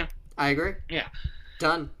 And I agree. Yeah.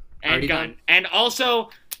 Done. and Already gun. done. And also,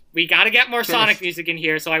 we got to get more Finished. Sonic music in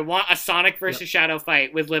here, so I want a Sonic versus Shadow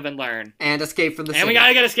fight with Live and Learn. And Escape from the City. And we got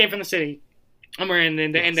to get Escape from the City. And we're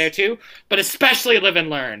in there too, but especially Live and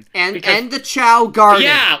Learn. And because- the Chow Garden.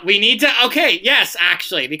 Yeah, we need to. Okay, yes,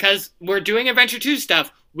 actually, because we're doing Adventure 2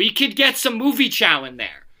 stuff, we could get some movie Chow in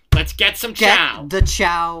there. Let's get some Chow. Get the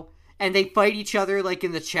Chow. And they fight each other like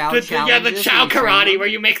in the Chow The challenges. Chow where you train karate, them. where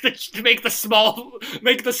you make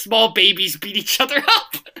the small babies beat each other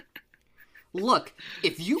up. Look,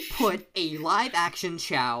 if you put a live-action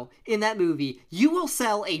Chow in that movie, you will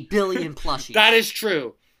sell 1 billion plushies. That is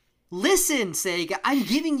true. Listen, Sega, I'm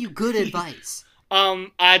giving you good advice.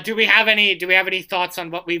 Do we have any thoughts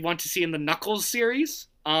on what we want to see in the Knuckles series?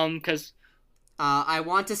 Because I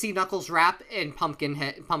want to see Knuckles rap in Pumpkin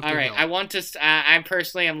all right, Hill. I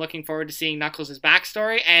personally am looking forward to seeing Knuckles'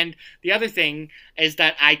 backstory, and the other thing is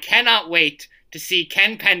that I cannot wait to see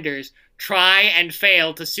Ken Penders try and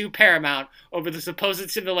fail to sue Paramount over the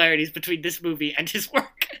supposed similarities between this movie and his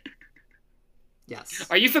work. Yes.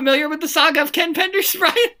 Are you familiar with the saga of Ken Penders,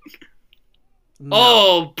 Brian? No.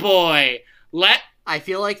 Oh boy. I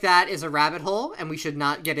feel like that is a rabbit hole, and we should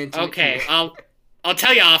not get into it. Okay, I'll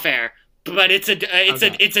tell you off air, but it's a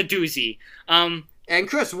doozy. And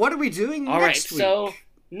Chris, what are we doing next week? So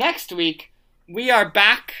next week we are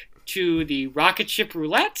back to the rocket ship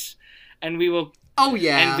roulette, and we will. Oh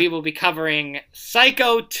yeah. And we will be covering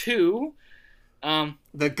Psycho 2.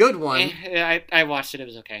 The good one. I watched it. It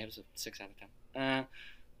was okay. It was a 6 out of 10.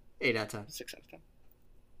 8 out of 10. 6 out of 10.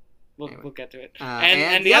 We'll get to it.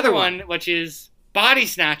 And the other one, which is Body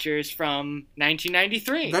Snatchers from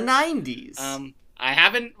 1993. The 90s. I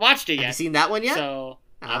haven't watched it yet. Have you seen that one yet? So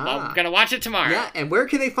I'm going to watch it tomorrow. Yeah, and where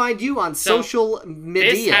can they find you on social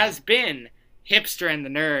media? This has been Hipster and the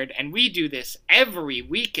Nerd, and we do this every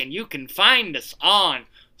week, and you can find us on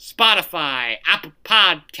Spotify, Apple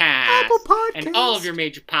Podcasts, and all of your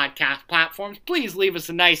major podcast platforms. Please leave us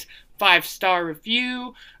a nice 5-star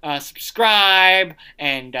review, subscribe,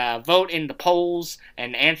 and vote in the polls,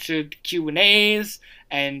 and answer the Q&As,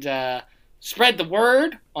 and spread the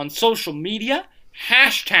word on social media.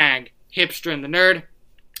 Hashtag Hipster and the Nerd.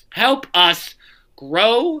 Help us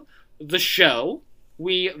grow the show.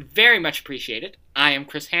 We very much appreciate it. I am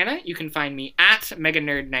Chris Hanna. You can find me at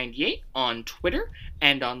MegaNerd98 on Twitter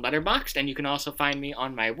and on Letterboxd, and you can also find me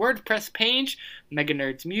on my WordPress page, Mega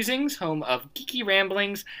Nerds Musings, home of geeky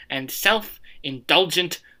ramblings and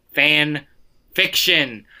self-indulgent fan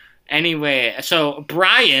fiction. Anyway, so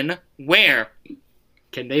Brian, where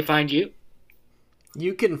can they find you?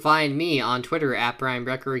 You can find me on Twitter at Brian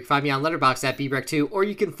Brecker. You can find me on Letterboxd at BBreck2, or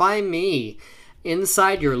you can find me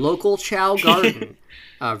inside your local Chow garden,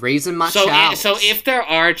 raising my chows. So if there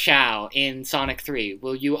are Chow in Sonic 3,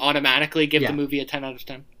 will you automatically give the movie a 10 out of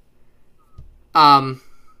 10? Not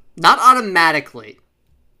automatically.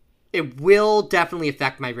 It will definitely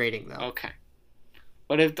affect my rating, though. Okay.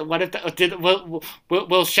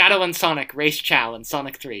 Will Shadow and Sonic race Chow in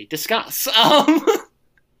Sonic 3? Discuss.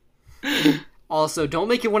 Also, don't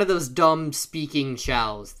make it one of those dumb speaking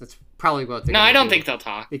Chows. That's probably what they're No, I don't do. think they'll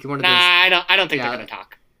talk. Make it one of those, those, I don't think they're going to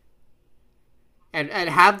talk. And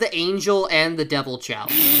have the angel and the devil Chow.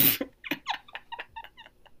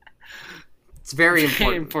 It's very important.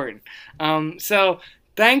 Very important. So,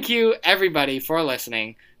 thank you, everybody, for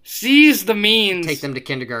listening. Seize the means. Take them to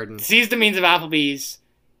kindergarten. Seize the means of Applebee's.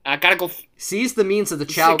 Gotta go. Seize the means of the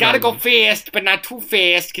Chow Gotta garden. go fast, but not too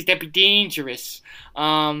fast, because that'd be dangerous.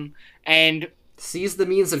 And seize the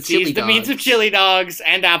means of chili dogs. Seize the means of chili dogs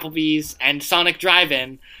and Applebee's and Sonic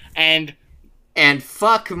Drive-In and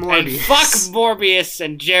fuck Morbius. And fuck Morbius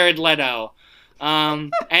and Jared Leto.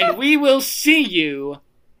 And we will see you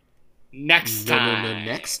next time.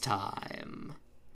 Next time.